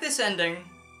do like this ending,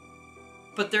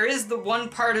 but there is the one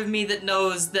part of me that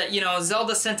knows that, you know,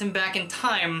 Zelda sent him back in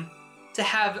time to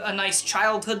have a nice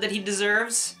childhood that he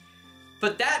deserves,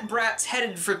 but that brat's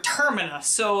headed for Termina,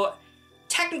 so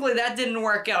technically that didn't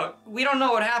work out. We don't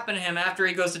know what happened to him after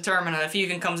he goes to Termina, if he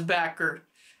even comes back, or,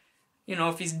 you know,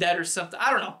 if he's dead or something. I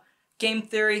don't know. Game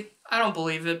theory, I don't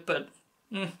believe it, but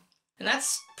And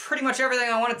that's pretty much everything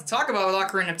I wanted to talk about with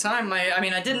Ocarina of Time. I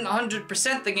mean, I didn't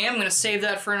 100% the game. I'm going to save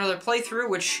that for another playthrough,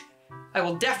 which I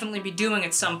will definitely be doing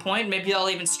at some point. Maybe I'll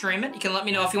even stream it. You can let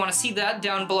me know if you want to see that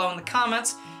down below in the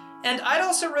comments. And I'd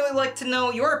also really like to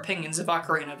know your opinions of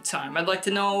Ocarina of Time. I'd like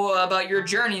to know about your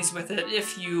journeys with it,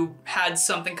 if you had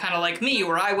something kind of like me,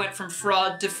 where I went from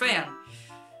fraud to fan.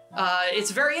 It's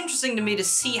very interesting to me to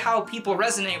see how people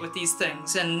resonate with these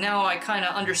things, and now I kind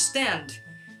of understand,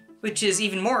 which is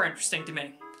even more interesting to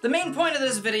me. The main point of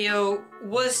this video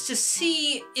was to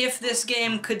see if this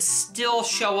game could still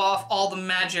show off all the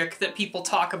magic that people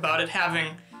talk about it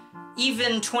having,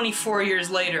 even 24 years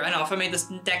later. I know, if I made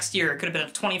this next year, it could have been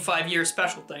a 25-year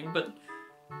special thing, but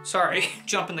sorry,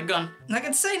 jumping the gun. And I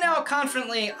can say now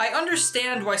confidently, I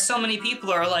understand why so many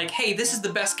people are like, hey, this is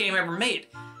the best game ever made.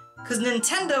 Because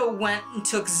Nintendo went and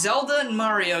took Zelda and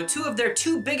Mario, two of their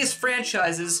two biggest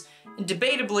franchises, and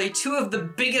debatably two of the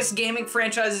biggest gaming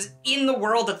franchises in the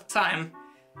world at the time.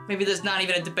 Maybe there's not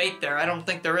even a debate there, I don't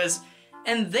think there is.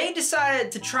 And they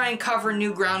decided to try and cover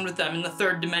new ground with them in the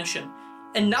third dimension.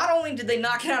 And not only did they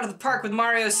knock it out of the park with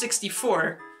Mario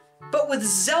 64, but with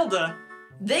Zelda,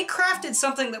 they crafted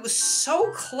something that was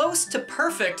so close to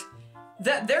perfect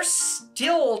that they're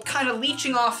still kind of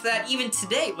leeching off that even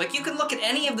today. Like, you can look at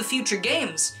any of the future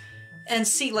games and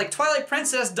see, like, Twilight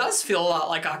Princess does feel a lot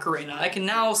like Ocarina. I can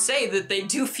now say that they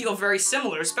do feel very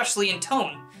similar, especially in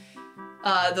tone.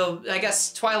 Though, I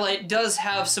guess Twilight does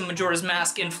have some Majora's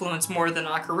Mask influence more than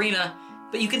Ocarina,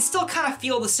 but you can still kind of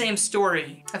feel the same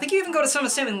story. I think you even go to some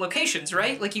of the same locations,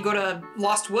 right? Like, you go to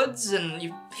Lost Woods and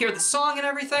you hear the song and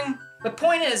everything. The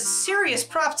point is, serious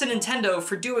props to Nintendo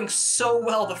for doing so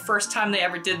well the first time they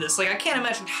ever did this. Like, I can't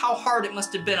imagine how hard it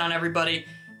must have been on everybody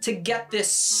to get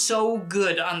this so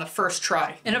good on the first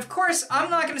try. And of course, I'm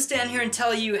not gonna stand here and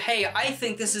tell you, hey, I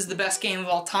think this is the best game of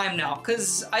all time now,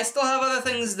 because I still have other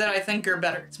things that I think are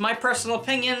better. It's my personal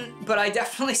opinion, but I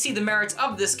definitely see the merits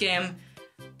of this game,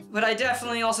 but I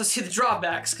definitely also see the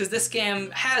drawbacks, because this game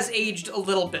has aged a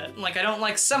little bit. Like, I don't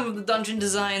like some of the dungeon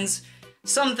designs,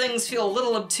 some things feel a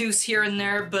little obtuse here and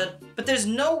there, but there's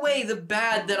no way the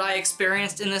bad that I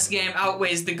experienced in this game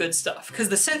outweighs the good stuff. Because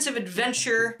the sense of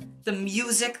adventure, the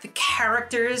music, the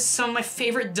characters, some of my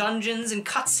favorite dungeons and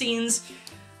cutscenes,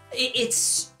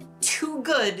 it's too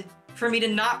good for me to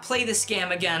not play this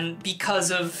game again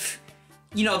because of,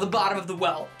 you know, the bottom of the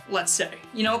well, let's say.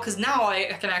 You know, because now I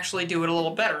can actually do it a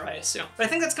little better, I assume. But I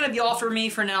think that's going to be all for me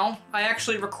for now. I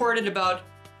actually recorded about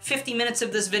 50 minutes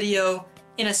of this video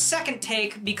in a second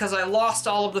take because I lost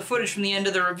all of the footage from the end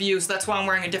of the review, so that's why I'm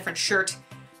wearing a different shirt.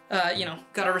 You know,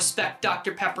 gotta respect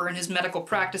Dr. Pepper and his medical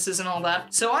practices and all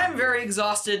that. So I'm very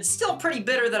exhausted, still pretty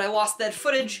bitter that I lost that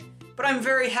footage, but I'm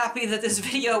very happy that this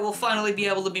video will finally be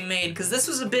able to be made, because this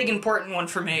was a big important one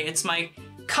for me. It's my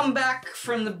comeback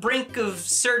from the brink of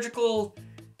surgical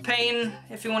pain,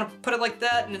 if you want to put it like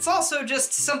that, and it's also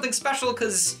just something special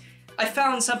because I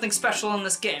found something special in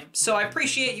this game. So I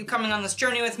appreciate you coming on this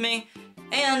journey with me,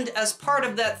 and as part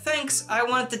of that thanks, I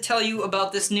wanted to tell you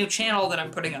about this new channel that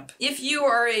I'm putting up. If you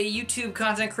are a YouTube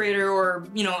content creator or,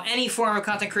 you know, any form of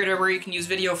content creator where you can use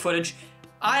video footage,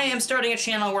 I am starting a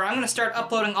channel where I'm going to start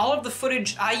uploading all of the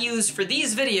footage I use for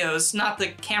these videos, not the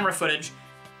camera footage,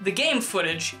 the game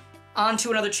footage,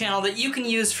 onto another channel that you can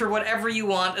use for whatever you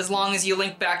want as long as you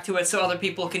link back to it so other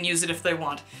people can use it if they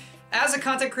want. As a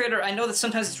content creator, I know that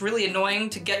sometimes it's really annoying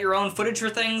to get your own footage for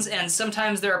things, and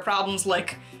sometimes there are problems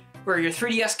like where your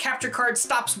 3DS capture card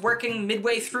stops working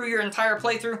midway through your entire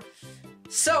playthrough.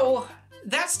 So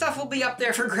that stuff will be up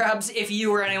there for grabs if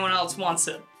you or anyone else wants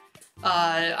it.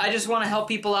 I just want to help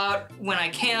people out when I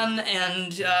can,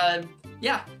 and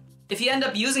yeah. If you end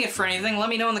up using it for anything, let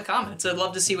me know in the comments. I'd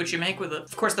love to see what you make with it.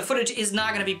 Of course, the footage is not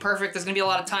going to be perfect. There's going to be a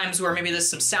lot of times where maybe there's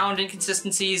some sound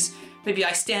inconsistencies, maybe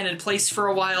I stand in place for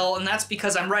a while, and that's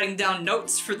because I'm writing down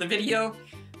notes for the video.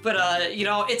 But, you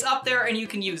know, it's up there and you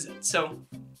can use it, so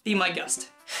be my guest.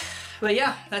 But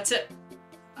yeah, that's it.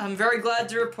 I'm very glad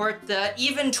to report that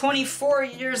even 24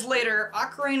 years later,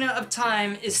 Ocarina of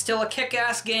Time is still a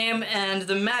kick-ass game, and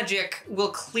the magic will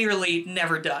clearly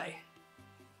never die.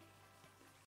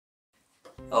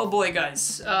 Oh boy,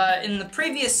 guys. In the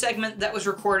previous segment that was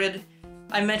recorded,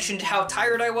 I mentioned how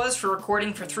tired I was for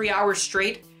recording for 3 hours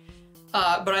straight,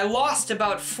 but I lost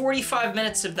about 45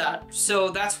 minutes of that, so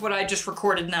that's what I just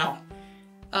recorded now.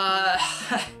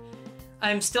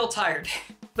 I'm still tired.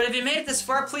 But if you made it this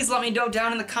far, please let me know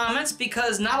down in the comments,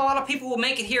 because not a lot of people will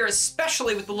make it here,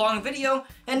 especially with the long video,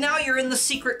 and now you're in the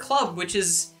secret club, which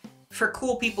is for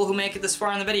cool people who make it this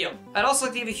far in the video. I'd also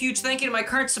like to give a huge thank you to my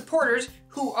current supporters,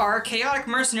 who are Chaotic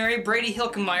Mercenary, Brady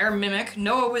Hilkenmeyer, Mimic,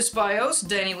 Noah Wisbios,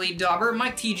 Danny Lee Dauber,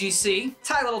 Mike TGC,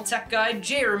 Ty Little Tech Guy,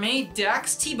 Jeremy,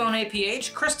 Dax, T-Bone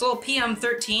APH, Crystal,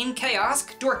 PM13,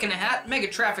 Chaosk, Dork in a Hat, Mega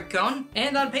Traffic Cone,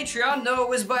 and on Patreon,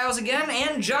 Noah Wisbios again,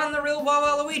 and John the Real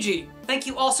Wawa Luigi. Thank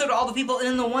you also to all the people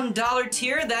in the $1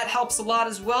 tier, that helps a lot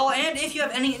as well, and if you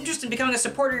have any interest in becoming a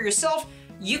supporter yourself,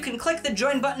 you can click the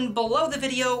join button below the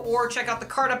video or check out the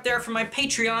card up there for my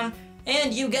Patreon,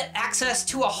 and you get access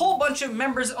to a whole bunch of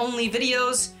members-only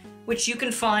videos, which you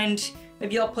can find.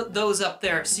 Maybe I'll put those up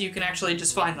there so you can actually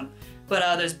just find them.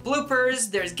 But there's bloopers,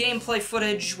 there's gameplay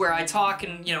footage where I talk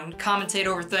and, you know, commentate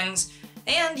over things,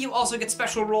 and you also get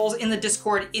special roles in the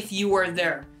Discord if you are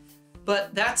there.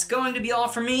 But that's going to be all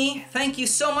for me. Thank you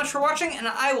so much for watching, and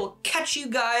I will catch you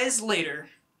guys later.